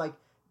crime. It's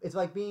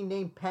like being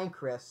named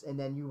Pancras and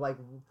then you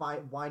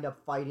wind up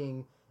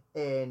fighting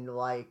in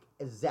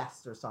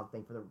Zest or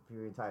something for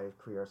your entire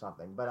career or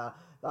something. But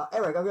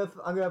Eric, I'm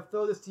gonna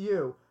throw this to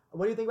you.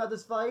 What do you think about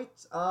this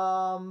fight?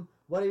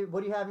 What do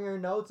you have in your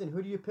notes, and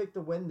who do you pick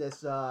to win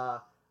this? This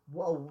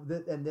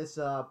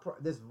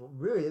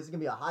really is gonna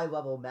be a high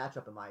level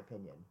matchup in my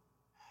opinion.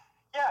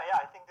 Yeah,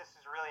 I think this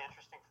is a really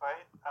interesting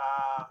fight.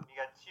 You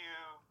got two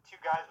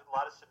guys with a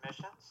lot of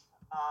submissions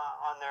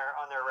on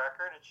their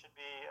record. It should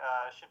be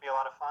a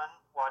lot of fun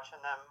watching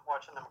them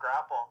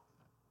grapple.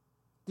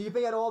 Do you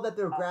think at all that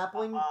their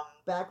grappling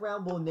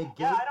background will negate?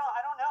 Yeah, I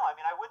don't know. I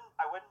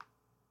wouldn't.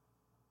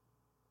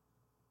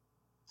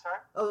 Sorry?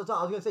 Oh, sorry,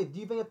 I was gonna say, do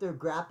you think that their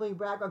grappling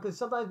background? Because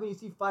sometimes when you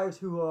see fighters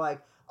who are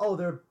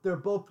they're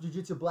both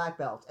jiu-jitsu black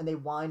belts, and they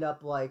wind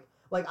up like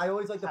I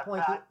always like to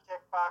point to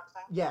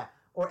kickboxing. Yeah,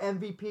 or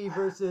MVP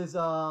versus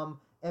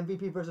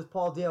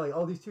Paul Daly.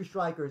 Oh, these two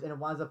strikers, and it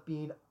winds up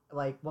being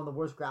one of the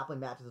worst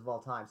grappling matches of all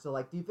time.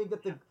 So do you think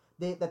that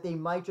they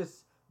might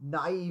just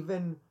not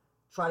even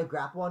try to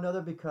grapple one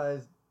another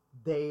because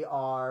they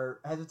are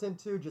hesitant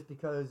to, just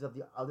because of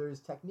the other's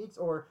techniques?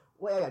 Or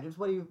just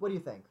what do you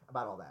think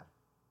about all that?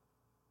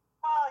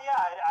 Well, yeah,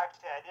 I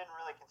didn't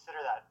really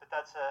consider that, but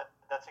that's a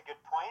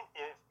good point.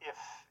 If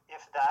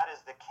that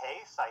is the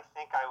case, I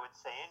think I would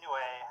say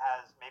Inoue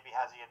has the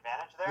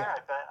advantage there. Yeah.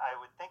 I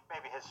would think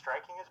maybe his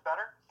striking is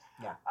better.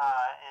 Yeah.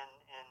 And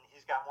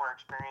he's got more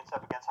experience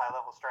up against high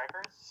level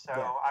strikers, so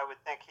yeah. I would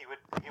think he would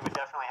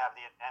definitely have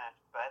the advantage.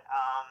 But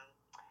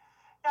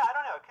yeah, I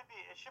don't know. It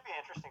should be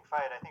an interesting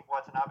fight. I think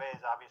Watanabe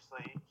is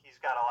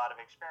he's got a lot of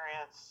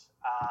experience.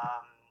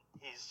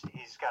 He's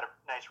got a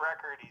nice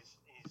record.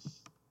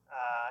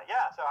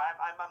 So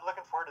I'm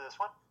looking forward to this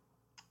one.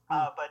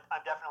 But I'm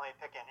definitely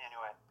picking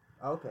Inoue.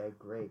 Okay,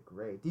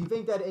 great. Do you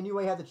think that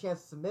Inoue has a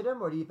chance to submit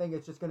him, or do you think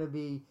it's just going to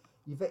be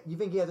you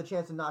think he has a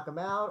chance to knock him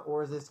out,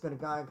 or is this going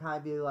to kind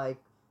of be like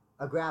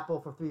a grapple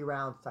for 3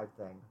 rounds type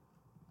thing?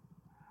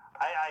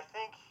 I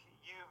think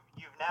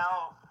you've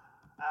now.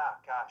 Oh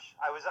gosh,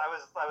 I was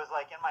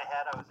like in my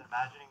head. I was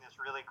imagining this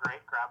really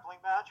great grappling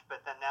match, but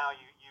then now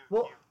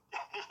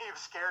you've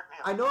scared me.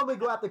 I normally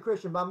go after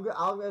Christian, but I'm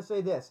gonna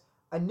say this.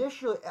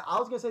 Initially, I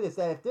was gonna say this,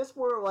 that if this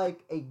were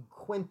like a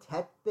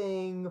quintet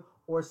thing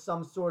or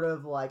some sort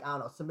of like, I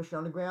don't know, submission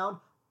on the ground,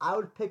 I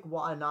would pick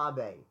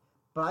Watanabe.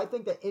 But I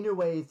think that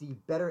Inoue is the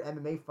better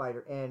MMA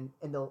fighter, and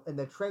in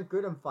the Trent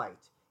Girdham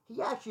fight,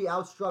 he actually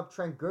outstruck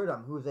Trent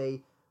Girdham, who's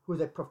a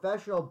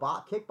professional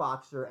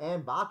kickboxer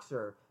and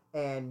boxer,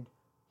 and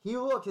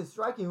his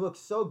striking looked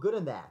so good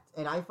in that,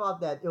 and I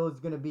thought that it was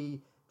going to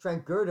be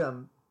Trent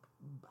Girdham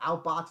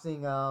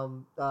outboxing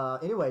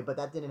Inoue, but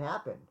that didn't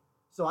happen.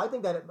 So I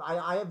think that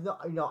I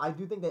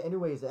do think that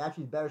Inoue is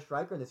actually a better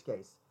striker in this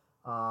case,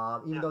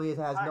 even though he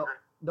has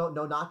no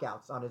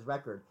knockouts on his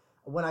record.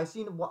 When I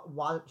seen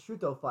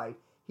Shuto fight,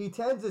 he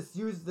tends to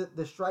use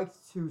the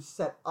strikes to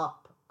set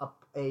up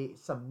a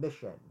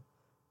submission.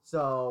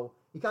 So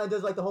he kind of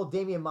does like the whole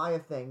Damian Maia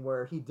thing,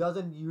 where he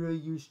doesn't really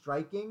use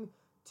striking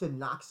to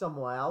knock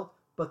someone out,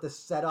 but to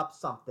set up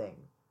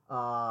something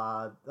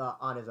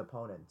on his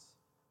opponents.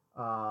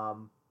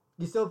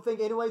 You still think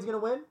Inoue's going to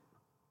win?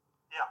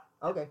 Yeah.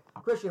 Okay.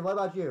 Christian, what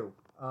about you?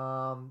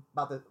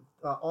 About the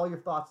all your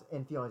thoughts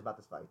and feelings about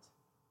this fight.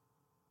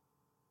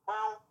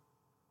 Well,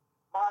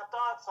 my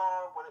thoughts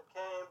are when it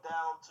came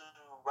down to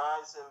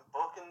Ryzen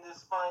booking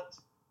this fight,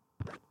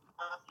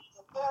 I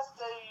guess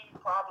they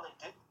probably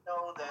didn't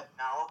know that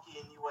Naoki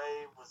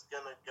Inoue was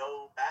going to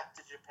go back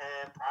to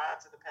Japan prior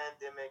to the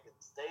pandemic and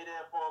stay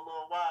there for a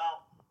little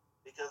while,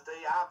 because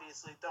they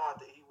obviously thought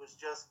that he was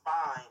just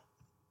fine,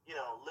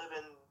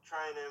 living,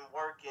 training,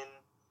 working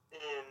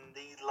in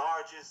the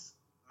largest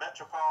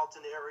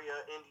metropolitan area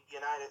in the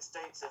United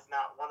States, if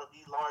not one of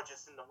the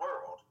largest in the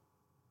world.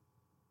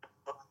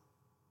 But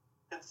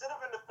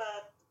considering the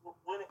fact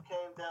when it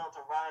came down to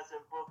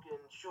Ryzen booking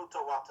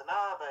Shuto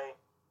Watanabe,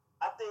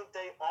 I think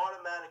they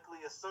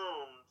automatically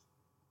assumed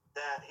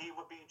that he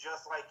would be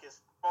just like his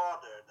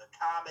father, the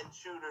Kamen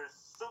Shooter's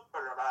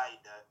super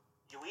rider,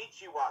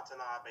 Yuichi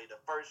Watanabe, the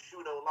first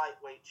Shudo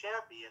lightweight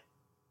champion,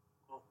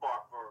 who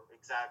fought for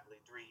exactly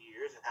 3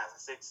 years and has a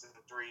 6-3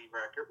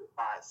 record with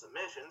 5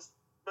 submissions.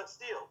 But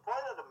still,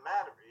 point of the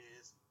matter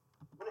is,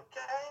 when it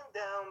came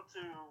down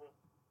to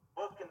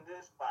booking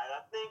this fight,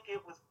 I think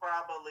it was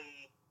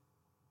probably,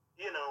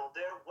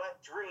 their wet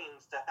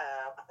dreams to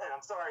have, and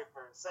I'm sorry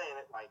for saying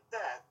it like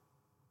that,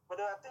 but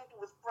I think it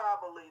was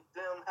probably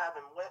them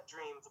having wet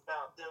dreams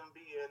about this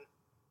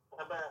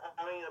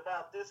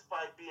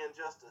fight being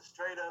just a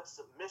straight up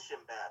submission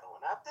battle.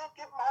 And I think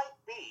it might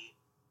be.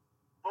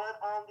 But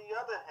on the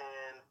other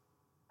hand,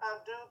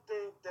 I do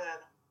think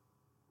that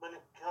when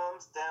it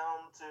comes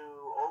down to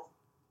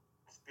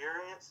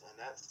experience, and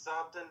that's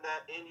something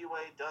that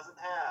Inoue doesn't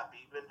have,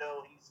 even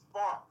though he's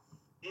fought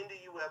in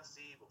the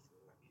UFC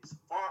before. He's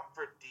fought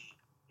for deep.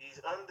 He's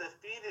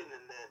undefeated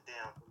in that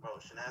damn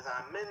promotion, as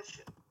I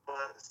mentioned.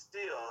 But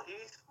still,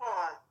 he's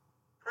fought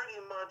pretty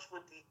much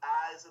with the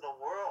eyes of the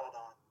world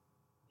on him.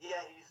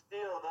 Yeah, he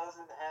still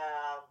doesn't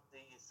have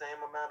the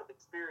same amount of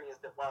experience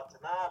that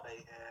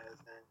Watanabe has.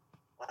 And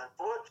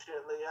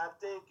unfortunately, I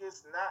think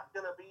it's not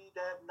going to be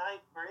that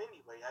night for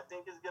Inoue. I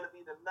think it's going to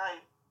be the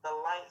night the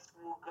lights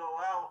will go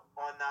out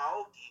on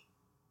Naoki.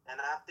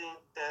 And I think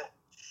that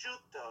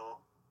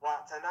Shuto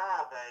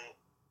Watanabe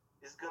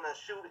is going to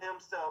shoot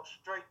himself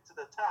straight to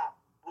the top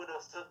with a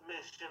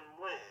submission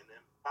win. And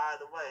by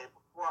the way,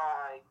 before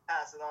I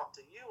pass it off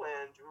to you,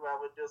 Andrew,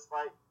 I would just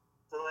like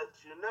to let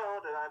you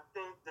know that I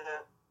think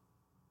that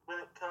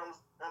when it comes,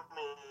 let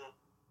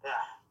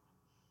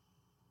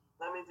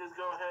me just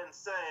go ahead and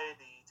say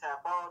the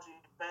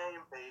Tapology fan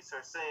base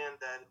are saying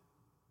that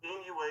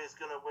Inoue is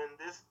going to win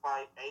this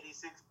fight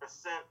 86%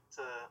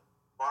 to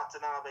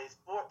Watanabe's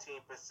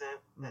 14%,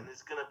 and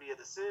it's going to be a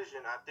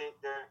decision. I think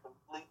they're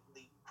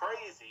completely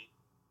crazy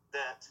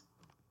that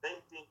they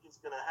think it's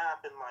going to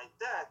happen like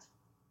that.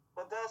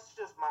 But that's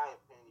just my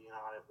opinion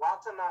on it.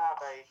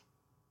 Watanabe,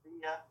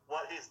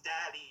 what his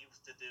daddy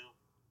used to do,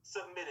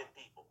 submitting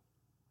people.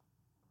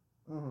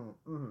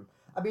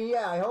 I mean,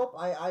 yeah,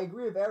 I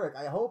agree with Eric.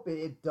 I hope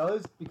it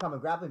does become a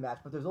grappling match,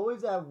 but there's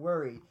always that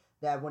worry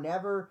that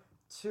whenever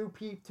two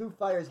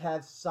fighters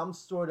have some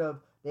sort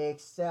of, they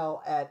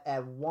excel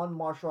at one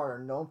martial art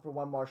or known for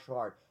one martial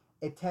art,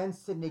 it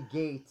tends to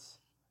negate,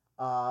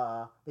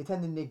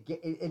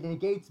 it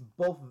negates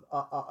both,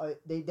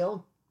 they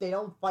don't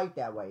fight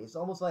that way. It's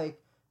almost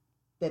like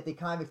that they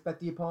kind of expect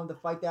the opponent to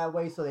fight that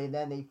way, so they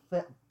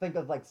think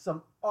of like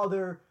some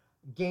other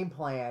game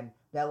plan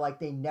that like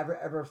they never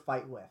ever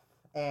fight with,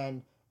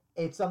 and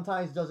it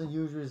sometimes doesn't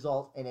usually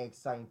result in an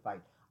exciting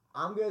fight.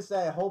 I'm gonna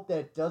say I hope that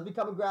it does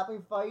become a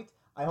grappling fight.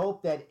 I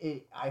hope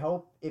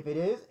if it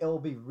is, it will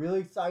be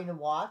really exciting to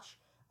watch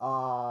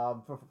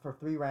for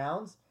 3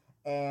 rounds,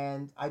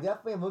 and I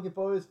definitely am looking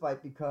forward to this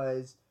fight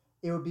because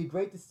it would be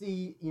great to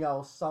see,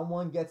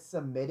 someone get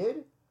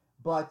submitted,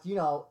 but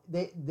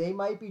they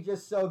might be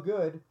just so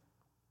good,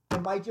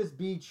 it might just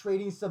be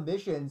trading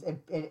submissions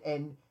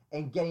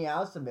and getting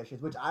out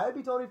submissions, which I would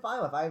be totally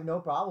fine with. I have no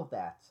problem with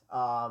that,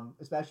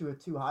 especially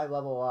with two high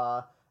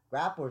level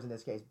grapplers in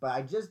this case. But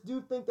I just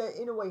do think that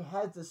Inoue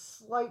has a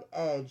slight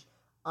edge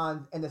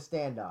in the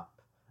stand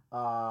up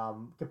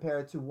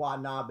compared to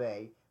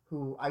Watanabe,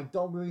 who I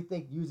don't really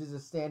think uses a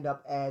stand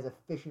up as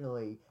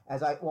efficiently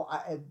as and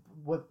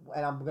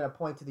I'm going to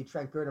point to the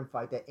Trent Girdham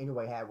fight that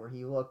Inoue had, where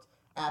he looked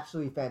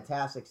absolutely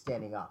fantastic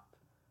standing up.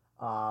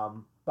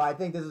 But I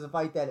think this is a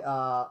fight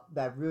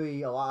that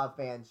really a lot of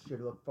fans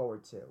should look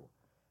forward to.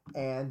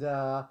 And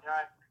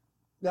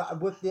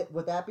with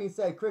that being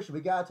said, Christian,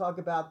 we got to talk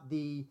about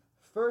the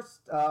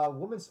first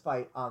women's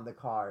fight on the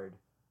card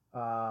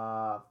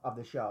of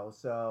the show.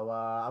 So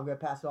I'm going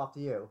to pass it off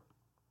to you.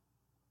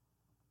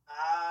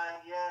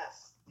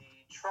 Yes, the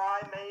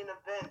tri-main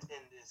event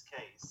in this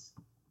case,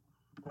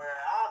 where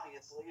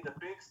obviously the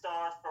big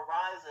stars for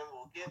Rizin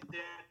will get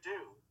their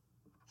due.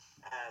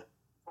 At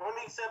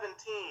 2017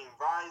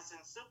 Rizin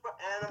Super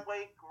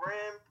Atomweight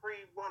Grand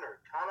Prix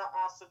winner Kana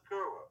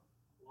Asakura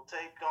will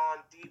take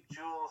on Deep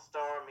Jewel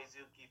star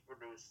Mizuki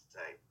Furuse.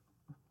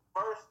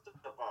 First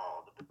of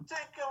all, the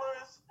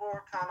particulars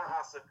for Kana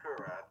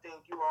Asakura. I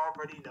think you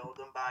already know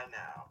them by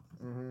now.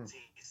 Mm-hmm.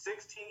 She's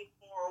 16'4"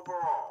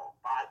 overall,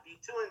 5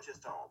 feet 2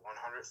 inches tall,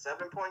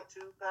 107.2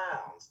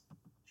 pounds.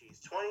 She's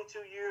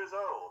 22 years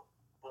old,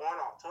 born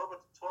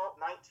October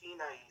 12,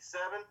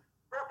 1997,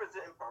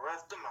 representing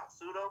Foresta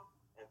Matsudo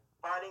and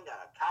fighting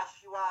out of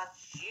Kashiwa,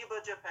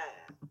 Shiba,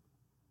 Japan.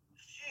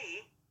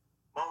 She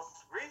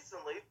most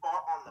recently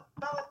fought on the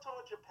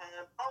Bellator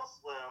Japan Pro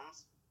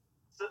Slims,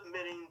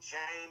 submitting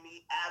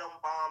Jamie Atom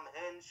Bomb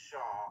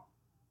Henshaw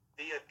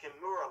via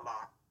Kimura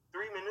lock,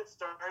 3 minutes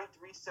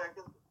 33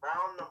 seconds,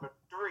 round number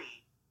 3,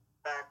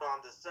 back on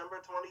December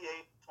 28,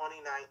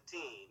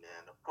 2019.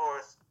 And of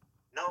course,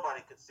 nobody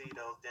could see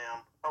those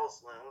damn Pro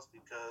Slims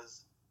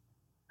because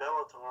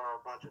Bellator are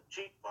a bunch of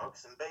cheap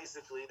fucks, and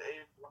basically they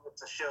wanted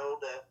to show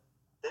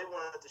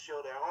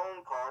their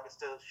own card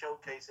instead of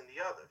showcasing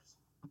the others.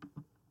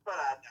 But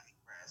I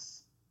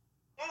digress.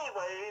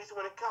 Anyways,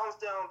 when it comes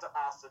down to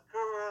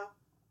Asakura,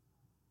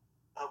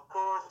 of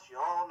course, you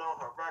all know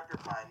her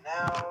record by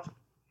now.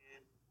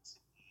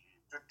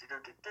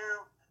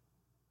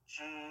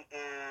 She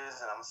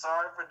is, and I'm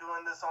sorry for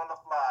doing this on the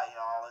fly,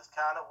 y'all. It's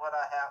kind of what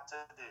I have to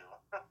do.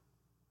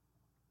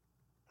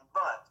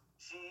 But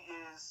she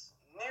is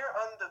near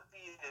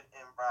undefeated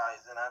in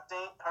Rizin. I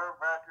think her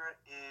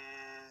record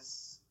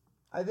is,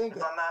 if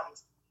I'm not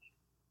mistaken,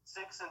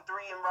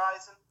 6-3 in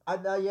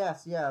Rizin.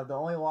 Yes, yeah. The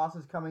only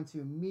losses coming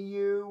to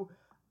Miyu,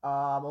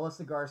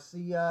 Melissa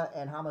Garcia,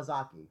 and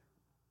Hamazaki.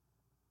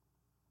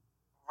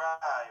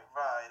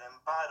 Right. And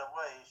by the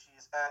way,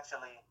 she's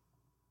actually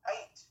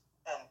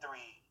 8-3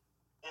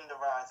 in the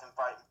Rizin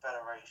Fighting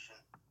Federation.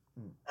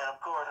 And of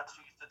course,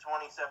 she's the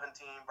 2017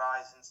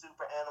 Rizin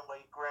Super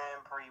Atomweight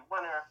Grand Prix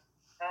winner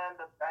and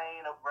the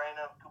bane of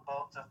Reina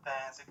Kubota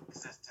fans'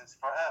 existence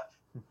forever.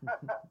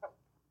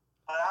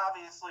 But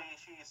obviously,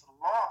 she's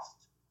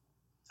lost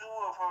 2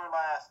 of her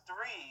last 3,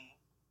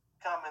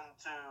 coming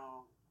to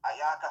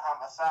Ayaka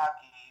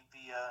Hamasaki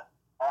via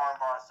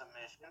armbar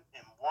submission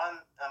in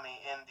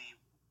the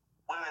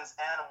women's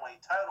atomweight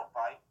title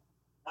fight,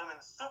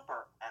 women's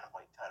super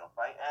atomweight title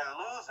fight, and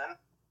losing,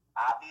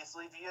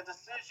 obviously via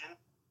decision,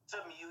 to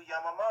Miyu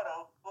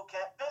Yamamoto, who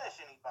can't finish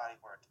anybody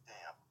worth a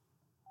damn.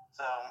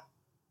 So,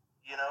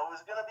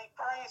 it's going to be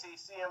crazy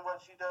seeing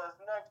what she does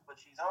next, but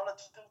she's on a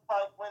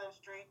 2-fight winning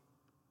streak.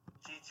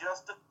 She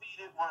just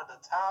defeated one of the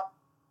top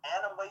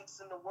atomweights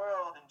in the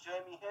world in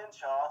Jamie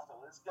Henshaw, so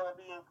it's going to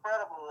be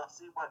incredible to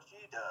see what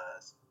she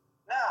does.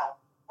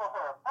 Now, for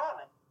her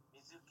opponent,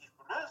 Mizuki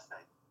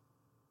Furuse,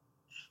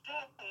 she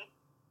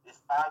is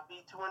 5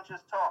 feet 2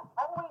 inches tall,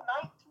 only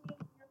 19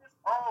 years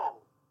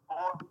old,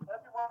 born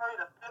February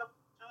the 5th,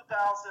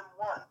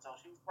 2001. So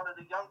she's one of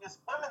the youngest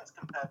women's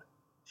competitors.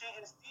 She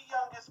is the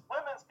youngest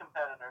women's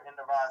competitor in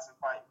the Rizin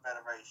Fighting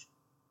Federation.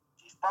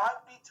 She's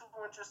 5 feet 2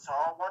 inches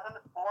tall,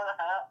 104.5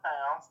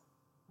 pounds,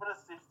 with a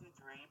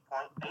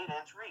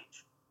 63.8-inch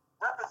reach.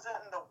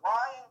 Representing the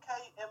Y&K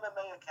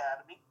MMA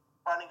Academy,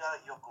 fighting out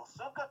of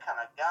Yokosuka,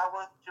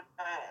 Kanagawa,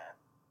 Japan.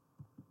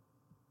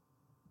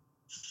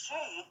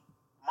 She,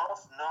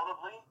 most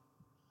notably,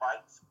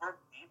 fights for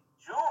Deep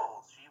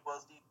Jewel. She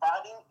was the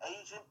Fighting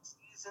Agent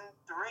Season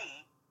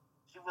 3.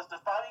 She was the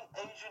Fighting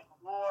Agent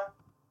War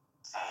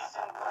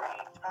Season 3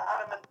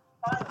 tournament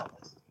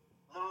finalist,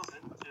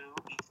 losing to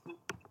Isuki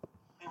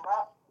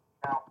Hiraki,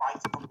 now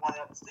fights for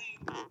 1FC.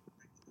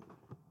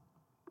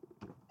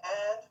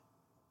 And,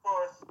 of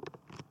course,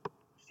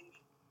 she's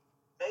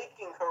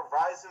making her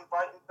Rizin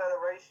Fighting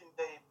Federation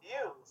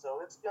debut, so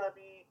it's going to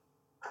be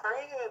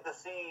crazy to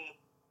see,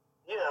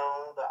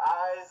 the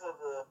eyes of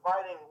the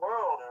fighting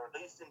world, or at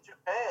least in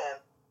Japan,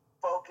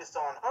 focused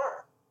on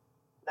her.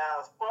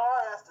 Now, as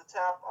far as the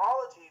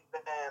Tapology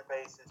fan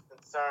base is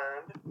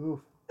concerned,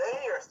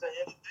 they are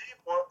saying they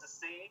want to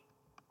see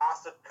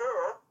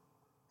Asakura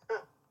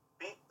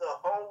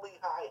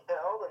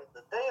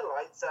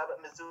points out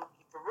at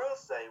Mizuki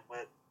Furuse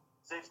with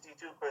 62%.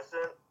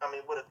 I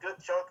mean, with a good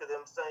chunk of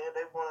them saying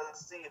they want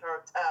to see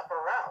her tap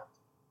her out.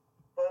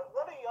 But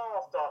what are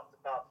y'all's thoughts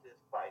about this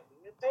fight? Do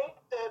you think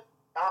that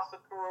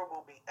Asakura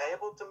will be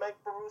able to make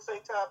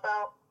Furuse tap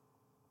out?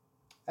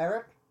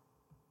 Eric?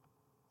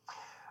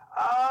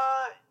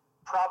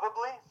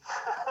 Probably.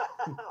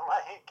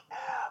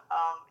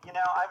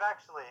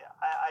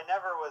 I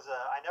never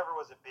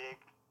was a big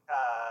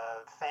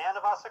fan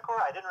of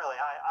Asakura. I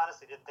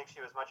honestly didn't think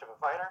she was much of a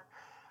fighter.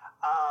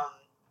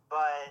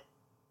 But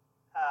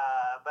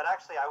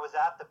actually, I was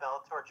at the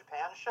Bellator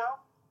Japan show,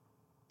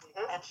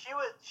 and she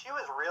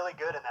was really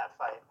good in that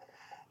fight.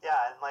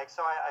 Yeah, and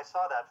so I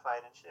saw that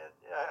fight and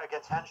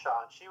against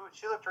Henshaw, and she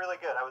looked really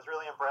good. I was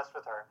really impressed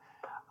with her.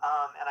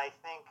 And I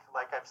think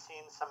I've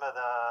seen some of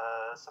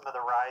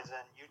the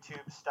Ryzen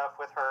YouTube stuff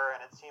with her,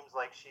 and it seems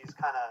like she's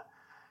kind of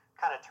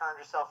turned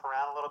herself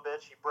around a little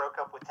bit. She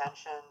broke up with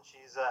Tenshin.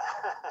 She's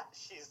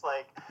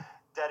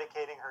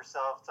dedicating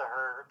herself to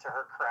her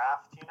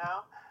craft, you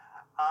know.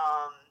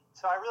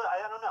 So I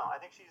don't know. I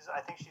think she's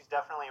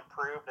definitely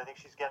improved. I think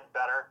she's getting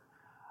better.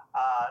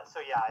 So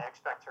yeah, I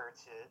expect her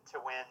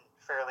to win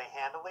fairly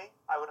handily,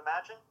 I would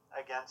imagine,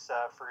 against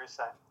Furuse.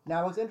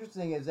 Now, what's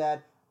interesting is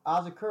that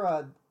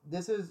Asakura,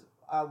 this is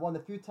one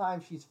of the few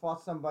times she's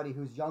fought somebody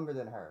who's younger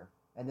than her,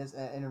 and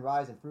in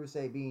Ryzen,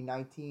 Furuse being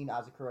 19,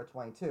 Asakura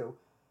 22.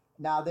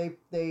 Now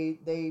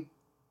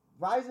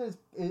Ryzen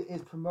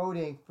is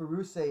promoting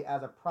Furuse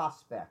as a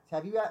prospect.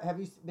 Have you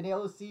been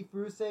able to see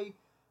Furuse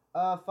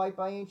fight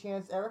by any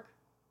chance, Eric?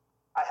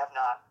 I have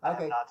not. Okay.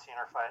 I have not seen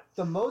her fight.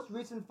 The most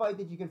recent fight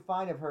that you can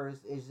find of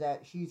hers is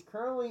that she's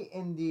currently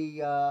in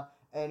the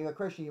and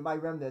Christian, you might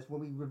remember this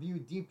when we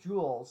reviewed Deep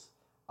Jewels.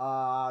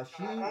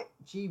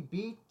 She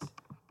beat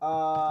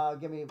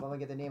let me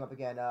get the name up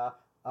again.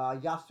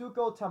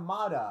 Yasuko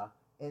Tamada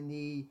in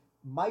the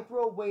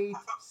microweight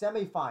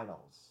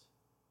semifinals.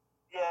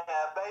 Yeah,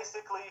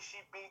 basically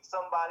she beat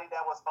somebody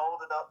that was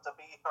old enough to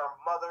be her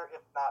mother,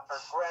 if not her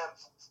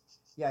grandmother.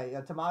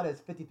 Yeah, Tamada is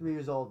 53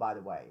 years old, by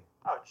the way.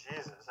 Oh,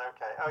 Jesus,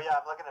 okay. Oh, yeah,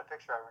 I'm looking at a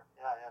picture of her.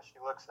 Yeah, she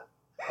looks it.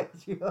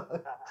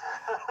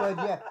 But,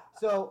 yeah,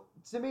 so,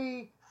 to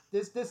me,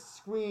 this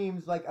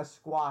screams like a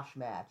squash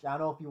match. I don't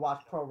know if you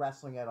watch pro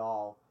wrestling at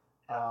all,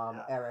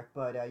 Eric,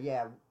 but,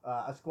 a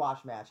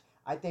squash match.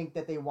 I think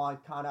that they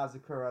want Kana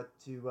Asakura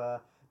to...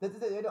 this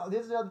is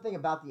another thing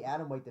about the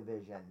atomweight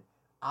division.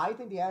 I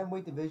think the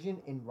atomweight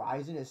division in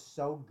Ryzen is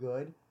so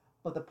good,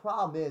 but the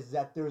problem is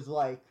that there's,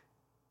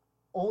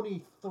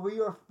 only 3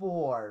 or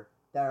 4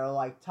 that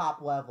are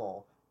top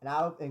level, and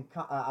I'll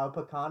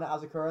put Kana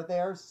Asakura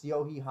there,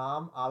 Seohi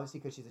Ham, obviously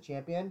because she's a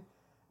champion,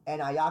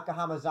 and Ayaka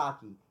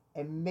Hamazaki,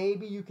 and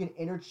maybe you can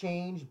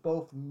interchange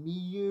both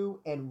Miyu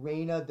and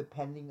Reina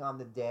depending on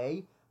the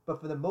day,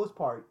 but for the most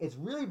part, it's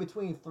really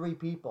between 3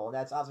 people, and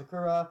that's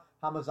Asakura,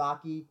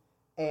 Hamazaki,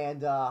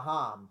 and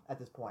Ham at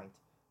this point.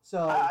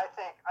 So I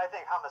think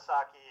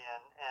Hamasaki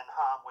and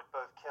Ham would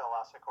both kill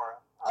Asakura.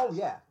 Honestly. Oh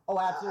yeah, oh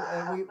absolutely,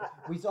 and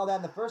we saw that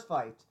in the first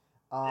fight.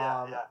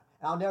 Yeah.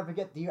 I'll never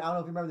forget. I don't know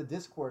if you remember the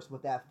discourse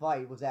with that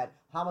fight. Was that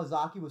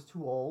Hamazaki was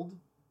too old,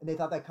 and they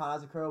thought that Kana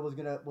Asakura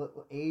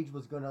age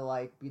was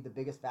gonna be the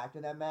biggest factor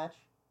in that match.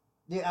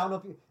 Yeah, I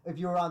don't know if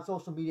you were on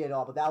social media at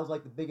all, but that was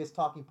the biggest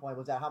talking point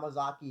was that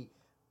Hamazaki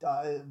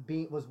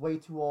was way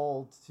too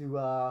old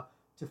to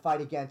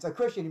fight against. So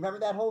Christian, you remember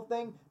that whole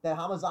thing that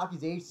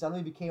Hamazaki's age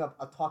suddenly became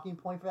a talking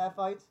point for that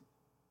fight?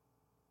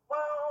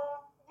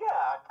 Well,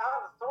 yeah,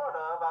 kind of, sort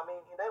of. I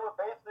mean, they were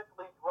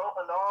basically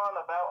droning on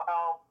about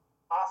how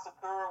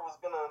Asakura was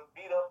going to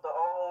beat up the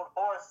old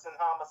horse in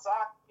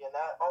Hamasaki, and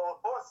that old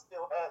horse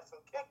still had some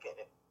kick in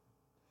it.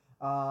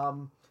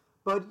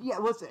 But yeah,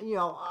 listen,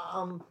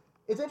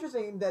 it's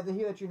interesting to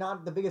hear that you're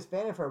not the biggest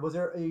fan of her.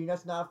 Are you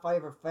just not a fan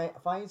of her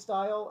fighting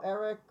style,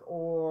 Eric,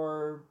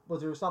 or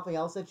was there something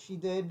else that she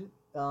did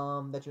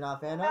that you're not a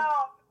fan of? No,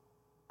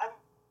 I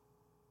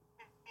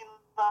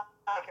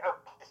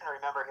can't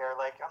remember here.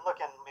 I'm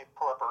looking. Let me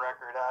pull up a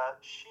record.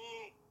 She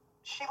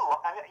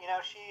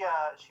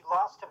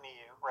lost to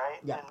Miyu,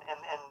 right? Yeah. And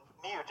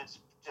Miyu just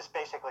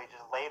basically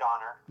laid on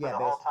her for the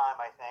basically. whole time,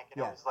 I think,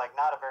 and it was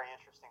not a very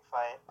interesting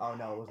fight. Oh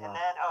no, it was and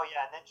not.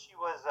 then she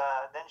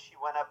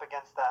went up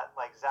against that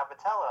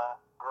Zabatella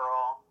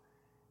girl,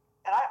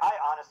 and I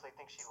honestly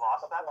think she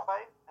lost that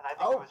fight, and I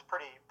think it was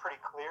pretty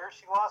clear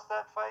she lost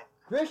that fight.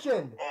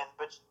 Christian.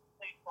 But she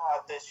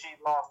thought that she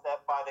lost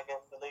that fight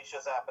against Alicia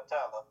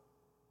Zabatella.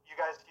 You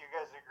guys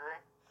agree?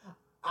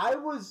 I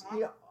was,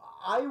 that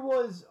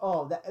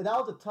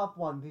was a tough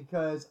one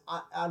because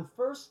the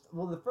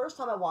first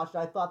time I watched it,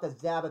 I thought that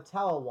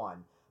Zabatella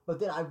won. But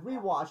then I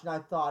rewatched and I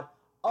thought,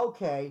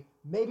 okay,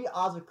 maybe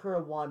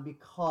Asakura won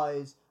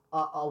because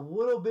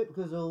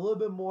there's a little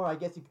bit more, I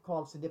guess you could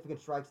call them significant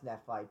strikes in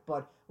that fight.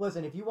 But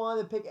listen, if you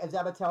wanted to pick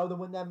Zabatella to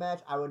win that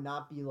match, I would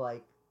not be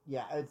I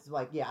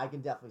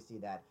can definitely see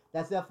that.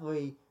 That's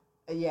definitely...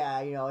 Yeah,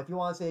 if you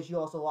want to say she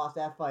also lost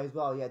that fight as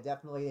well, yeah,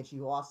 definitely. And she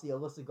lost the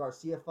Alyssa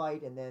Garcia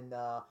fight, and then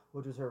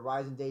which was her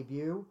Ryzen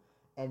debut,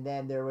 and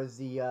then there was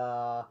the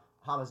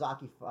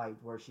Hamazaki fight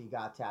where she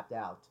got tapped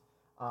out.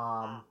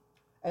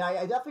 And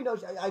I definitely know.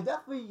 I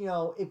definitely,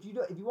 if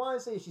you want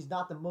to say she's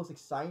not the most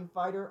exciting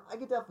fighter, I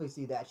could definitely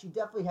see that. She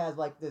definitely has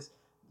like this.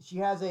 She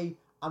has a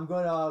I'm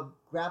gonna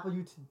grapple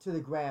you to the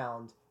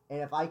ground,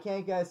 and if I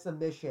can't get a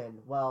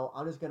submission, well,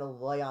 I'm just gonna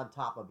lay on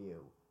top of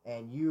you,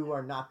 and you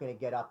are not gonna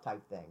get up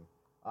type thing.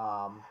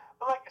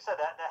 But like I said,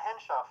 that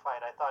Henshaw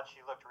fight, I thought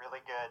she looked really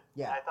good.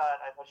 Yeah. I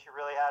thought she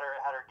really had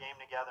her game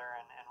together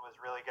and was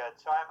really good.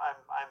 So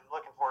I'm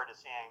looking forward to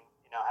seeing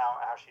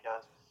how she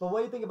does. But what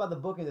do you think about the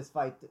booking of this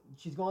fight?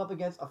 She's going up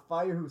against a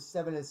fighter who's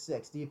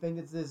 7-6. Do you think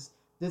this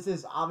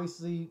is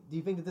obviously? Do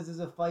you think that this is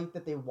a fight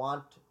that they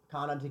want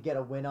Kana to get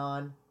a win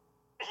on?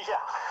 Yeah,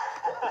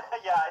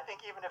 yeah. I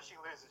think even if she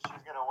loses,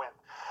 she's gonna win.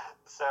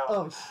 So.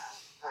 Oh.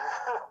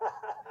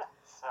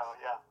 So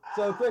yeah.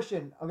 So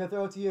Christian, I'm gonna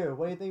throw it to you.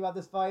 What do you think about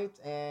this fight,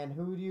 and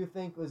who do you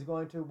think was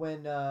going to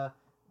win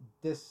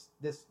this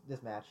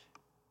match?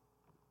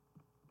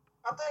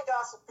 I think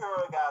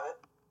Asakura got it.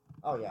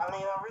 Oh yeah. I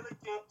mean, I really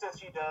think that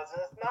she does,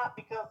 and it's not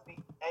because of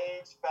the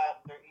age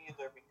factor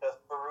either. Because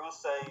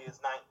Peruse is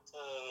 19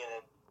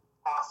 and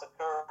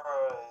Asakura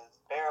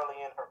is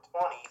barely in her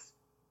 20s,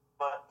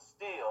 but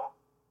still,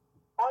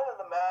 point of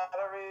the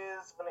matter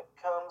is when it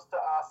comes to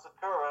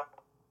Asakura,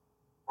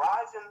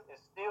 Ryzen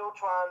is still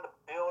trying to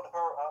build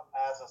her up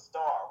as a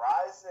star.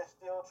 Ryzen is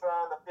still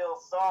trying to feel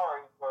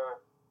sorry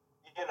for,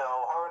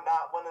 her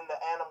not winning the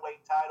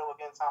Atomweight title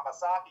against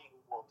Hamasaki, who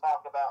we'll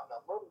talk about in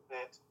a little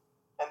bit.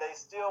 And they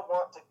still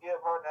want to give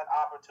her that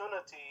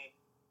opportunity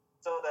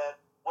so that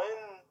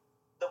when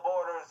the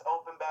borders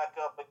open back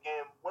up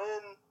again,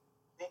 when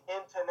the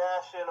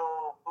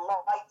international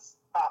flights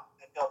pop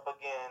back up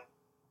again,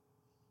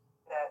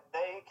 that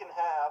they can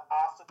have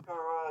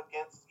Asakura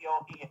against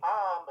Yohi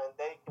Ham, and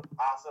they can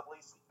possibly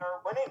see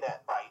her winning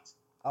that fight.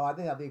 Oh, I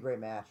think that'd be a great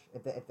match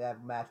if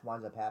that match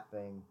winds up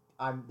happening.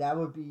 That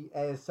would be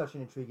such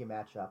an intriguing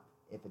matchup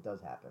if it does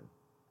happen.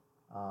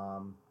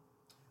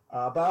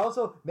 But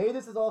also maybe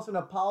this is also an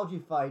apology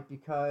fight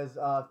because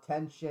of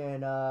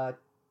Tenshin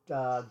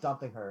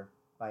dumping her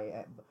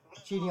by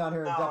cheating on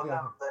her and dumping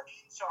her. The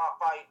Shaw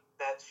fight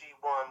that she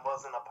won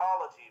was an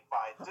apology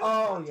fight.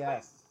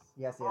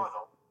 Yes.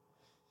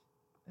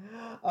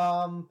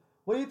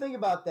 What do you think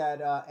about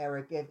that,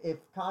 Eric? If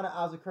Kana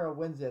Asakura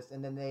wins this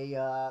and then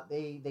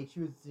they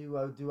choose to do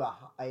a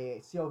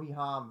Seohee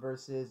Ham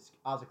versus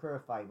Asakura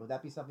fight, would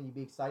that be something you'd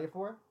be excited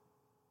for?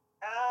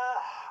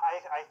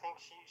 I think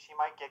she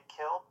might get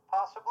killed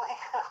possibly.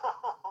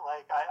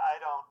 Like I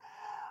don't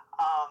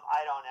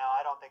know.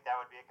 I don't think that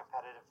would be a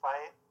competitive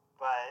fight,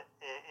 but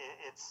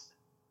it's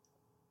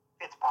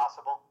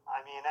possible.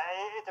 I mean,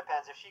 it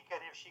depends. If she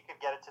could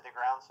get it to the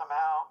ground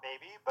somehow,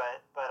 maybe.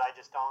 But I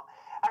just don't.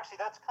 Actually,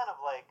 that's kind of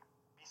like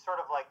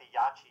sort of like the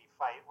Yachi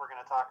fight we're going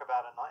to talk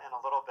about in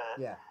a little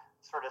bit. Yeah.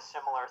 Sort of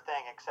similar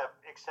thing, except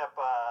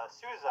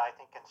Souza I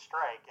think can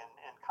strike, and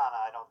Kana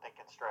I don't think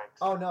can strike.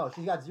 So. Oh no,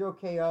 she's got 0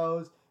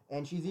 KOs,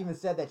 and she's even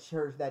said that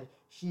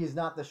she is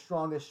not the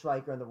strongest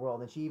striker in the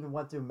world, and she even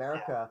went to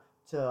America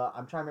to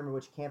I'm trying to remember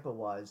which camp it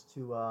was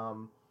to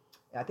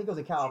I think it was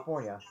in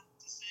California.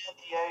 San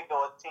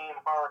Diego at Team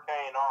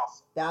Hurricane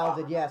Awesome. That was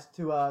it, yes,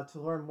 to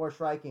learn more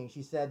striking.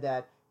 She said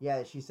that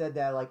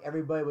like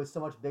everybody was so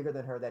much bigger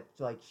than her that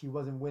like she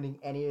wasn't winning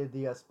any of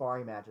the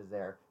sparring matches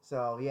there.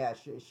 So yeah,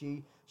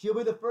 she'll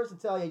be the first to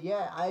tell you,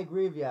 yeah, I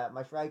agree with you.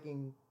 My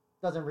striking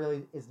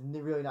is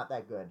really not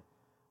that good.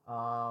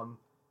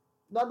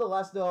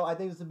 Nonetheless, though, I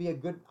think it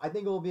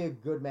will be a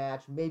good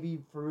match.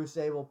 Maybe Feruse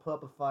will put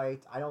up a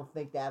fight. I don't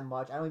think that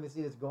much. I don't even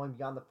see this going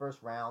beyond the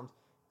first round.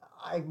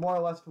 I more or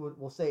less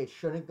will say it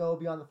shouldn't go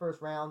beyond the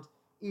first round.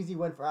 Easy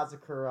win for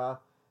Asakura.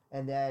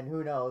 And then,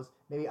 who knows,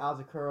 maybe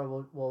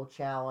Asakura will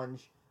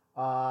challenge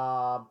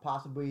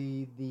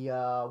possibly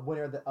the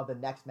winner of the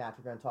next match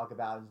we're going to talk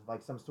about. Is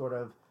like some sort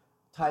of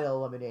title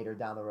eliminator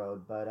down the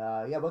road. But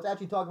let's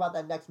actually talk about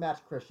that next match,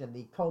 Christian,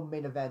 the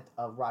co-main event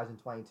of Rizin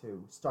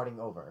 22, starting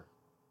over.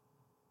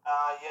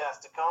 Yes,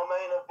 the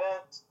co-main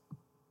event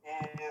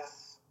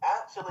is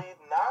actually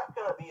not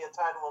going to be a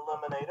title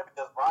eliminator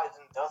because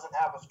Rizin doesn't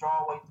have a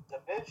strawweight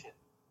division.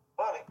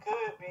 But it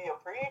could be a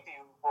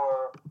preview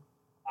for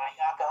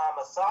Ayaka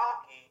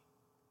Hamasaki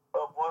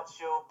of what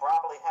she'll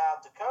probably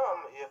have to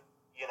come if,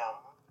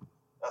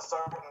 a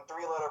certain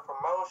three-letter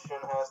promotion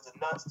has the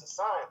nuts to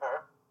sign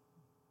her.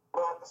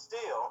 But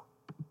still,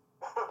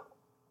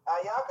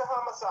 Ayaka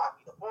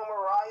Hamasaki, the former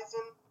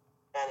Rizin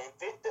and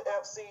Invicta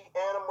FC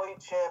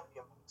Atomweight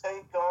champion, will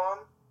take on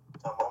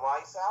Tomo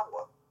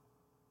Maisawa.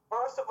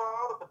 First of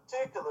all, the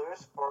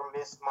particulars for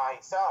Miss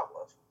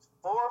Maisawa. She's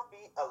 4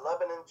 feet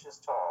 11 inches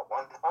tall,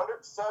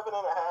 107.5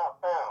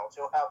 pounds.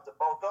 She'll have to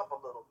bulk up a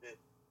little bit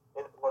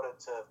in order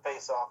to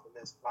face off in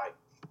this fight.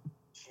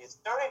 She's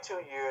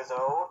 32 years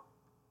old,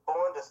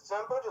 born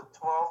December the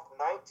 12th,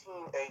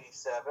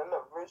 1987,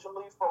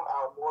 originally from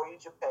Aomori,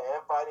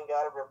 Japan, fighting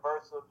out of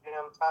Reversal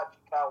Gym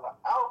Tachikawa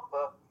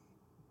Alpha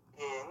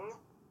in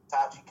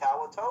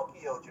Tachikawa,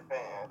 Tokyo,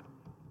 Japan.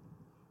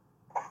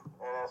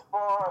 And as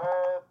far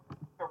as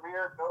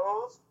career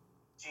goes,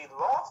 she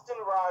lost in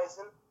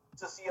Rizin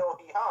to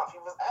Seohee Ham. She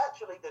was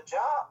actually the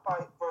job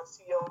fight for for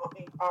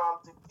COD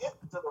to get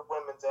to the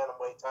women's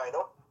Atomweight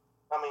title.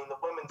 I mean, the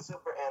women's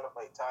Super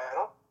Atomweight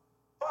title.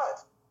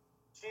 But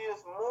she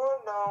is more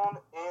known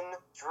in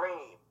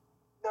Dream.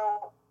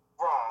 No,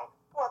 wrong.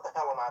 What the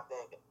hell am I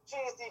thinking? She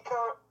is the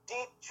current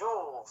Deep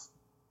Jewels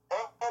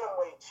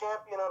Atomweight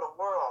Champion of the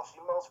World. She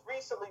most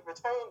recently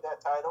retained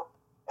that title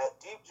at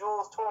Deep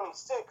Jewels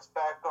 26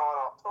 back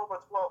on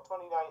October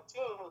 12,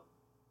 2019,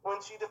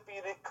 when she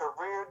defeated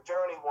career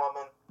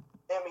journeywoman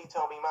Emi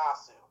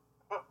Tomimasu.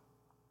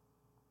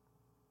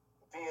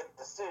 Via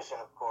decision,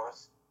 of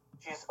course.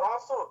 She's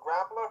also a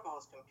grappler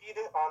who's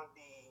competed on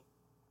the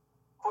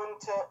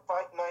Quintet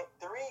Fight Night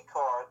 3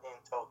 card in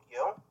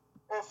Tokyo,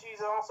 and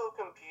she's also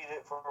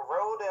competed for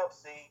Road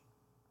FC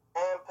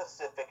and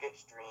Pacific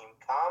Extreme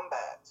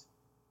Combat.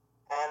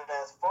 And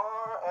as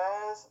far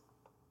as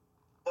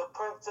the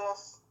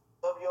Princess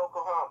of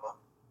Yokohama,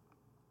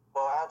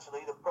 well,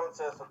 actually the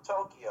Princess of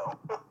Tokyo,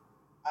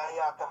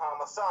 Ayaka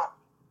Hamasaki,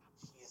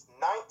 she's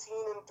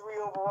 19-3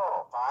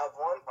 overall,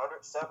 5'1",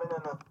 107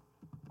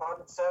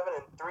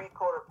 and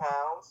 3/4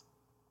 pounds.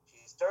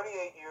 She's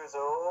 38 years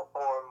old,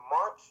 born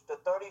March the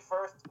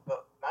 31st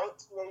of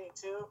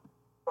 1982,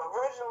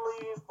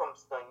 originally from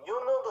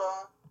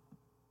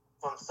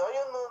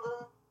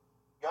Sayonara,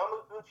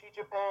 Yamaguchi,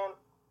 Japan,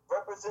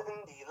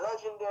 representing the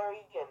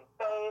legendary and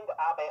famed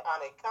Abe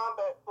Ane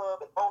Combat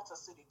Club in Ota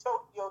City,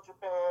 Tokyo,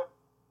 Japan.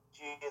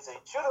 She is a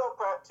judo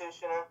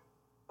practitioner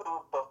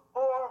who,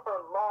 before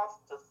her loss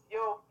to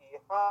Seoki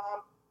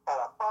Han, had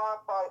a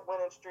 5-fight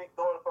winning streak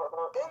going for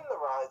her in the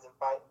Rising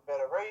Fighting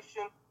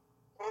Federation,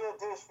 in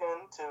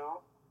addition to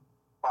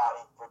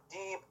fighting for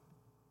Deep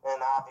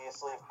and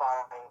obviously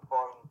fighting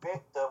for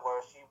Invicta,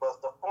 where she was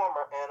the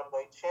former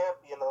Atomweight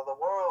champion of the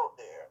world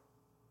there.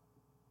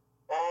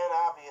 And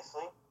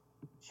obviously,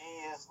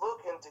 she is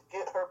looking to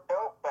get her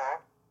belt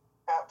back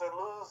after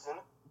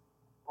losing,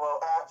 well,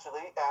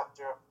 actually,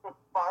 after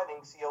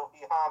fighting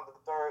Seoki Han the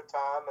third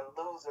time and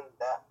losing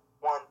that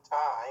one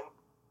time.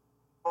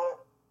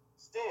 But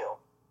still,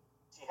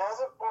 she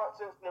hasn't fought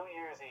since New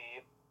Year's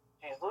Eve.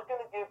 She's looking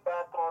to get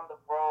back on the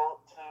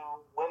road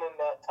to winning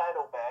that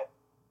title back.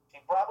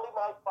 She probably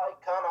might fight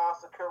Kana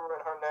Asakura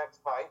in her next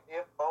fight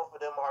if both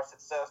of them are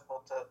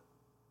successful at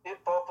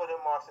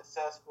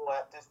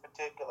this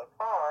particular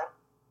card.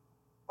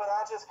 But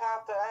I just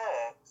have to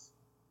ask,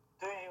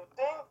 do you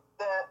think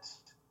that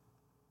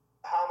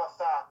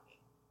Hamasaki,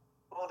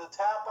 who the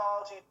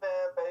Tapology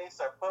fan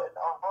base are putting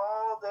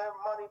all their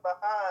money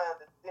behind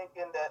and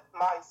thinking that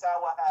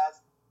Maisawa has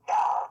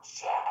no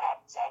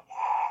chance in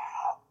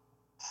hell,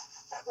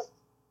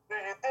 do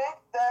you think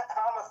that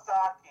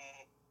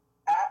Hamasaki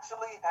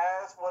actually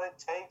has what it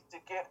takes to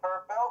get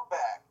her belt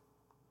back?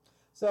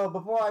 So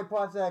before I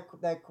pose that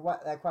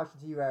question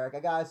to you, Eric, I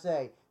gotta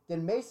say,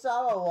 did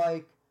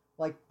Maisawa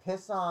like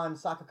piss on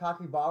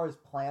Sakakaki Bara's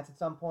plants at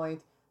some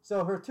point?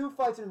 So her two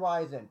fights in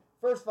Ryzen.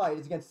 First fight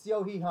is against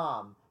Seohi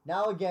Ham,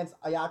 now against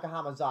Ayaka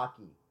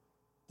Hamasaki.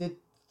 Did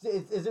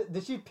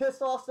she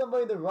piss off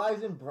somebody in the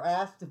Ryzen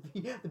brass to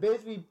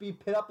basically be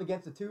pit up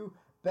against the two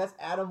best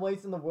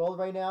atomweights in the world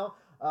right now?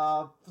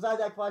 Besides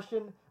that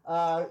question,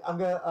 I'm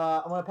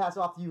gonna pass it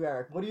off to you,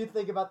 Eric. What do you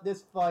think about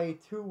this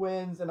fight? Who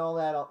wins and all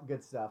that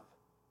good stuff?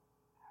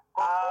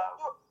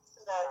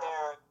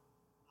 Eric,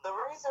 the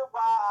reason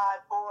why I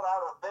pulled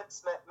out a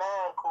Vince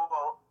McMahon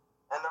quote,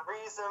 and the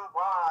reason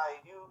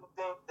why you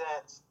think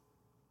that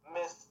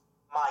Miss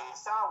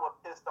Maisawa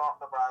pissed off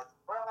the Rising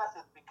Brass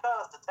is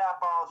because the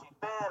Tapology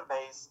fan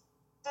base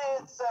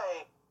did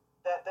say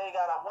that they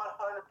got a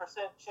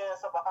 100%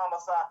 chance of a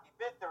Hamasaki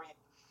victory,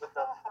 with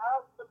the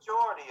vast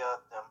majority of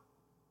them,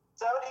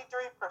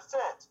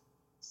 73%,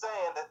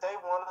 saying that they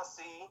want to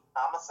see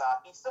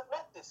Hamasaki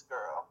submit this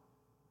girl.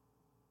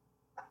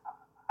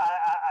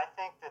 I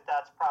think that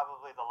that's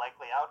probably the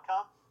likely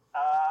outcome.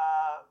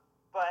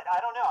 But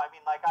I don't know. I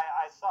mean, like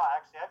I saw,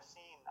 actually,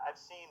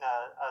 I've seen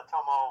a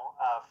Tomo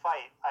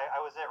fight. I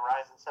was at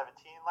Ryzen 17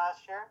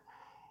 last year,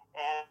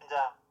 and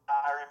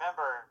I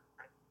remember,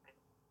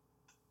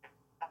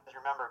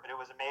 but it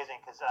was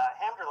amazing because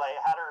Hamderley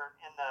had her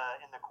in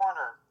the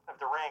corner of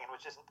the ring and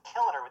was just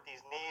killing her with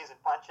these knees and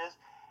punches,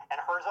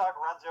 and Herzog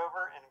runs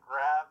over and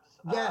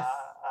grabs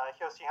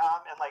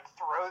Hyosiham and like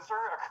throws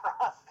her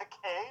across the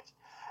cage.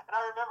 And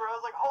I remember I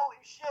was like,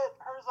 holy shit,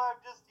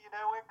 Herzog just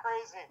went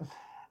crazy.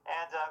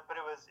 And but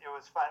it was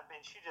fun. I mean,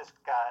 she just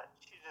got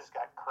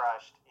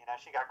crushed.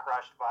 She got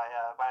crushed by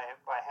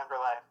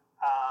Hamderley.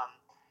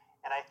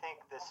 And I think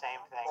the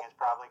same thing is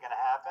probably going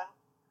to happen.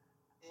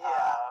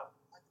 Yeah,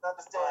 I can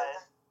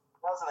understand.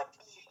 It wasn't a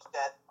cage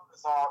that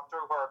Herzog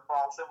threw her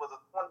across. It was a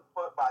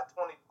 20-foot by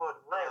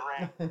 20-foot ring.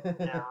 Ring.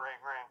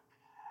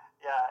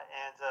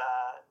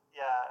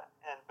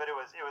 But it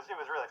was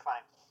really funny.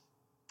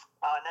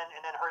 And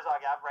then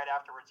Herzog right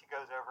afterwards, he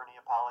goes over and he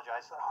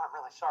apologized. Oh, I'm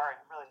really sorry.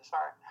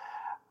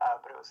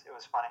 But it was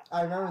funny.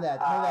 I remember that.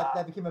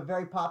 That became a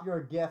very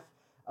popular GIF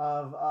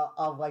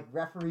of like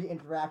referee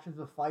interactions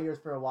with fighters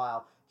for a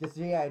while. Just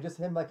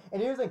him like.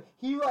 And here's like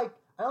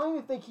I don't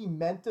even think he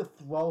meant to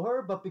throw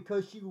her, but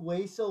because she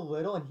weighs so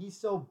little and he's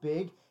so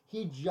big,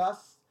 he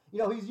just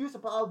he's used to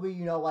probably,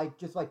 like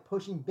just like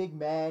pushing big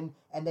men,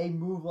 and they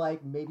move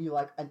like maybe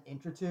like an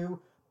inch or two,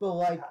 but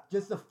like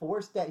just the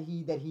force that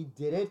he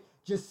did it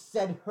just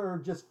sent her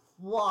just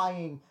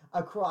flying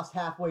across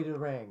halfway to the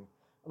ring.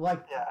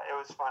 Like, yeah, it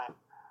was funny.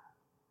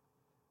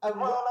 Well,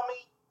 I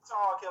mean,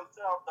 Herzog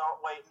himself don't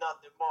weigh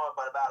nothing more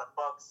but about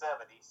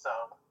 $170, so.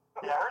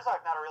 Yeah,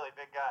 Herzog not a really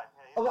big guy.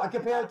 Yeah,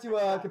 compared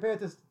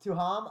to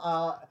Ham,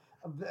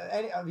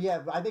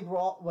 yeah, I think we're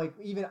all like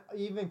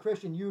even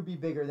Christian, you would be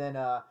bigger than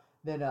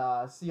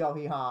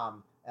Seohee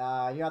Ham.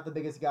 You're not the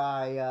biggest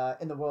guy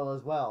in the world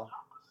as well.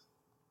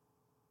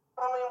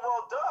 I mean,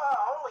 well, duh. I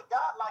only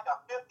got like a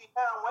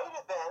 50-pound weight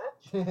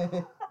advantage.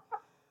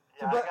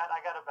 Yeah, I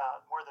got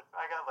about more than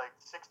I got like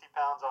 60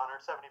 pounds on her,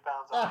 70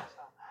 pounds on her.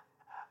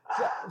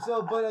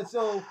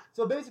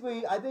 So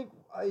basically, I think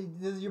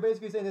you're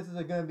basically saying this is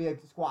going to be a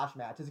squash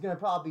match. It's going to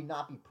probably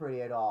not be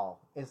pretty at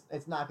all.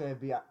 It's not going to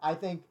be. I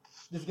think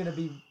this is going to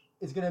be.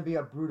 It's going to be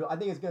a brutal. I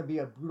think it's going to be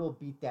a brutal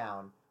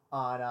beatdown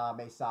on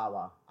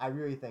Maesawa. I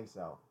really think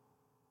so.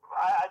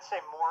 I'd say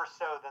more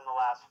so than the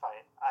last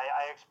fight.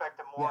 I expect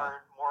a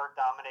more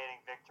dominating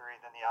victory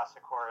than the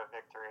Asakura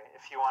victory.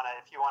 If you wanna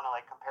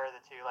like compare the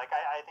two, like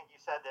I think you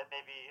said that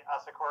maybe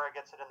Asakura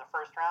gets it in the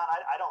first round.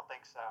 I don't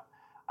think so.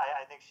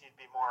 I think she'd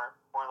be more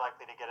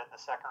likely to get it in the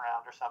second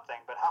round or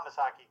something. But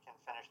Hamasaki can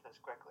finish this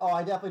quickly. Oh,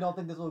 I definitely don't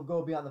think this will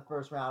go beyond the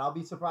first round. I'll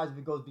be surprised if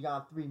it goes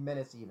beyond 3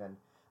 minutes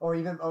or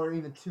even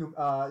 2.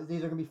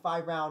 These are gonna be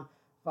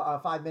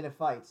 5-minute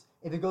fights.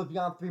 If it goes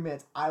beyond 3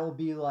 minutes, I will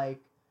be like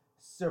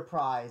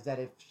surprised that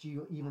if she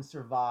even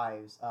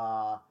survives.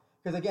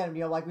 Because again,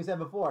 like we said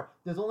before,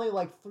 there's only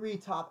like 3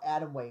 top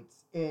atom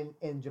weights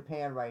in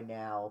Japan right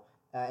now,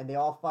 and they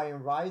all fight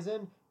in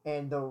Rizin,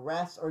 and the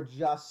rest are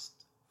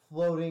just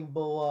floating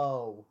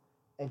below,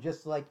 and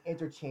just like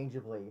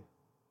interchangeably.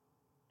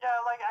 Yeah,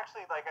 like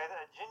actually, like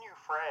Jinyu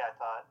Frey, I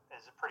thought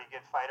is a pretty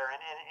good fighter, and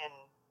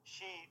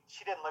she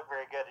didn't look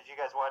very good. Did you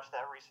guys watch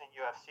that recent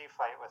UFC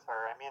fight with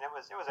her? I mean, it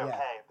was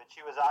okay, but she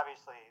was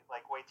obviously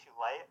like way too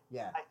light.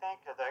 Yeah, I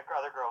think the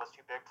other girl was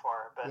too big for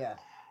her. But yeah,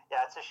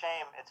 it's a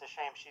shame. It's a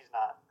shame she's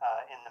not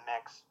in the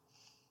mix.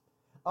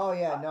 Oh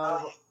yeah,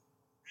 no.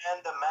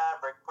 And the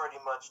Maverick pretty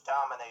much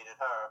dominated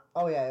her.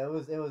 Oh yeah, it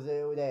was the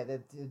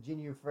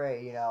Jinyu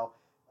Frey,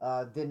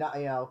 did not,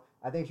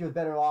 I think she was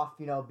better off,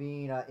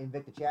 being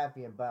Invicta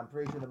champion, but I'm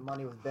pretty sure the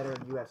money was better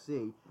in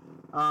UFC.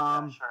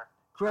 Yeah, sure.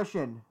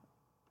 Christian,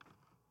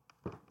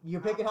 you're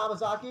picking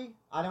Hamasaki?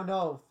 I don't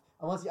know.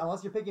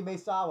 Unless you're picking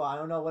Maesawa, I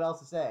don't know what else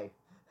to say.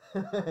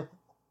 I would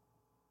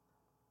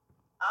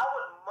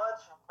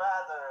much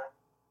rather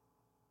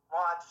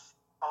watch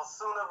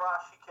Osuna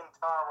Rashi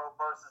Kintaro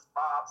versus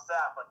Bob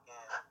Sapp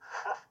again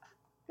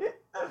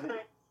than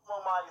pick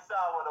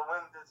Maesawa to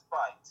win this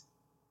fight.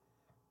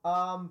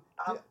 I'm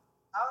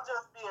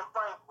just being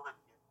frank with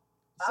you.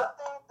 I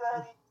think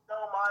that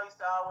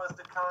Maesawa is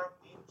the current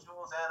Deep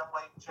Jewels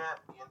Atomweight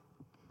champion,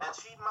 and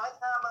she might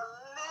have a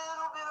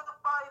little bit of a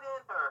fight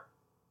in her,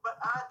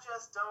 but I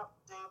just don't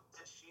think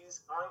that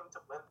she's going to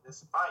win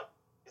this fight,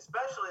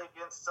 especially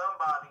against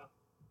somebody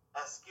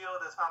as skilled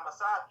as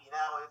Hamasaki.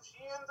 Now, if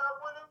she ends up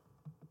winning,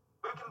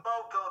 we can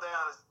all go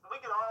down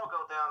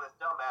as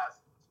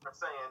dumbasses for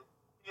saying,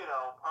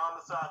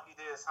 Hamasaki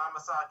this,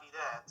 Hamasaki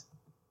that.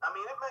 I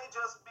mean, it may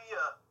just be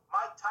a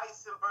Mike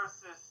Tyson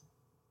versus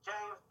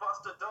James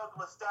Buster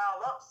Douglas style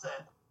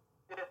upset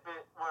if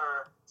it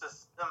were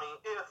if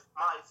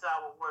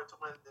Maesawa were to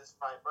win this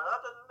fight. But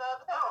other than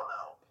that, hell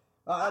no.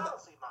 I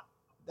don't see my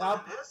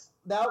winning this.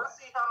 I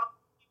see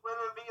Hamasaki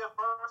winning via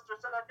first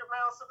or second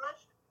round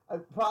submission.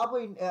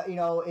 Probably,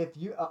 if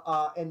you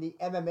in the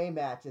MMA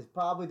matches,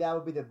 probably that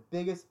would be the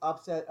biggest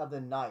upset of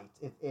the night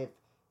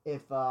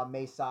if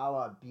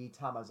Maesawa beat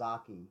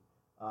Hamasaki.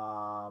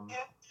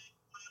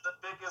 The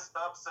biggest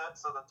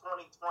upsets of the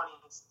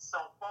 2020s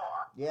so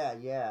far.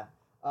 Yeah.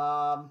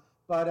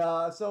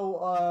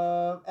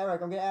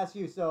 Eric, I'm gonna ask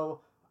you.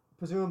 So,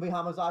 presumably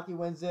Hamasaki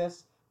wins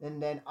this,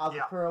 and then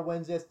Asakura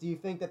wins this. Do you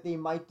think that they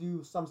might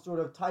do some sort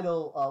of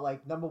title,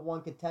 like number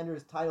 1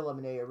 contenders title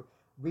eliminator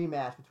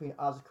rematch between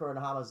Asakura and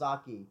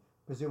Hamasaki,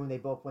 presuming they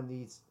both win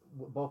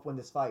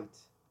this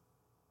fight?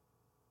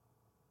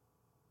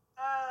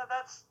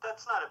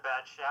 That's not a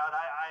bad shout.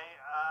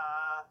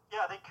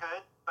 Yeah, they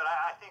could, but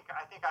I think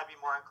I'd be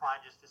more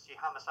inclined just to see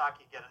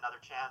Hamasaki get another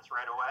chance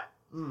right away.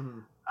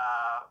 Mm-hmm.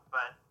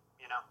 But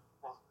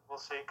we'll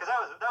see, because that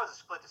was a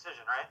split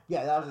decision, right?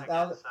 Yeah, that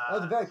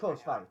was a very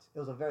close fight. It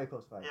was a very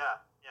close fight.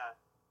 Yeah.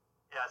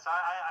 So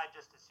I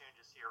just as soon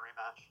just see a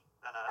rematch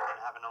than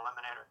have an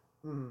eliminator.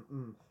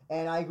 Mm-hmm.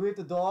 And I agree with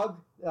the dog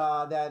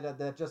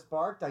that just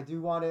barked. I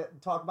do want to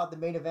talk about the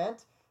main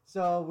event.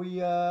 So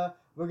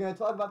we're going to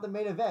talk about the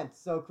main event.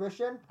 So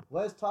Christian,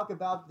 let's talk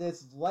about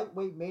this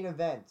lightweight main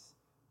event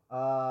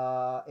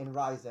in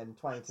Rizin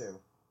 22.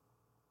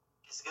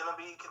 It's going to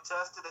be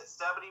contested at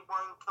 71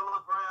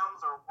 kilograms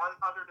or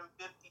 157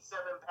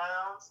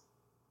 pounds,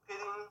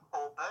 pitting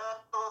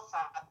Roberto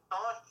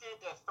Satoshi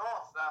de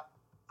Souza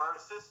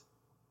versus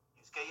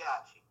Yusuke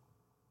Yachi.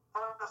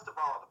 First of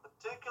all, the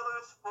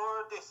particulars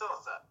for De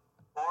Souza.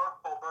 or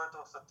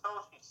Roberto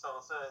Satoshi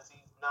Sosa as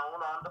he's known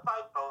on the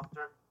fight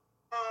poster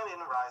and in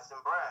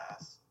Rising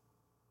Brass.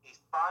 He's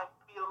 5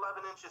 feet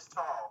 11 inches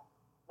tall,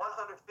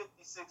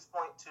 156.2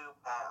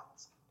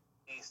 pounds.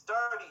 He's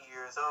 30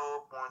 years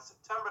old, born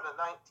September the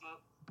 19th,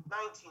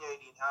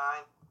 1989,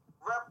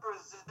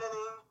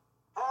 representing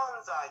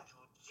Bonsai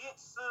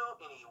Jiu-Jitsu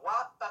in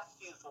Iwata,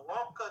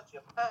 Shizuoka,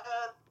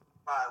 Japan,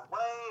 by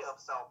way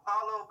of Sao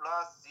Paulo,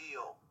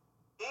 Brazil.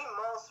 He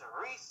most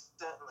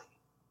recently,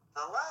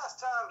 the last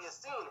time you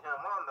seen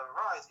him on the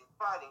Rising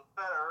Fighting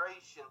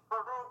Federation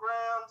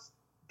programs,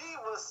 he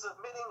was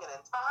submitting an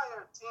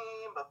entire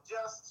team of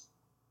just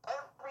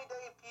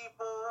everyday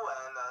people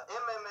and an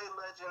MMA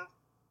legend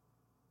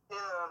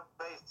in a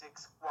basic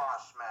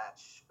squash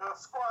match, a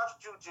squash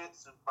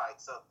jiu-jitsu fight,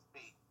 so to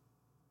speak.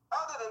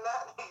 Other than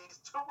that, he's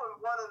 2-1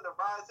 in the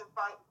Rising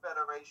Fighting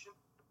Federation,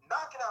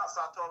 knocking out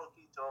Satoru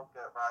Kitaoka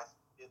at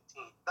Rising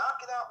 15,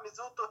 knocking out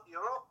Mizuto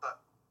Hirota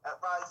at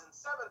Rising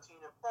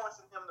 17 and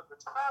forcing him to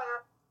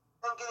retire,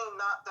 and getting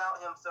knocked out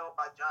himself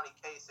by Johnny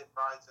Case at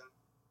Rising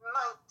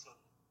 19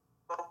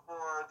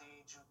 before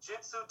the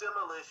Jiu-Jitsu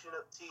demolition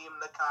of Team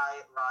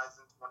Nakai at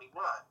Rising 21.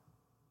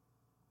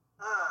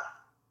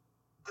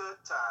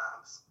 Good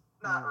times.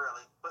 Not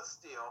really, but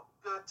still,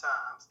 good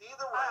times.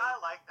 Either way. I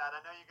like that.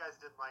 I know you guys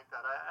didn't like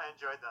that. I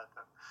enjoyed that,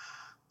 though.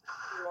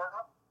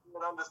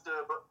 Yeah,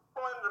 understood. But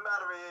point of the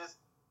matter is,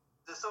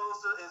 De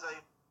Souza is a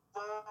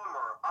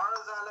former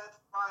Arzalet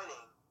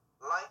fighting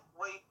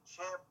lightweight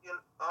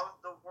champion of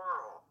the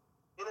world,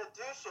 in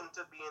addition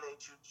to being a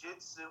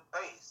jiu-jitsu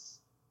ace.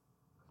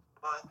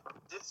 But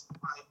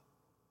despite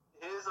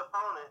his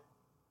opponent,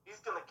 he's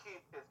going to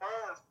keep his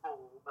hands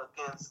full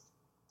against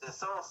De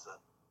Souza.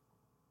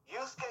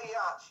 Yusuke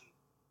Yachi,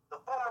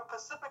 the former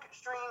Pacific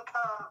Extreme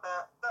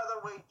Combat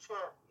featherweight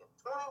champion,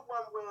 21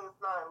 wins,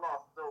 9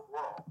 losses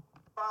overall,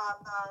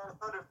 5'9",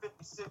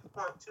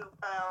 156.2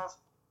 pounds,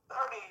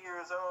 30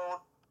 years old,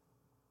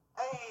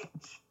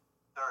 age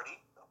 30,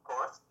 of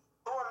course,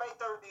 born May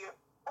 13th,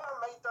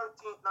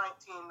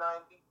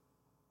 1990.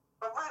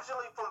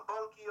 Originally from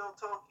Bunkyo,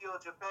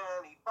 Tokyo,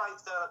 Japan, he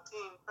fights out of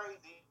Team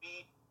Crazy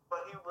Beat,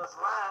 but he was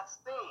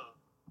last seen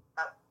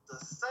at the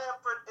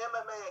Sanford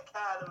MMA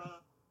Academy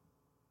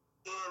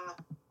in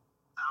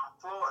South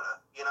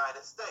Florida,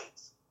 United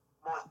States,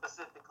 more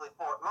specifically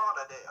Fort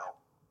Lauderdale.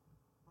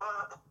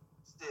 But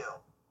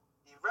still,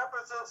 he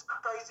represents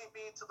Crazy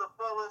B to the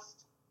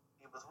fullest.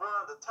 He was one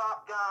of the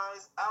top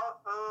guys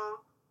out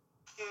of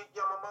Kid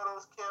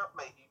Yamamoto's camp,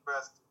 may he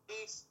rest in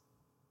peace.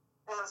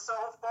 And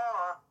so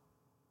far,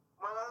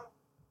 well,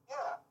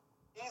 yeah,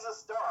 he's a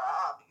star,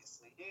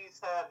 obviously. He's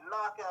had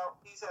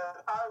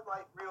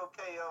highlight reel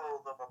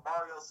KOs of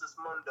Mario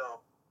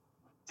Sismundo,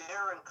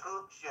 Darren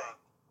Cruikshank,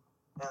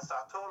 and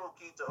Satoru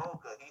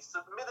Kitaoka. He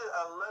submitted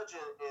a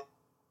legend in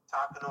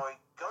Takanori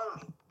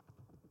Gomi.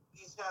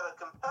 He's had a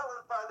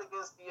compelling fight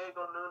against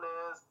Diego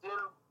Nunes, then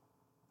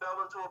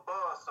fell into a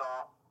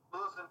buzzsaw,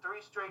 losing 3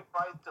 straight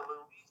fights to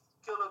Luis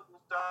Killer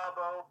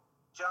Gustavo,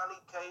 Johnny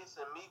Case,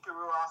 and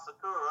Mikuru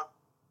Asakura,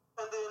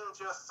 and then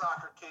just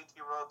soccer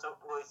Hiroto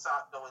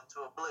Uesako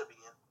into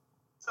oblivion.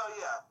 So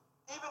yeah,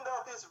 even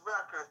though his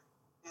record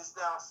is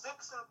now 6-3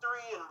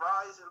 in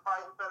Rising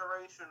Fighting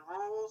Federation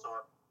rules,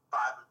 or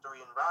 5-3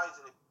 in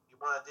Rising if you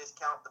want to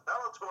discount the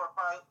Bellator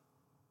fight,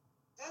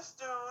 this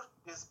dude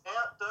is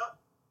amped up,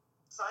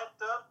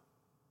 psyched up.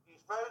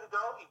 He's ready to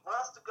go. He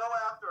wants to go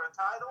after a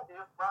title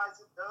if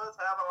Rising does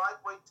have a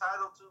lightweight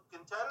title to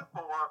contend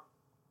for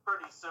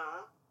pretty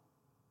soon.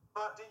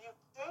 But do you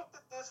think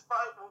that this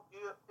fight will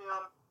give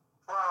him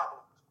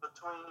problems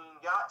between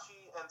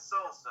Yachi and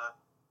Sosa?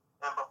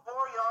 And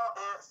before y'all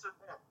answer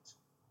that,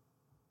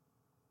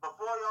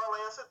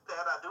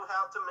 I do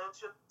have to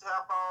mention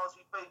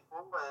Tapology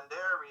Faithful and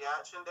their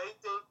reaction. They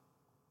think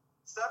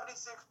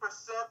 76%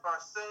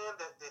 are saying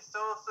that De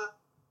Souza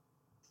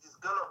is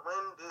going to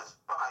win this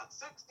fight.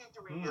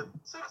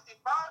 65%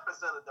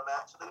 of them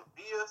actually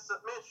via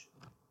submission.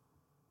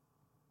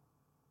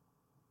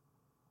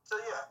 So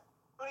yeah,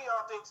 who do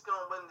y'all think is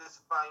going to win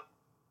this fight?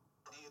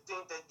 Do you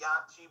think that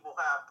Yachi will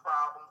have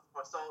problems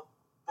for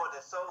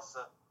De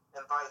Souza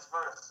and vice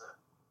versa?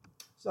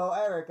 So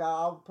Eric,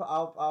 I'll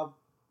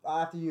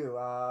after you.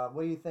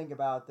 What do you think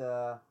about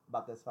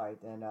this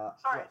fight? And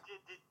sorry,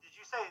 did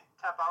you say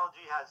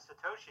Tapology has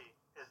Satoshi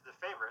as the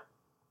favorite?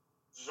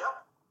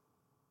 Yep.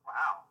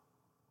 Wow,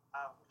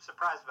 I'm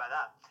surprised by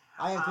that.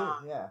 I am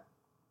too. Yeah.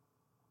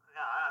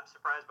 Yeah, I'm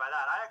surprised by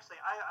that. I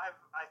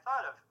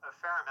thought a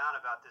fair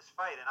amount about this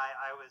fight, and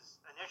I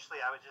was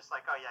just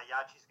like, oh yeah,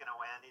 Yachi's gonna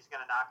win. He's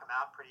gonna knock him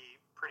out pretty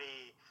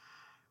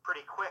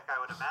quick, I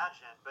would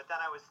imagine. But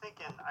then I was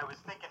thinking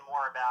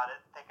more about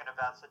it, thinking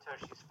about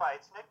Satoshi's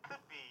fights, and it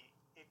could be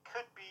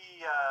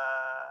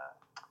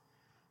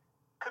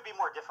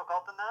more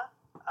difficult than that.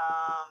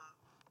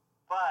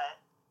 But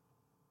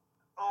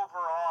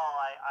overall,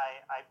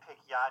 I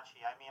pick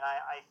Yachi. I mean,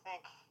 I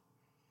think.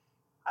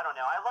 I don't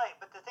know.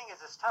 But the thing is,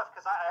 it's tough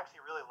because I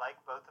actually really like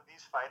both of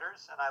these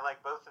fighters, and I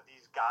like both of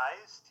these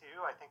guys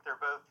too. I think they're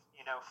both,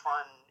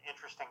 fun,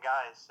 interesting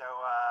guys. So,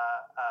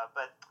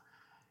 but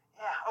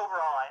yeah,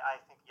 overall, I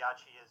think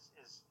Yachi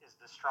is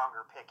the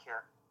stronger pick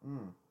here.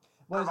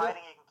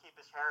 Providing he can keep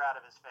his hair out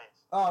of his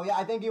face. Oh, yeah,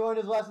 I think he learned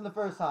his lesson the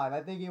first time.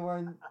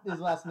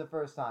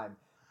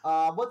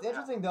 What's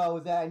interesting, though,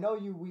 is that I know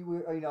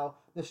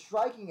the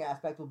striking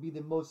aspect will be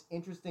the most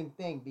interesting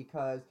thing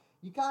because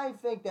you kind of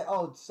think that,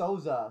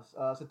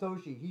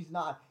 Satoshi, he's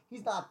not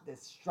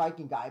this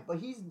striking guy, but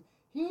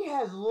he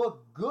has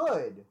looked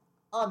good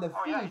on the feet.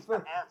 Yeah, he's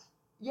got hands.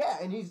 Yeah,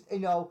 and he's,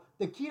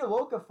 the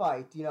Kitagawa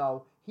fight,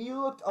 he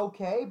looked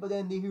okay, but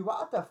then the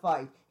Hirata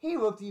fight, he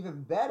looked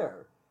even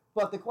better.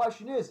 But the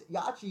question is,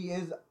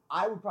 Yachi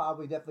I would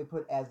probably definitely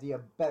put as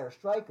the better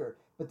striker.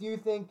 But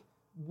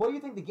what do you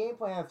think the game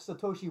plan of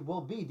Satoshi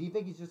will be? Do you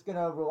think he's just going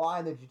to rely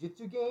on the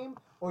jiu-jitsu game?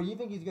 Or do you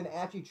think he's going to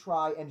actually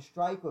try and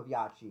strike with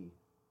Yachi?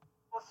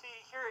 Well, see,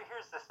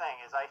 here's the thing,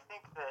 is I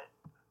think that,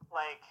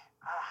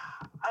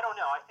 I don't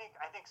know. I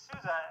think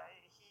Souza,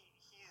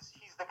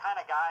 he's the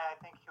kind of guy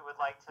I think who would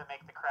like to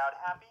make the crowd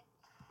happy.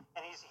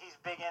 And he's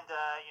big into,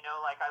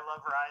 I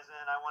love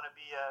Ryzen, I want to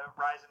be a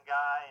Ryzen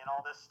guy and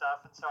all this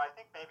stuff. And so I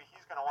think maybe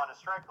he's going to want to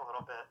strike a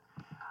little bit.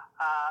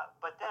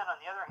 But then on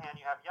the other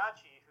hand, you have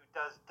Yachi who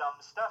does dumb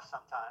stuff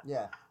sometimes.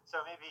 Yeah.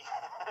 So maybe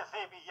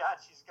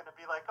Yachi's going to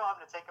be like, I'm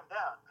going to take him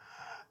down.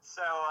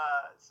 So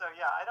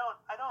yeah, I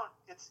don't.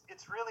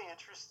 It's really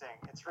interesting.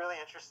 It's really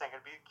interesting.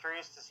 I'd be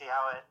curious to see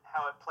how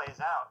it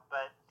plays out.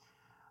 But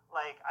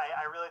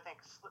I really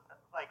think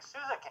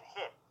Souza can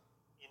hit.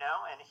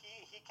 And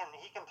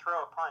he can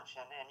throw a punch,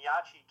 and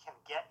Yachi can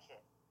get hit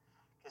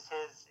because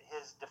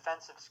his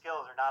defensive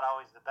skills are not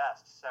always the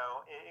best. So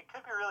it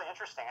could be really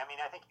interesting. I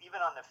mean, I think even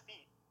on the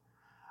feet,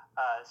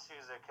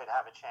 Souza could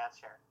have a chance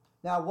here.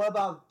 Now, what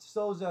about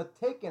Souza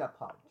taking a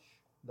punch,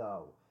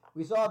 though?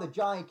 We saw the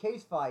Giant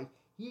Case fight.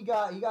 He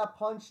got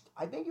punched.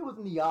 I think it was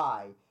in the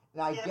eye.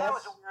 And I guess that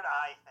was a weird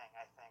eye thing.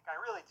 I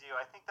really do.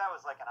 I think that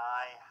was like an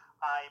eye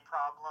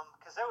problem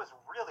because that was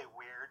really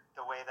weird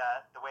the way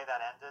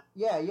that ended.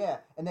 Yeah,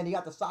 and then he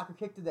got the soccer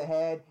kick to the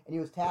head, and he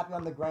was tapping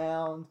on the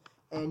ground,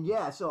 and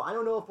so I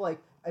don't know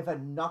if a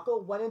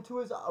knuckle went into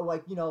his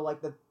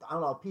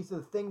a piece of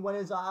the thing went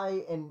in his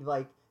eye, and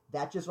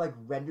that just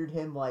rendered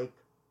him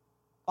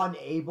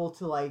unable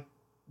to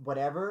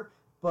whatever.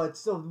 But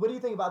so, what do you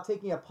think about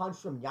taking a punch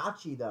from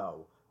Yachi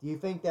though? Do you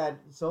think that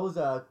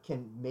Souza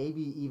can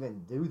maybe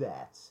even do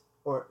that,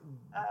 or?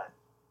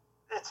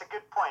 It's a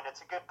good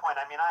point.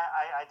 I mean,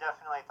 I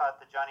definitely thought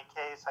the Johnny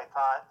Case, I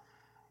thought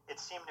it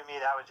seemed to me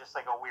that was just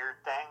a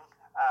weird thing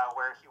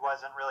where he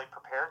wasn't really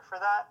prepared for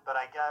that. But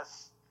I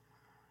guess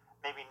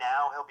maybe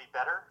now he'll be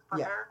better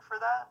prepared for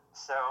that.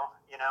 So,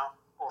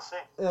 we'll see.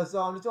 So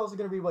I'm just also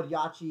going to read what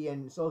Yachi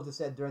and Souza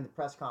said during the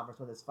press conference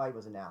when this fight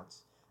was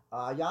announced.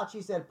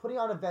 Yachi said, putting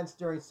on events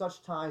during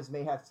such times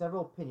may have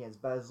several opinions,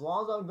 but as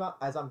long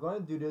as I'm going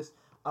to do this,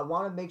 I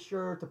want to make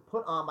sure to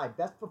put on my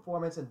best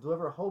performance and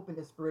deliver hope and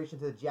inspiration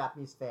to the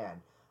Japanese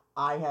fan.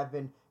 I have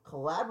been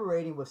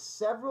collaborating with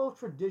several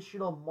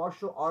traditional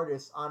martial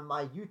artists on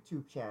my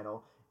YouTube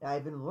channel, and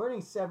I've been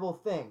learning several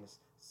things.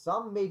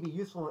 Some may be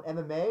useful in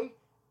MMA,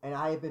 and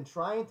I have been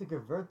trying to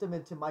convert them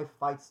into my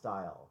fight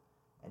style.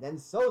 And then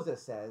Souza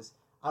says,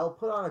 I will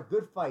put on a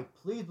good fight,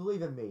 please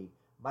believe in me.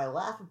 My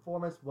last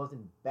performance was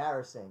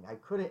embarrassing. I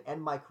couldn't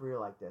end my career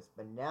like this,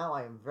 but now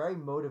I am very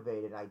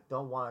motivated and I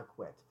don't want to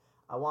quit.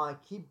 I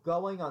want to keep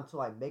going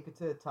until I make it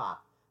to the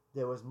top.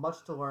 There was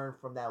much to learn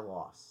from that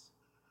loss.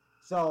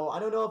 So, I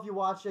don't know if you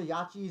watch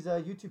Yachi's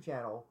YouTube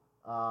channel.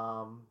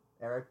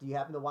 Eric, do you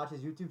happen to watch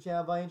his YouTube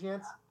channel by any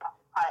chance?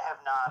 I have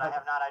not.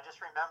 I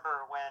just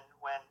remember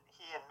when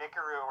he and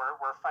Mikuru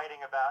were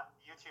fighting about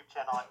YouTube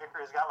channel, and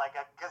Mikuru's got a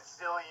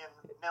gazillion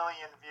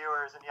million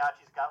viewers, and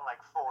Yachi's got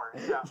 4.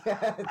 So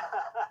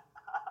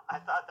I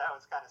thought that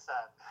was kind of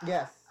sad.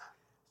 Yes.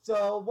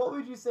 So, what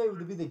would you say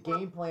would be the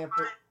game plan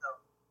for...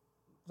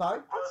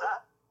 Sorry? What's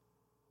that?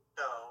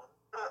 No.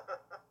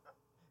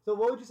 So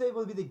what would you say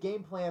would be the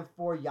game plan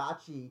for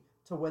Yachi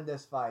to win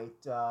this fight,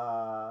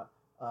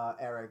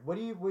 Eric? What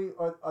do you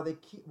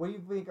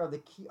think are the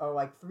key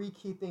 3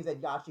 key things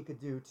that Yachi could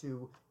do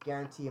to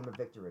guarantee him a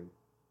victory?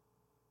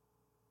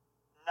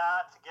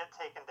 Not to get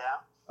taken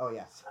down. Oh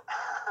yes.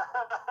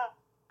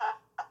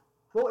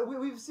 Well,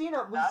 we've seen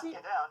it. Not get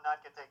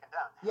taken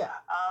down. Yeah.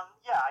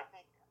 Yeah, I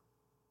think.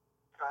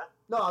 Go ahead.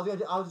 No,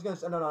 I was gonna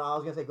say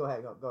go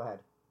ahead. Go ahead.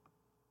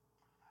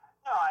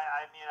 No,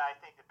 I mean, I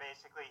think that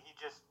basically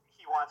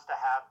he wants to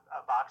have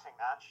a boxing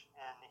match,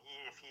 and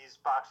if he's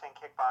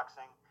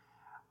kickboxing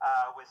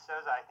with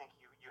Souza, I think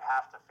you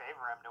have to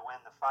favor him to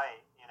win the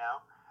fight.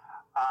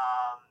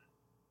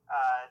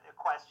 The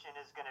question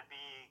is going to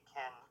be,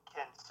 can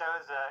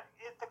Souza?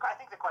 I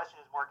think the question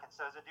is more, can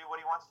Souza do what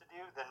he wants to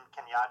do than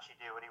can Yachi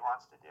do what he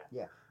wants to do?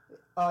 Yeah.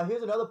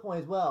 Here's another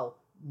point as well.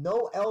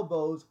 No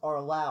elbows are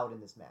allowed in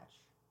this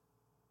match.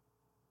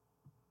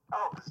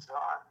 Oh,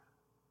 bizarre.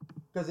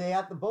 Because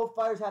both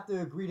fighters have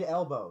to agree to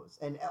elbows,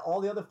 and all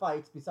the other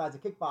fights besides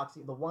the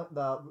kickboxing, the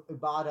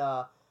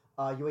Ibada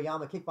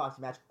Ueyama kickboxing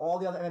match, all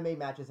the other MMA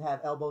matches have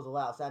elbows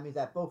allowed. So that means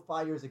that both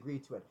fighters agree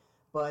to it.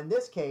 But in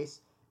this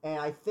case, and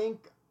I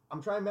think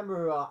I'm trying to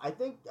remember. I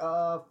think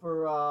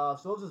for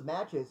Souza's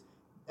matches,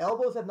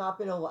 elbows have not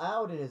been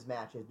allowed in his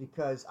matches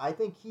because I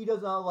think he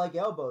does not like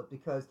elbows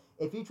because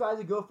if he tries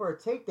to go for a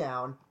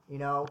takedown,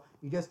 you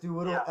just do a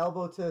little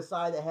elbow to the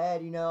side of the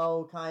head,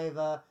 kind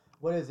of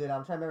what is it?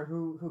 I'm trying to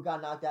remember who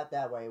got knocked out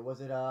that way.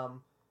 Was it trying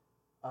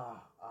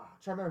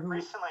to remember who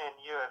recently in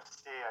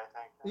UFC, I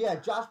think. Yeah,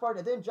 Josh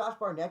Barnett. Didn't Josh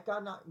Barnett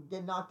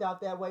get knocked out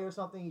that way or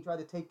something? He tried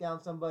to take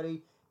down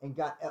somebody and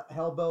got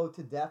elbowed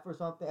to death or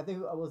something. I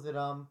think was it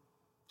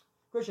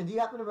Christian, do you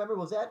happen to remember?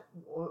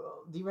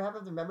 Do you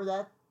happen to remember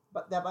that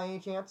by any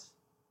chance?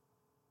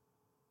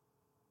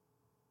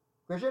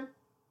 Christian?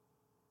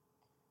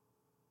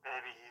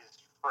 Maybe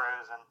he's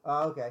frozen.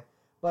 Oh, okay.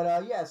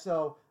 But yeah,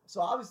 so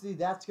obviously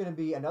that's going to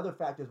be another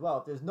factor as well.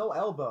 If there's no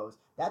elbows,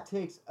 that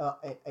takes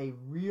a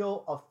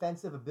real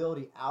offensive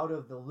ability out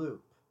of the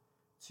loop.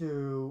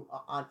 To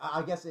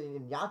I guess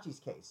in Yachi's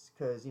case,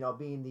 because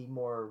being the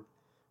more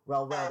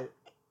well-rounded.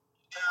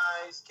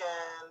 Guys can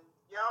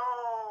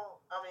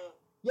I mean.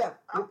 Yeah,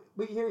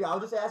 we can hear you. I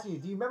was just asking you,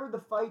 do you remember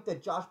the fight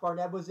that Josh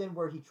Barnett was in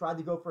where he tried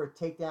to go for a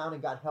takedown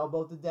and got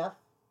elbowed to death?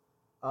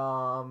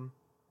 Oh,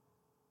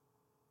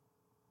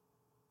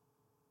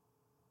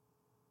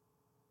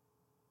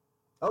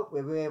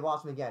 we may have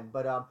lost him again.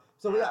 But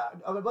so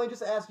I'm going to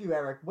just ask you,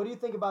 Eric, what do you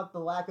think about the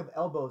lack of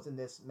elbows in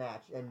this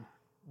match, and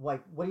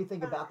what do you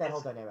think about that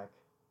whole dynamic?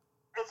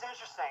 It's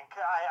interesting.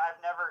 I've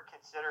never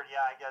considered.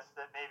 I guess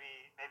that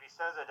maybe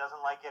Souza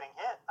doesn't like getting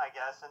hit. I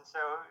guess, and so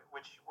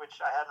which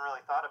I hadn't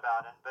really thought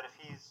about. But if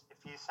he's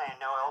saying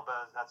no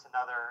elbows, that's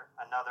another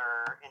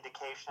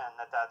indication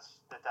that's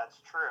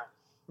true.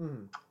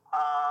 Mm.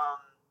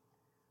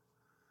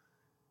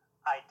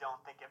 I don't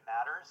think it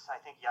matters. I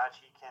think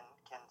Yachi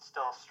can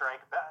still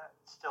strike.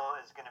 Still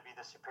is going to be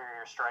the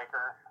superior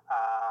striker.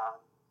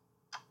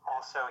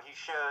 Also, he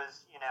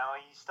shows, you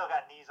still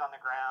got knees on the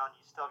ground.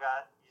 You still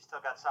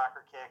got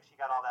soccer kicks. You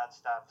got all that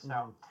stuff.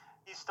 So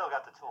he's still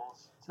got the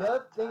tools.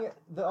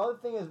 The other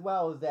thing as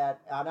well is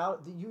that now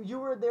you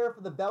were there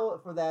for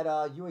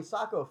that Yui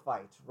Sako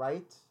fight,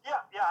 right? Yeah,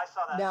 I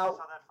saw that. Now, I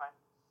saw that fight.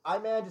 I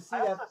managed to see I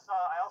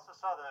also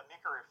saw the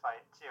Mikuru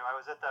fight too. I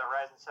was at the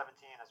Ryzen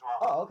 17 as well.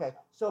 Oh, okay.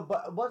 So,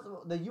 but what's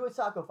the Yui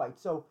Sako fight?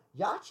 So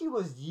Yachi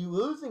was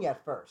losing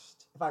at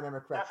first, if I remember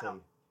correctly.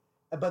 Definitely.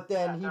 But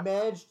then he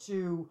managed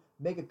to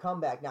make a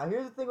comeback. Now,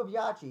 here's the thing with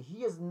Yachi.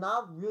 He has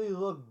not really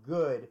looked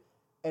good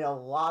in a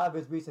lot of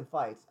his recent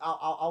fights. I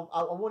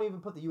won't even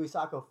put the Yui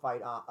Sako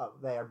fight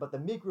up there, but the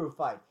Mikuru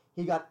fight,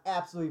 he got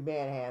absolutely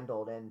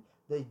manhandled. And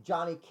the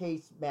Johnny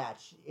Case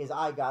match, his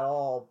eye got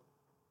all...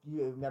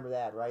 You remember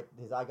that, right?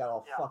 His eye got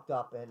all fucked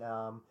up.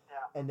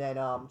 And then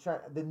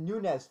the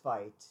Nunes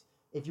fight,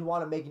 if you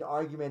want to make an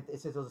argument,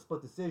 since it was a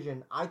split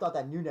decision, I thought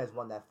that Nunes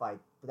won that fight.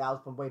 But that was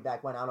from way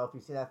back when. I don't know if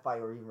you've seen that fight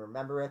or even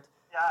remember it.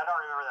 Yeah, I don't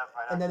remember that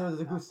fight. And then there was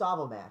the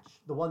Gustavo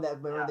match, the one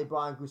that when they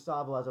brought in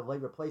Gustavo as a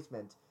late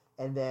replacement,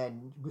 and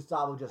then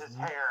Gustavo just his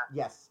hair.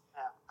 Yes.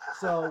 Yeah.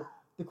 So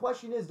the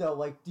question is though,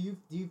 like, do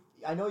you?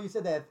 I know you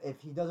said that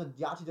if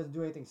Yachi doesn't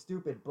do anything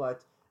stupid,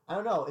 but I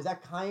don't know. Is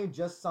that kind of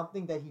just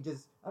something that he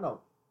just? I don't know.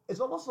 It's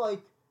almost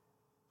like.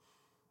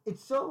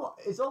 It's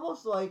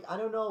almost like I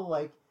don't know,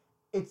 like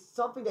it's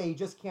something that he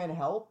just can't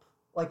help.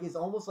 Like it's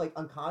almost like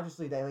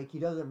unconsciously that like he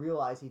doesn't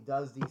realize he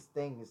does these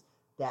things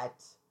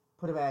that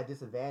put him at a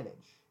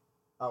disadvantage.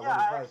 I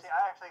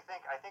actually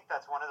think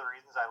that's one of the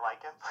reasons I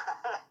like him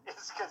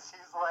is because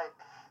he's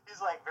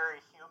like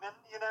very human,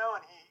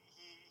 and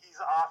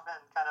he's often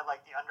kind of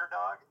like the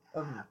underdog,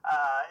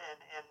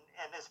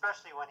 and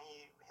especially when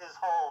his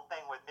whole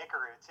thing with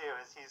Mikuru too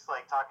is he's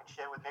like talking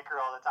shit with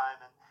Mikuru all the time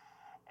and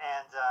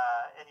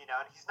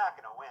he's not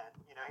going to win.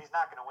 He's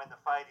not going to win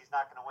the fight. He's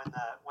not going to win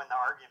the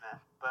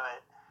argument.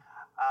 But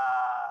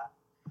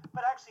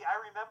actually, I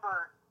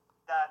remember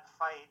that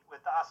fight with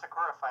the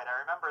Asakura fight. I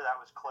remember that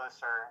was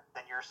closer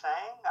than you're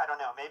saying. I don't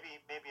know. Maybe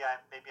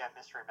I'm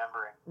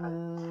misremembering.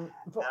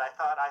 But I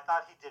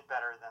thought he did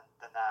better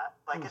than that.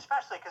 Like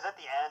especially because at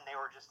the end they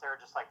were just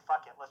like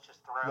fuck it, let's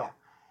just throw. Yeah.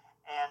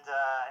 And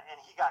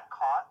he got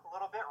caught a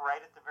little bit right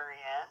at the very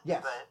end.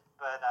 Yes.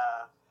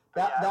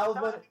 That was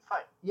a big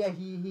fight. Yeah,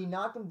 he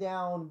knocked him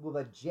down with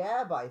a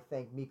jab, I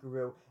think,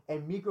 Mikuru,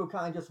 and Mikuru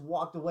kind of just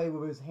walked away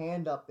with his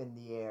hand up in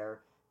the air,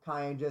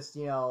 kind of just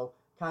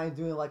kind of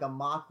doing like a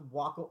mock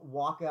walk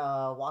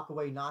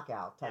away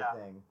knockout type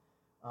thing.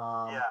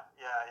 Yeah.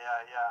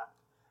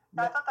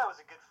 I thought that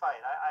was a good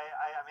fight.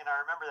 I mean, I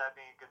remember that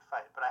being a good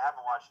fight, but I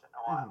haven't watched it in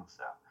a while.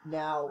 So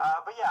now,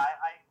 but yeah,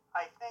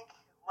 I think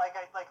like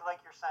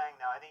you're saying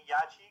now, I think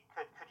Yachi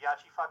could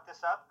Yachi fuck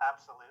this up?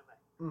 Absolutely,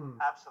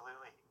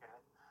 absolutely he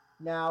could.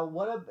 Now,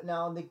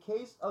 in the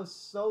case of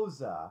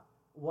Souza,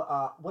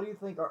 what do you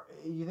think?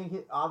 You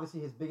think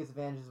obviously his biggest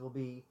advantages will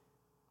be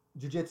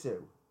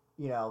jiu-jitsu,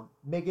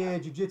 make it a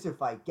jiu-jitsu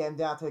fight, get him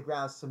down to the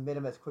ground, submit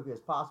him as quickly as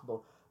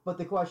possible. But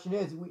the question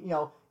is,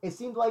 it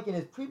seemed like in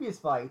his previous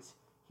fights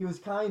he was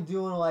kind of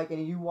doing like,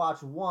 and you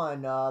watch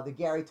one, the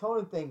Gary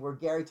Tonin thing, where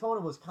Gary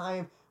Tonin was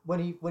kind of when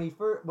he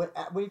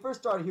first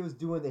started, he was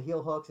doing the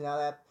heel hooks and all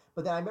that.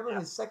 But then I remember in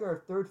his second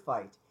or third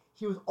fight,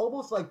 he was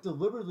almost like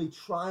deliberately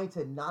trying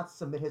to not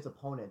submit his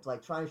opponent,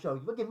 like trying to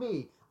show, look at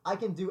me, I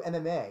can do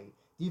MMA.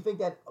 Do you think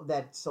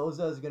that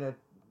Souza is gonna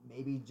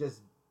maybe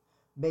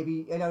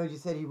I know you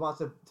said he wants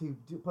to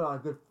put on a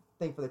good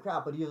thing for the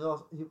crowd, but he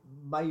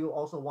might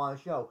also want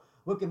to show,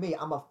 look at me,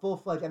 I'm a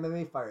full-fledged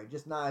MMA fighter,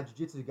 just not a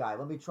jiu-jitsu guy.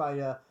 Let me try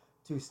to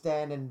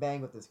stand and bang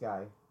with this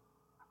guy.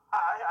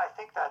 I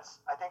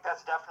think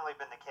that's definitely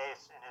been the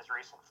case in his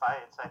recent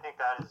fights. I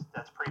think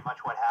that's pretty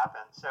much what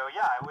happened. So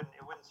yeah, it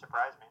wouldn't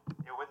surprise me.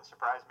 It wouldn't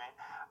surprise me.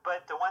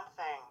 But the one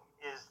thing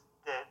is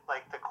that,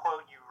 like, the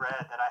quote you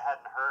read that I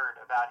hadn't heard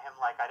about him,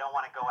 like, I don't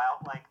want to go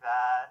out like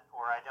that,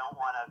 or I don't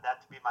want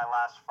that to be my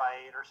last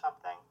fight or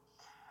something.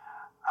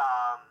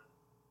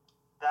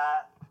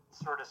 That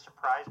sort of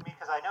surprised me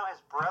because I know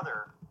his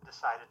brother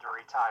decided to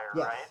retire,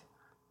 yes. Right?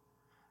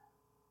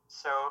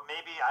 So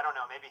maybe, I don't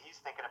know, maybe he's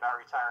thinking about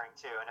retiring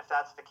too. And if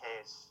that's the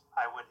case,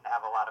 I wouldn't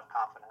have a lot of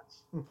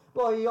confidence.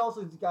 Well, he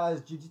also got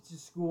his jiu-jitsu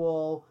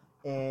school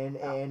and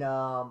I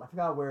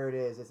forgot where it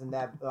is. It's in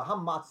that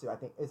Hamamatsu, I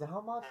think. Is it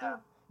Hamamatsu?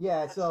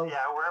 Yeah. So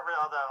wherever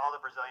all the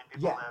Brazilian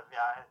people live.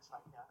 Yeah, it's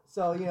like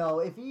So,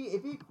 if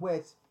he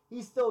quits,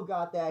 he's still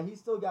got that. He's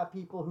still got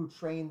people who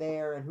train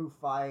there and who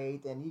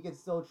fight, and he can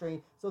still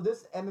train. So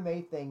this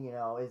MMA thing,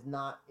 is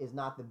not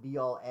the be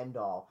all end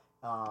all.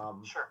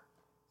 Sure.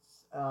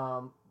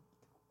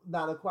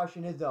 Now the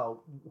question is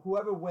though,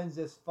 whoever wins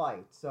this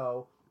fight,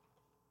 so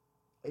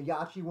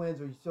Yachi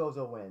wins or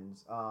Souza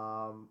wins.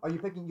 You're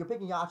picking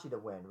Yachi to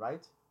win,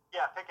 right?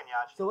 Yeah, picking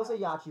Yachi. So let's say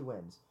Yachi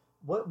wins.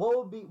 What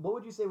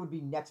would you say would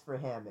be next for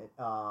him?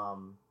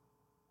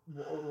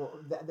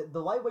 The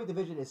lightweight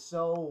division is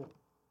so,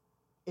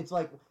 it's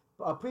like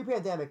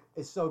pre-pandemic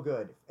is so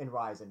good in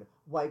Rizin.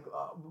 Like,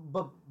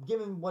 but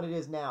given what it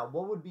is now,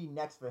 what would be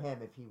next for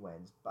him if he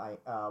wins?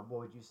 What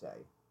would you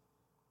say?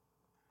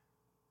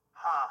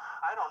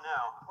 I don't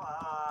know.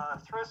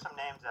 Throw some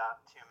names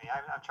out to me.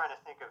 I'm trying to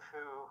think of who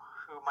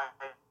might.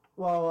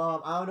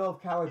 Well, I don't know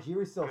if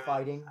Kawajiri's still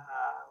fighting.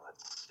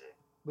 Let's see.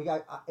 We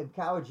got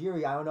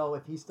Kawajiri. I don't know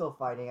if he's still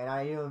fighting, and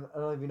I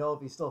don't even know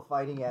if he's still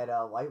fighting at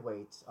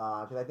lightweight.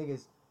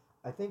 Because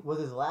I think was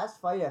his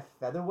last fight at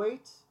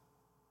featherweight.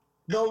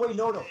 No, wait,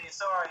 no. Hey,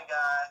 sorry,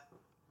 guy.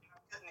 You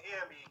couldn't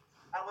hear me.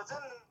 I was in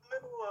the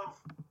middle of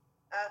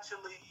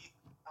actually.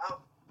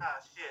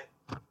 Shit.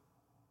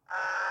 I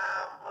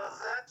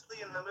was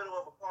actually in the middle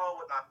of a call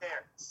with my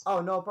parents.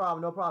 Oh, no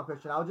problem,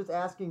 Christian. I was just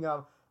asking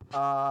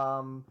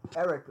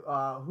Eric,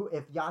 who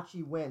if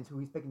Yachi wins, who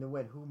he's picking to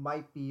win, who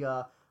might be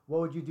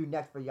what would you do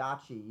next for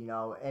Yachi?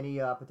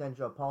 Any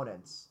potential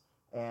opponents?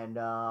 And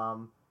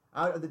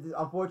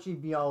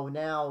unfortunately,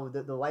 now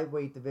the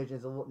lightweight division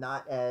is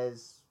not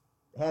as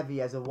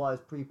heavy as it was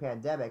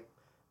pre-pandemic,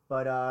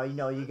 but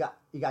you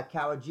got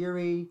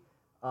Kawajiri.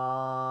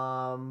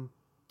 Trying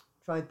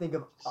to think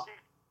of.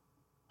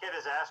 Get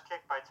his ass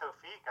kicked by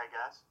Tofik, I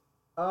guess.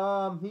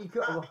 He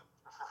could.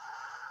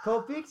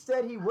 Tofik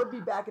said he would be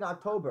back in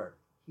October.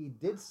 He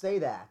did say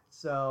that.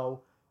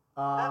 So.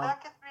 That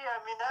could be. I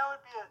mean, that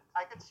would be.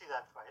 I could see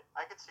that fight.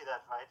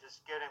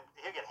 Just get him.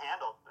 He'll get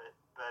handled,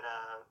 but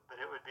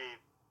it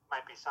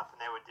might be something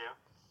they would do.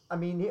 I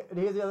mean,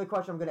 here's the other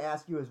question I'm going to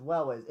ask you as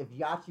well: is if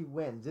Yachi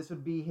wins, this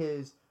would be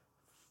his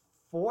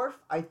fourth,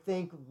 I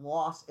think,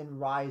 loss in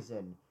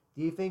Rizin.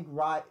 Do you think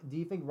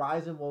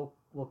Rizin will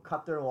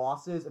cut their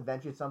losses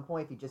eventually at some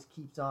point if he just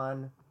keeps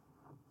on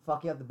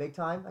fucking up the big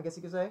time? I guess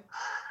you could say.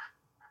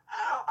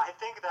 I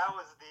think that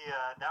was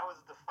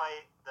the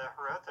fight, the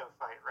Hiroto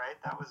fight, right?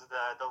 That was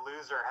the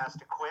loser has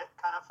to quit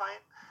kind of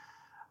fight.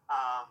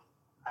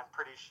 I'm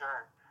pretty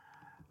sure.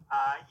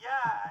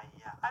 Yeah.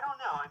 I don't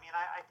know. I mean,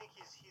 I think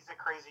he's a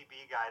crazy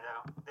B guy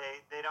though.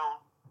 They're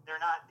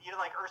not.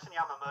 Like Ersan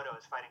Yamamoto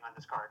is fighting on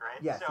this card,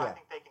 right? Yes. So I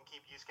think they can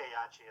keep Yusuke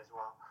Yachi as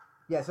well.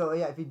 Yeah. So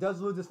if he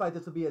does lose this fight,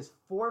 this will be his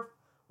fourth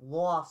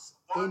loss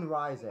in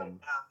Rizin.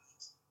 Yeah.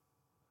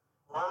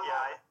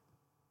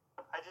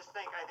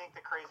 I think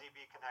the crazy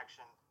B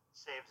connection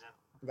saves him.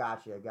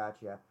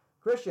 Gotcha.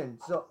 Christian,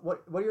 so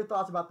what are your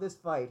thoughts about this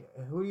fight?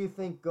 Who do you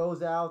think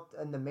goes out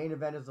in the main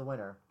event as the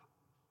winner?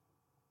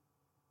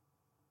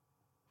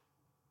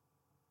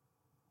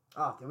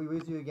 Oh, did we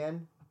lose you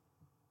again?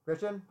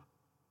 Christian?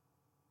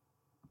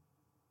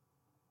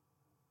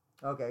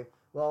 Okay.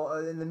 Well,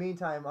 in the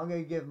meantime, I'm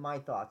going to give my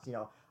thoughts.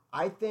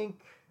 I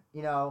think,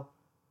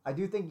 I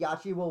do think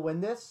Yachi will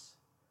win this.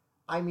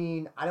 I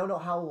mean, I don't know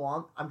how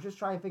long. I'm just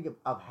trying to think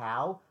of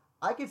how.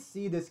 I could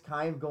see this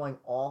kind of going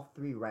all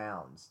 3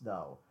 rounds,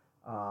 though.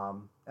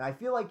 And I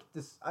feel like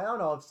this. I don't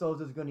know if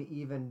Souza's going to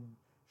even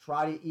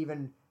try to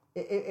even.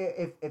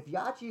 If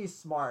Yachi is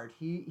smart,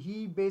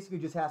 he basically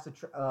just has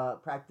to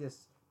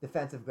practice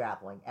defensive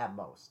grappling at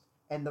most,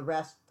 and the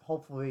rest,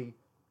 hopefully,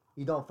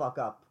 you don't fuck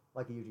up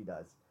like he usually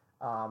does.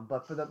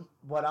 But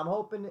what I'm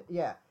hoping,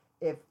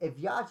 if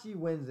Yachi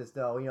wins this,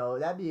 though,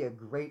 that'd be a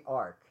great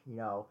arc.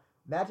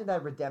 Imagine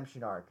that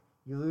redemption arc.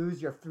 You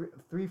lose your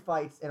 3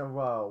 fights in a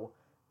row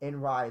in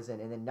Rizin,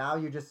 and then now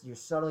you're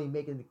suddenly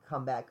making the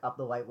comeback up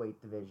the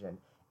lightweight division,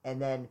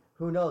 and then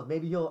who knows?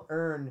 Maybe you'll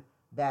earn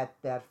that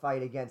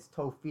fight against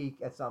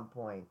Tofik at some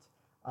point.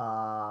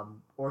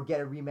 or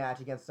get a rematch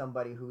against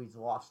somebody who he's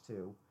lost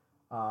to.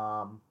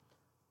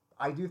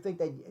 I do think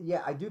that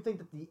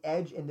the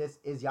edge in this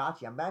is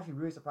Yachi. I'm actually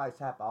really surprised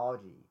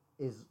Tapology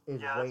is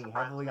weighing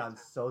heavily on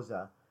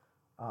Souza.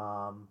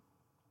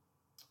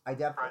 I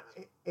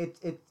definitely it's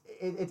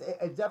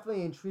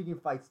definitely an intriguing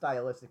fight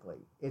stylistically.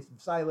 It's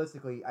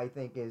stylistically I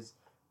think is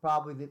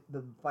probably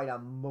the fight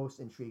I'm most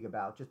intrigued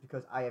about, just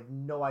because I have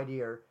no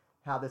idea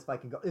how this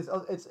fight can go.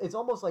 It's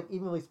almost like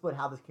evenly split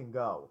how this can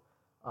go.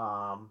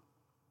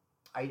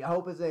 I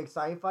hope it's an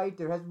exciting fight.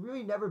 There has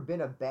really never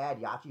been a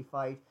bad Yachi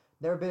fight.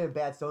 Never been a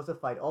bad Sosa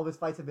fight. All of his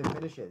fights have been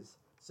finishes.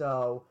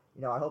 So,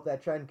 I hope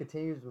that trend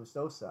continues with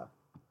Sosa.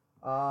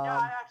 Yeah,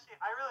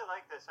 I really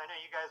like this. I know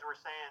you guys were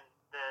saying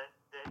that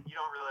you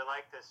don't really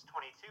like this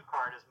 22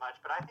 card as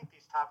much, but I think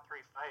these top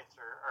 3 fights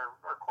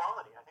are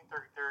quality. I think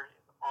they're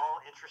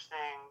all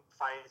interesting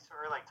fights,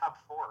 or like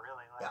top 4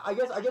 really. Like, I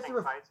guess I'm going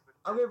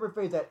to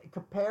rephrase that.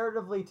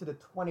 Comparatively to the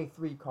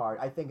 23 card,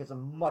 I think it's a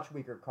much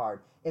weaker card.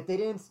 If they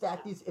didn't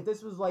stack these, if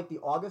this was like the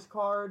August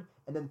card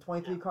and then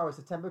 23 card was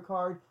September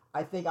card,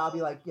 I think I'll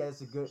be like, yeah,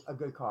 it's a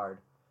good card.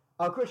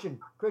 Christian.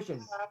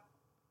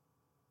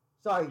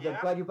 Sorry,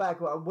 glad you're back.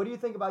 What do you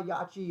think about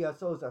Yachi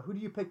Souza? Who do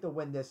you pick to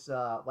win this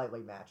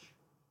lightweight match?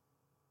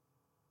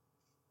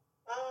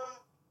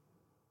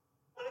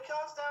 When it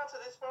comes down to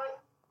this fight,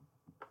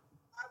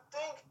 I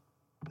think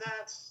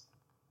that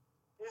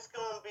it's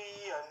going to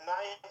be a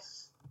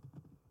nice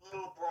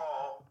little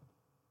brawl.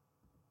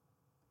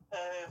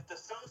 And if the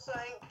Souza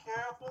ain't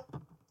careful,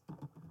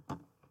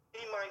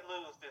 he might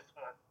lose this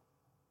one.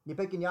 You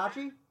picking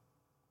Yachi?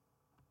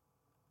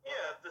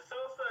 Yeah, if the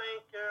Souza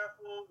ain't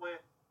careful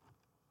with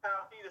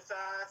how he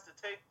decides to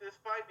take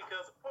this fight,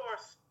 because of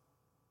course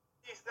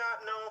he's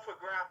not known for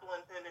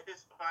grappling in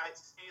his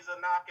fights. He's a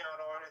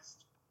knockout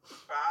artist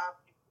for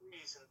obvious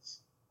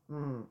reasons.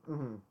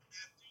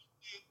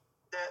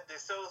 That De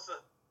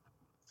Souza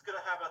is going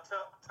to have a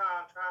tough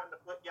time trying to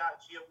put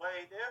Yachi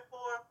away.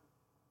 Therefore,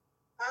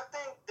 I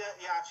think that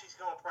Yachi's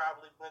going to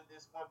probably win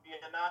this one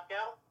via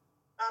knockout.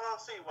 I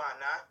don't see why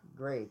not.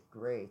 Great.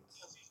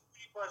 Because he's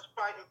pretty much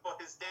fighting for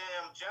his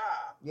damn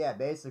job. Yeah,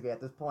 basically at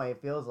this point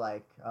it feels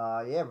like,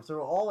 so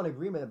we're all in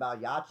agreement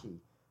about Yachi.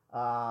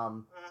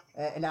 And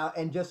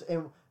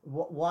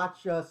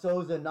watch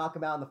Souza knock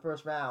him out in the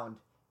first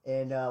round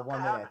in 1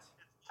 minute.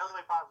 It's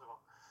totally possible.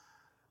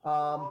 We're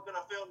all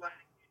gonna feel like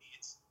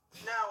idiots.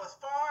 Now, as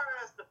far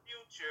as the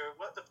future,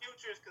 what the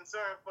future is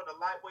concerned for the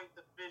lightweight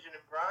division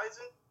in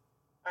Rising,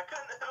 I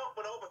couldn't help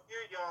but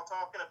overhear y'all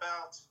talking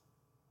about,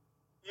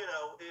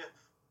 if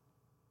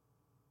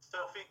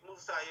Tawfiq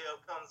Musayev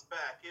comes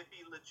back, if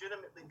he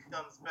legitimately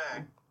comes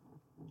back,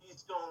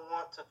 he's going to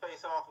want to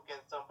face off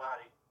against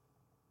somebody.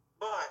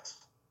 But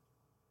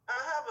I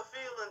have a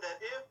feeling that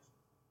if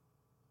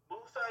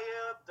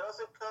Musayev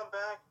doesn't come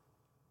back,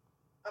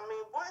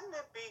 wouldn't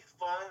it be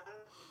fun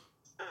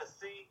to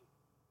see?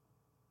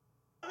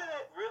 Wouldn't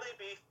it really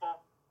be fun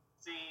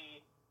to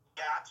see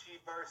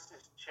Yachi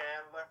versus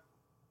Chandler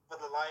for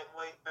the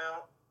lightweight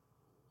belt?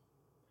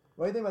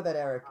 What do you think about that,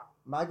 Eric?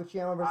 Michael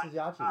Chandler versus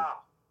Yachi.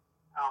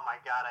 Oh my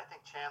God! I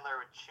think Chandler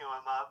would chew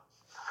him up.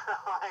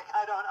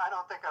 I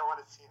don't think I want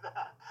to see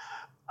that.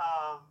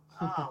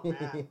 Man,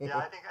 yeah,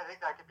 I think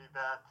that could be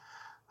bad.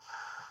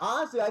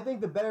 Honestly, I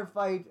think the better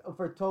fight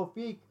for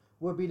Tawfiq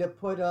would be to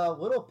put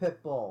Little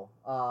Pitbull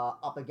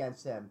up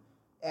against him,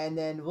 and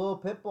then Little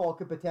Pitbull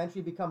could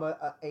potentially become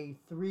a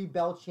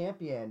 3-belt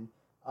champion.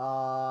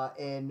 He'll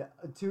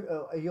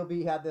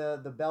have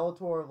the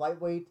Bellator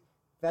lightweight,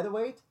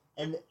 featherweight,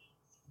 and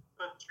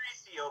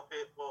Patricio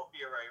Pitbull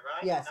Fury,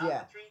 right? Yes,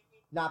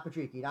 Not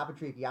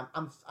Patricky.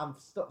 I'm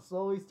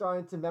slowly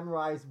starting to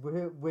memorize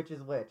which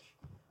is which.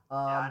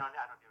 I don't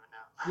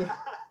even know. Yeah.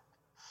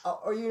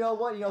 Or you know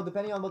what?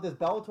 Depending on what this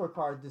Bellator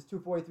card, this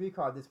 243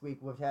 card this week,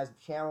 which has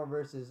Chandler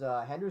versus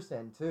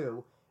Henderson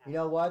too. You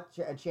know what?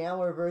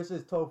 Chandler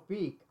versus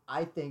Tawfiq.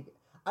 I think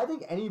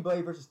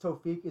anybody versus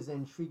Tawfiq is an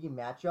intriguing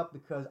matchup,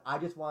 because I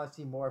just want to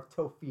see more of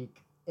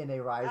Tawfiq in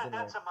a Rising.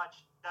 That's a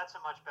much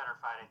better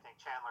fight. I think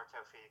Chandler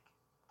Tawfiq,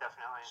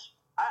 definitely.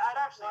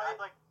 I'd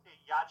like to see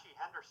Yachi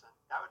Henderson.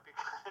 That would be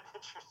kind of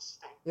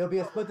interesting. It'll be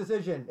a split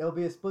decision.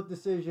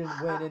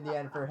 Win in the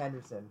end for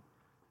Henderson.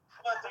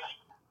 But do you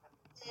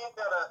think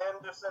that a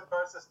Henderson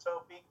versus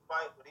Tawfiq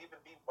fight would even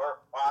be worth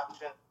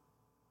watching?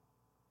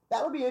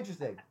 That would be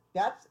interesting.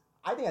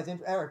 I think that's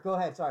interesting. Eric, go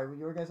ahead. Sorry, what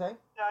you were gonna say?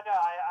 No,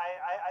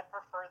 I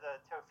prefer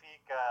the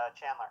Tawfiq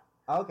Chandler.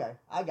 Okay,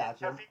 I got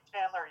you. Tawfiq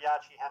Chandler,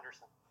 Yachi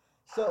Henderson.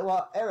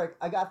 So, Eric,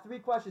 I got 3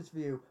 questions for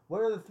you.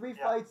 What are the 3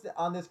 fights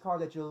on this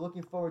card that you're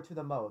looking forward to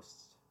the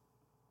most?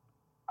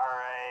 All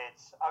right,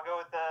 I'll go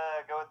with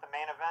the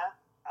main event.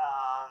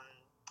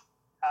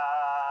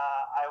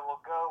 I will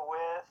go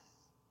with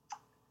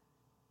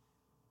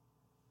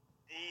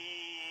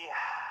the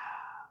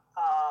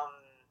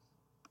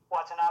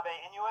Watanabe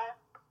Inoue,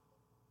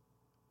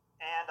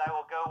 and I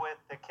will go with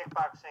the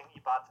kickboxing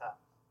Ibata.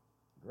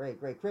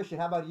 Great. Christian,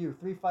 how about you?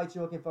 3 fights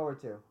you're looking forward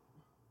to?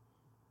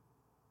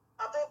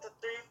 I think the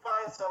 3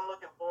 fights I'm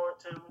looking forward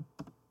to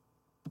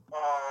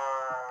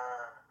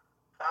are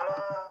kind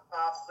of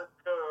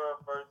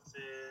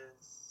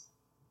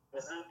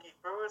Mizuki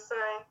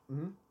Furusen,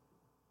 Mm-hmm.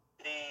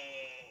 the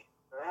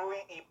Rui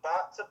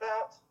Ibatsu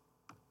bout,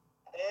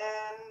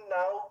 and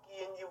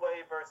Naoki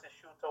Inoue versus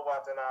Shuto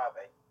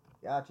Watanabe.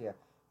 Gotcha.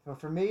 So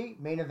for me,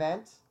 main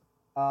event.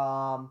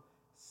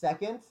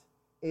 Second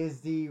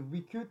is the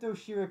Rikuto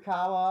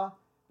Shirakawa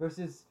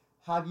versus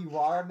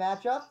Hagiwara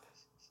matchup.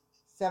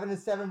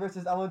 7-7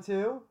 versus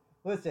 0-2.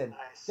 Listen,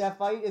 Nice. that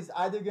fight is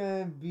either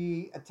going to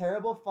be a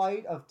terrible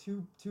fight of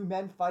two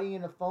men fighting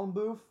in a phone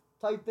booth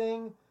type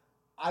thing.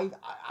 I'm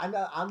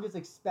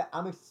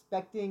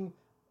expecting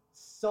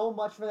so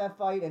much for that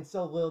fight and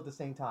so little at the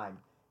same time.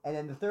 And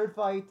then the third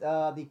fight,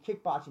 the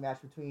kickboxing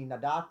match between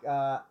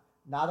Nadaka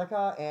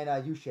and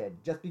Yushid,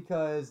 just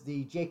because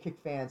the J-Kick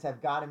fans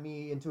have gotten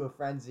me into a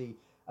frenzy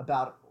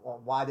about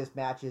why this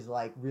match is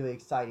like really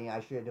exciting. I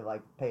should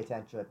like pay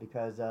attention to it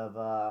because of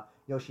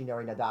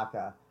Yoshinori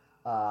Nadaka.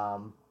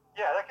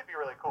 Yeah, that could be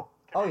really cool.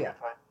 Could be a good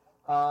fight.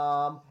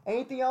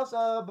 Anything else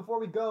before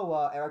we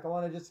go, Eric? I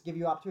want to just give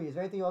you opportunity. Is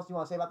there anything else you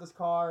want to say about this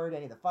card?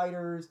 Any of the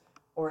fighters?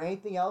 Or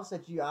anything else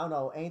that you, I don't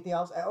know, anything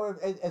else? Or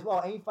as well,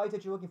 any fights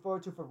that you're looking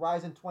forward to for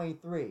Ryzen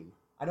 23?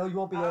 I know you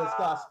won't be able to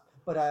discuss,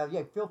 but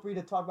yeah, feel free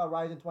to talk about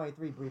Ryzen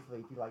 23 briefly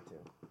if you'd like to.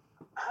 23?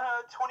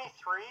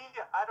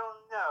 I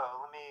don't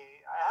know.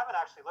 I haven't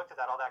actually looked at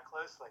that all that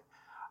closely.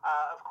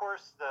 Of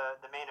course,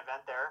 the main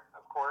event there,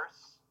 of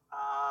course.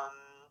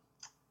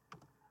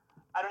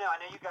 I don't know.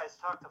 I know you guys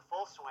talked to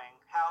Full Swing.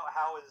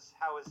 How is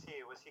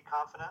he? Was he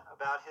confident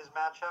about his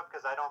matchup?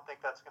 Because I don't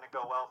think that's going to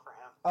go well for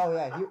him. Oh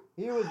yeah,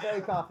 he was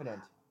very confident.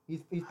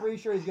 He's pretty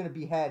sure he's going to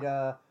behead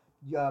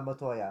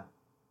Motoya.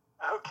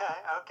 Okay.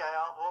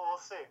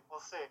 We'll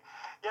see.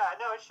 Yeah,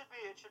 no, it should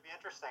be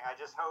interesting. I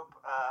just hope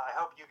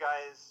you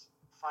guys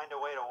find a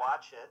way to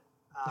watch it.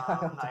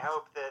 I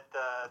hope that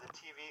the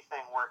TV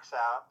thing works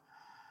out.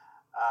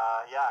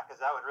 Yeah, because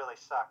that would really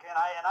suck, and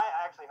I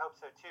actually hope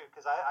so too,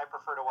 because I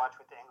prefer to watch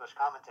with the English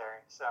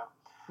commentary. So,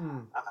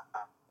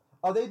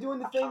 are they doing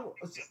the thing?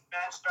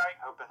 Smash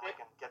Striker, hoping we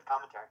can get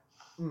commentary.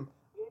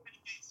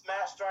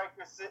 Smash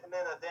Striker sitting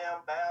in a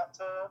damn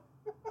bathtub.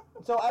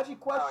 So, actually,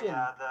 question.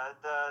 Oh yeah,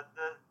 the.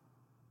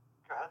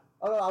 Go ahead.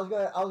 Oh no,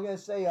 I was gonna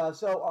say.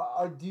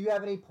 Do you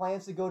have any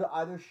plans to go to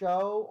either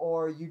show,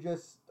 or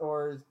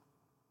or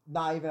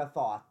not even a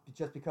thought,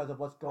 just because of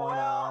what's going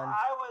on?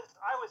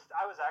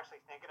 I was actually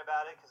thinking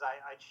about it, because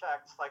I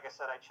checked, like I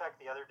said,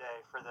 the other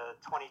day for the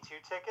 22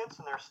 tickets,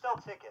 and there's still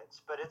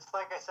tickets, but it's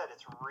like I said,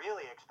 it's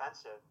really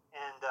expensive,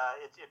 and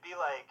it'd be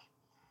like,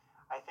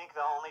 I think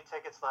the only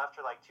tickets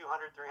left are like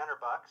 $200, $300,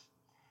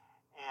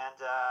 and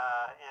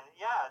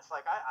yeah, it's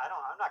like I'm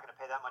not going to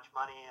pay that much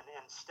money,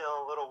 and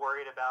still a little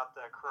worried about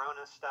the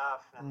Corona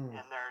stuff, and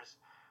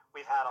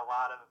we've had a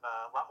lot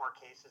more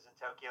cases in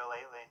Tokyo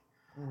lately.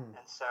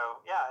 And so,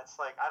 yeah, it's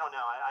like, I don't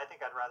know. I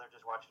think I'd rather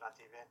just watch it on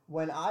TV.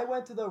 When I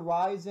went to the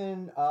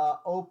Ryzen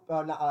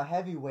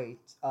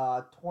heavyweight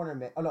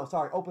tournament,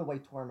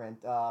 openweight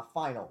tournament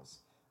finals,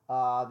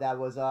 that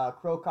was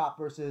Crow Cop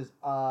versus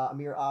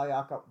Amir Ali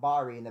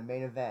Akbari in the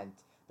main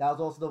event. That was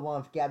also the one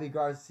of Gabby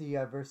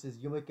Garcia versus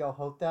Yumiko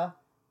Ohota,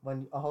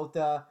 when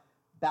Ohota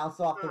bounced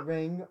off the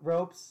ring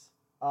ropes.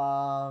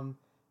 The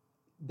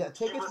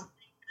tickets...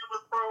 It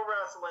was pro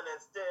wrestling.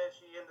 Instead,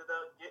 she ended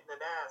up getting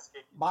an ass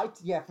kicked.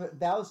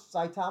 That was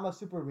Saitama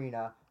Super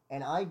Arena,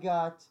 and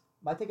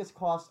my tickets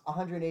cost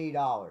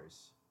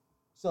 $180.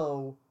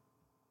 So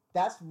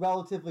that's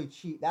relatively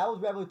cheap. That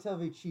was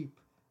relatively cheap,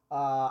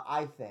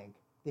 I think.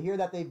 To hear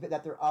that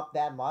they're up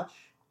that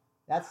much,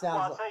 that sounds.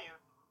 Well, I'll tell you,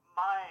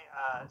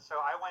 so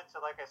I went to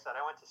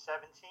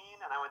 17,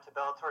 and I went to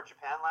Bellator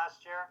Japan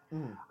last year.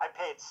 I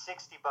paid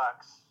 $60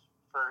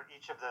 for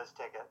each of those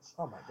tickets.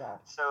 Oh my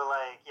god! So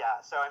yeah.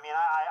 So I mean,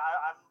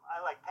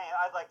 I like paying.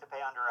 I'd like to pay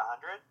under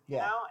 100. You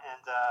know,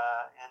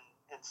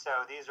 and so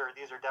these are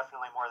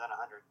definitely more than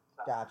 100.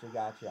 So.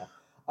 Gotcha.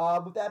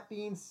 With that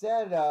being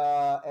said,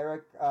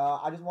 Eric,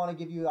 I just want to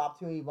give you the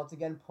opportunity once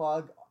again,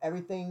 plug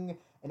everything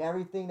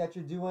that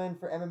you're doing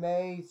for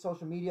MMA,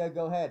 social media.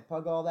 Go ahead,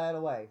 plug all that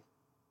away.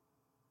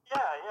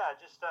 Yeah.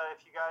 Just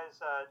if you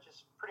guys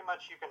just pretty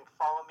much, you can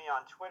follow me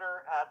on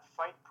Twitter at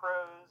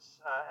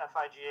FightPros,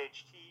 FightProse,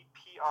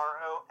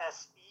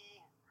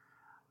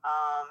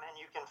 and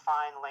you can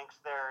find links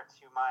there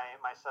to my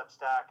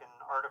Substack and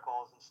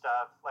articles and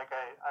stuff. Like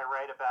I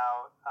write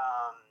about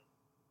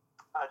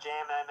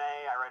JMMA,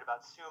 I write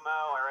about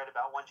sumo, I write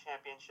about One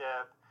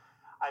Championship.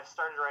 I've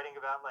started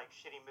writing about like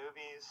shitty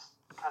movies,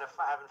 kind of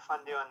having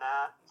fun doing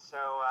that. So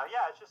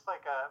yeah, it's just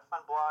like a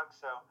fun blog.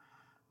 So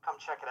come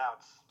check it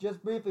out.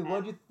 Just briefly,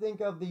 what did you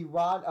think of the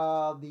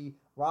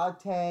Rod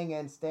Tang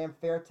and Stam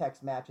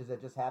Fairtex matches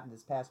that just happened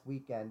this past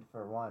weekend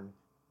for one?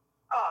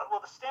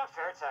 Well, the Stam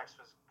Fairtex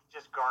was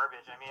just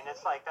garbage. I mean,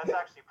 it's like, that's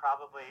actually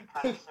probably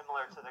kind of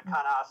similar to the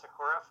Kana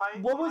Asakura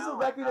fight. What was the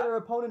record that her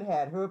opponent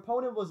had? Her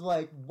opponent was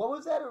like, what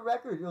was that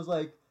record? It was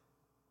like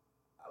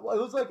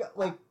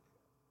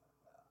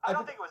I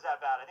don't think it was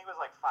that bad. I think it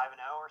was like 5-0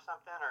 or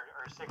something,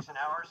 or 6-0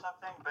 or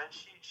something. But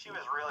she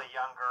was a really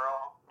young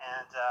girl,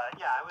 and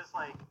yeah, I was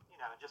like,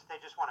 they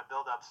just want to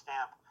build up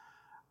Stamp.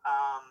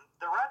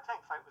 The Rod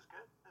Tank fight was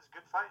good. It was a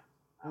good fight.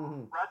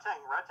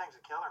 Rodtang's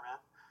a killer, man.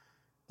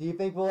 Do you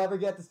think we'll ever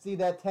get to see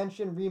that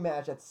Tenshin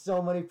rematch that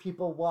so many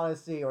people want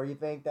to see, or you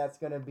think that's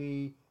gonna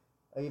be,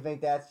 or you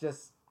think that's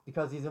just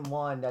because he's in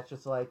one? That's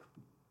just like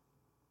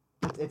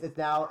it's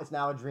now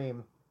a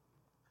dream.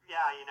 Yeah,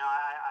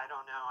 I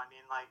don't know. I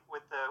mean, like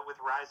with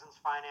Ryzen's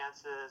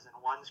finances and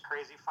One's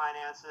crazy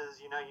finances,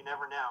 you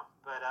never know.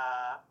 But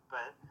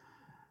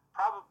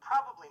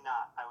probably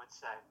not, I would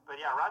say. But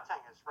yeah,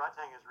 Rodtang is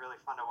really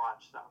fun to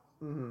watch. So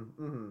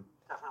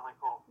definitely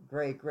cool.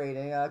 Great.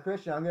 And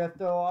Christian, I'm gonna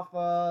throw off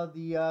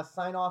the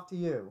sign off to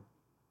you.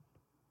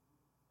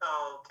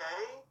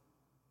 Okay.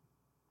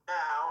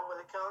 Now, when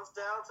it comes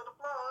down to the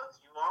plugs,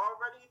 you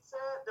already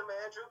said them,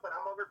 Andrew, but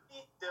I'm gonna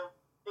repeat them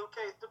in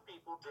case the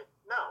people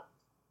didn't know.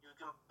 You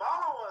can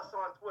follow us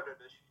on Twitter.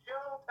 The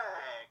show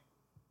tag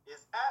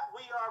is at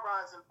We Are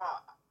Rising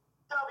Pod.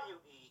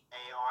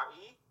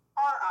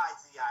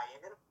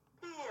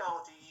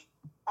 WeAreRizinPod,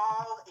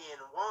 all in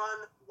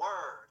one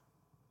word.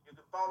 You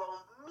can follow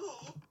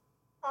me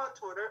on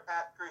Twitter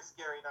at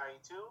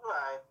ChrisGary92.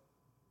 I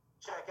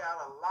check out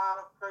a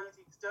lot of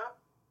crazy stuff,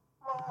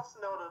 most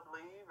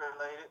notably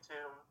related to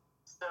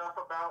stuff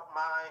about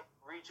my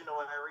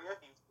regional area,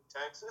 Houston,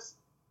 Texas,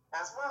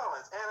 as well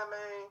as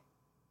anime,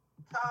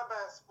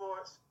 combat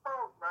sports,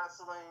 pro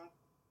wrestling,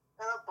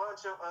 and a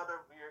bunch of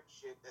other weird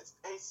shit that's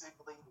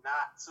basically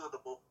not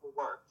suitable for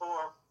work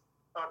or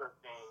other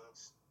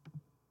things.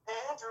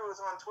 Andrew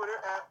is on Twitter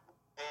at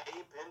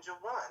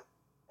ABenja1,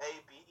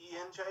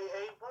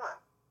 ABENJA1.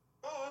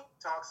 He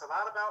talks a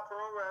lot about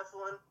pro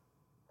wrestling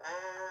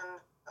and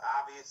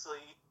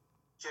obviously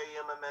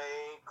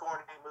JMMA,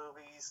 corny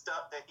movies,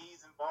 stuff that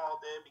he's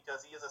involved in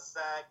because he is a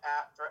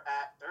SAG-AFTRA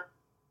actor,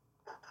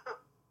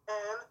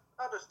 and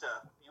other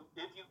stuff.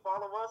 If you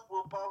follow us,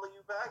 we'll follow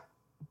you back.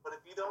 But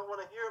if you don't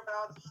want to hear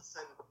about us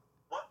and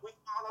what we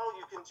follow,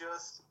 you can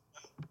just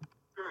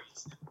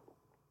freeze.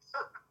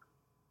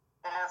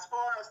 As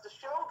far as the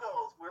show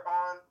goes, we're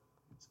on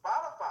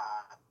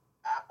Spotify,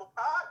 Apple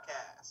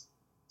Podcasts,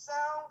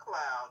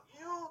 SoundCloud,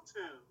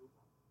 YouTube,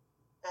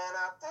 and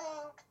I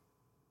think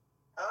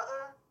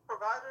other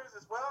providers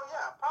as well.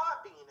 Yeah,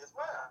 Podbean as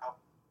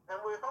well. And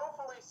we're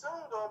hopefully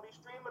soon going to be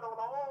streaming on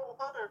a whole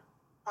other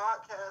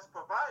podcast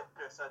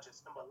providers such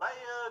as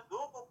Himalaya,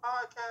 Google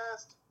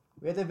Podcast.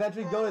 We have to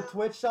eventually go to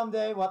Twitch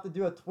someday. We'll have to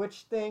do a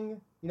Twitch thing,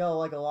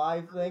 like a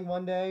live thing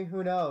one day.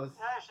 Who knows?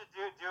 Yeah, I should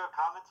do a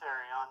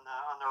commentary on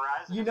the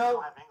Ryzen. You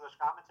don't have English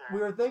commentary. We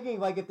were thinking,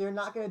 like, if they're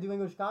not going to do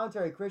English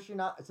commentary,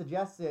 Christian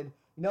suggested,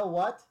 you know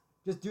what?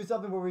 Just do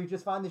something where we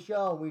just find the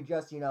show and we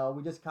just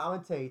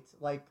commentate,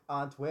 like,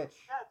 on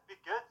Twitch. Yeah, it'd be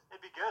good.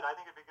 I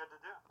think it'd be good to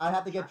do. I'd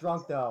have to get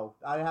drunk,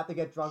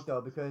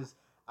 though. Because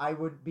I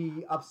would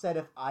be upset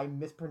if I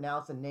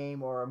mispronounce a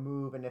name or a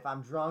move, and if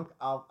I'm drunk,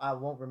 I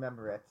won't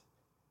remember it.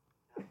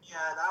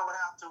 Yeah, and I would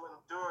have to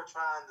endure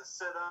trying to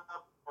sit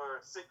up for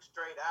 6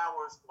 straight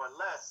hours or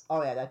less.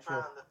 Oh, yeah, that's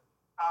true.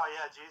 Oh,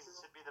 yeah, Jesus,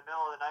 it'd be the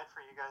middle of the night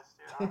for you guys,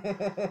 too.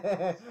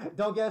 Huh?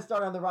 Don't get us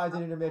started on the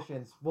Ryzen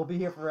intermissions. We'll be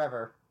here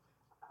forever.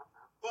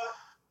 But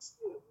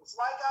it's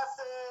like I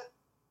said,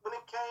 when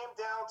it came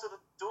down to the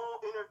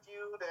dual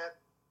interview that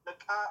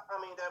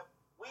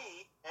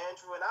we,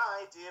 Andrew and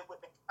I, did with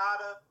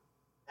Nakata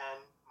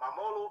and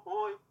Mamoru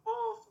Oi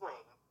Full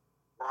Swing,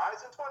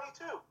 Ryzen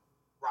 22,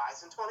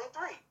 Ryzen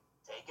 23,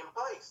 taking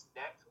place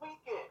next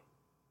weekend,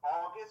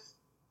 August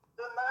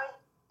the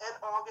 9th and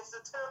August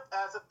the 10th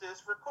as of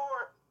this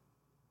record.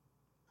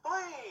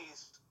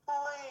 Please,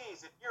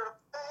 if you're a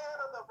fan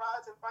of the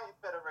Ryzen Fighting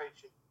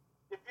Federation,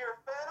 if you're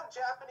a fan of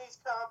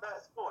Japanese combat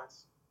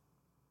sports,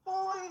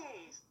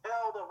 please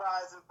tell the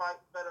Ryzen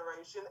Fighting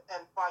Federation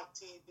and Fight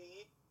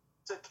TV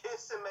to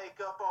kiss and make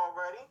up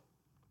already,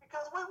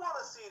 because we want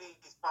to see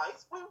these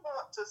fights. We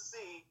want to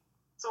see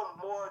some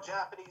more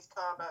Japanese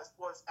combat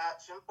sports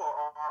action for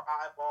our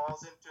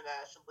eyeballs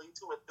internationally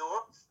to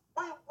endure.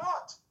 We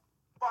want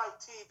Fight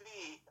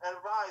TV and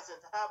Ryzen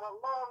to have a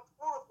long,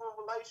 fruitful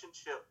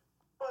relationship.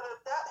 But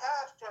if that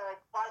hashtag,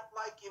 fight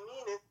like you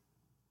mean it,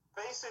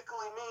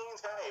 basically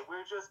means, hey,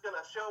 we're just going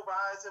to show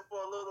Ryzen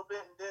for a little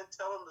bit and then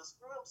tell them to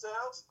screw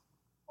themselves,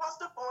 what's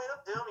the point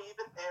of them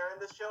even airing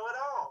the show at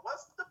all?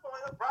 What's the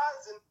point of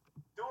Ryzen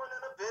doing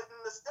an event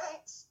in the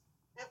States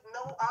if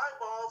no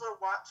eyeballs are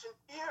watching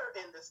here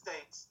in the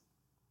States?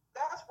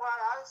 That's why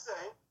I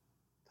say,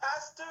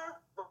 Pastor,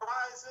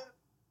 Ryzen,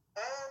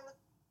 and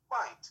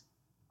Fight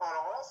on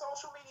all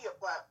social media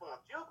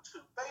platforms,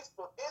 YouTube,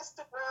 Facebook,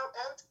 Instagram,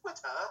 and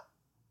Twitter,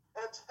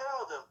 and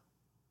tell them,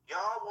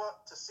 y'all want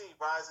to see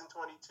Ryzen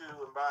 22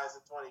 and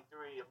Ryzen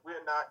 23, and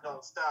we're not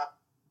going to stop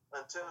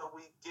until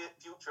we get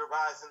future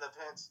Ryzen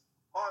events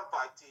on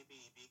Fight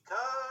TV,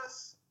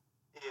 because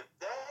if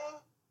they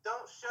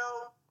don't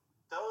show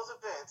those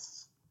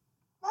events,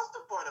 what's the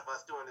point of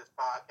us doing this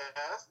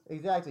podcast?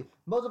 Exactly.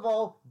 Most of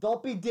all,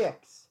 don't be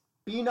dicks.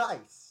 Be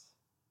nice.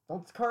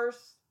 Don't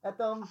curse at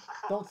them.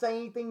 Don't say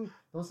anything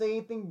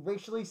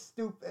racially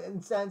stupid and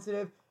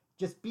insensitive.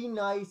 Just be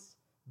nice.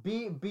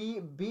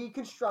 Be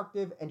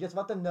constructive, and just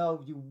let them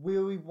know you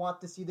really want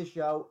to see the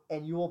show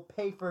and you will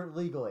pay for it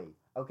legally.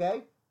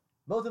 Okay?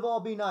 Most of all,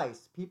 be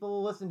nice. People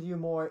will listen to you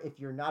more if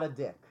you're not a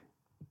dick.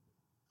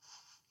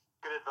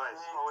 Good advice.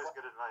 Always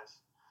good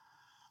advice.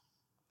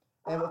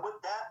 And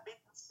with that being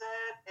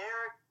said,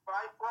 Eric,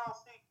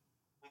 Frosty,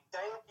 we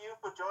thank you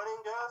for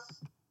joining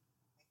us.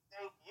 We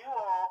thank you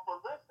all for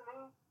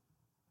listening.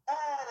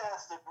 And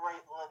as the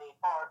great Lenny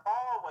Hart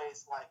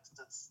always likes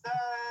to say,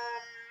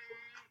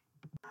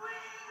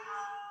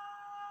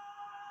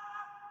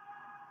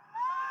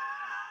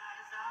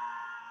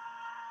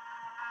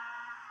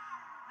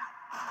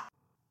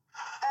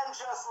 and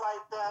just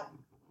like that,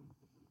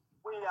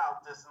 we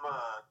out this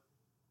mug.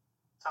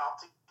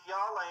 Talk to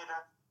y'all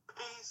later.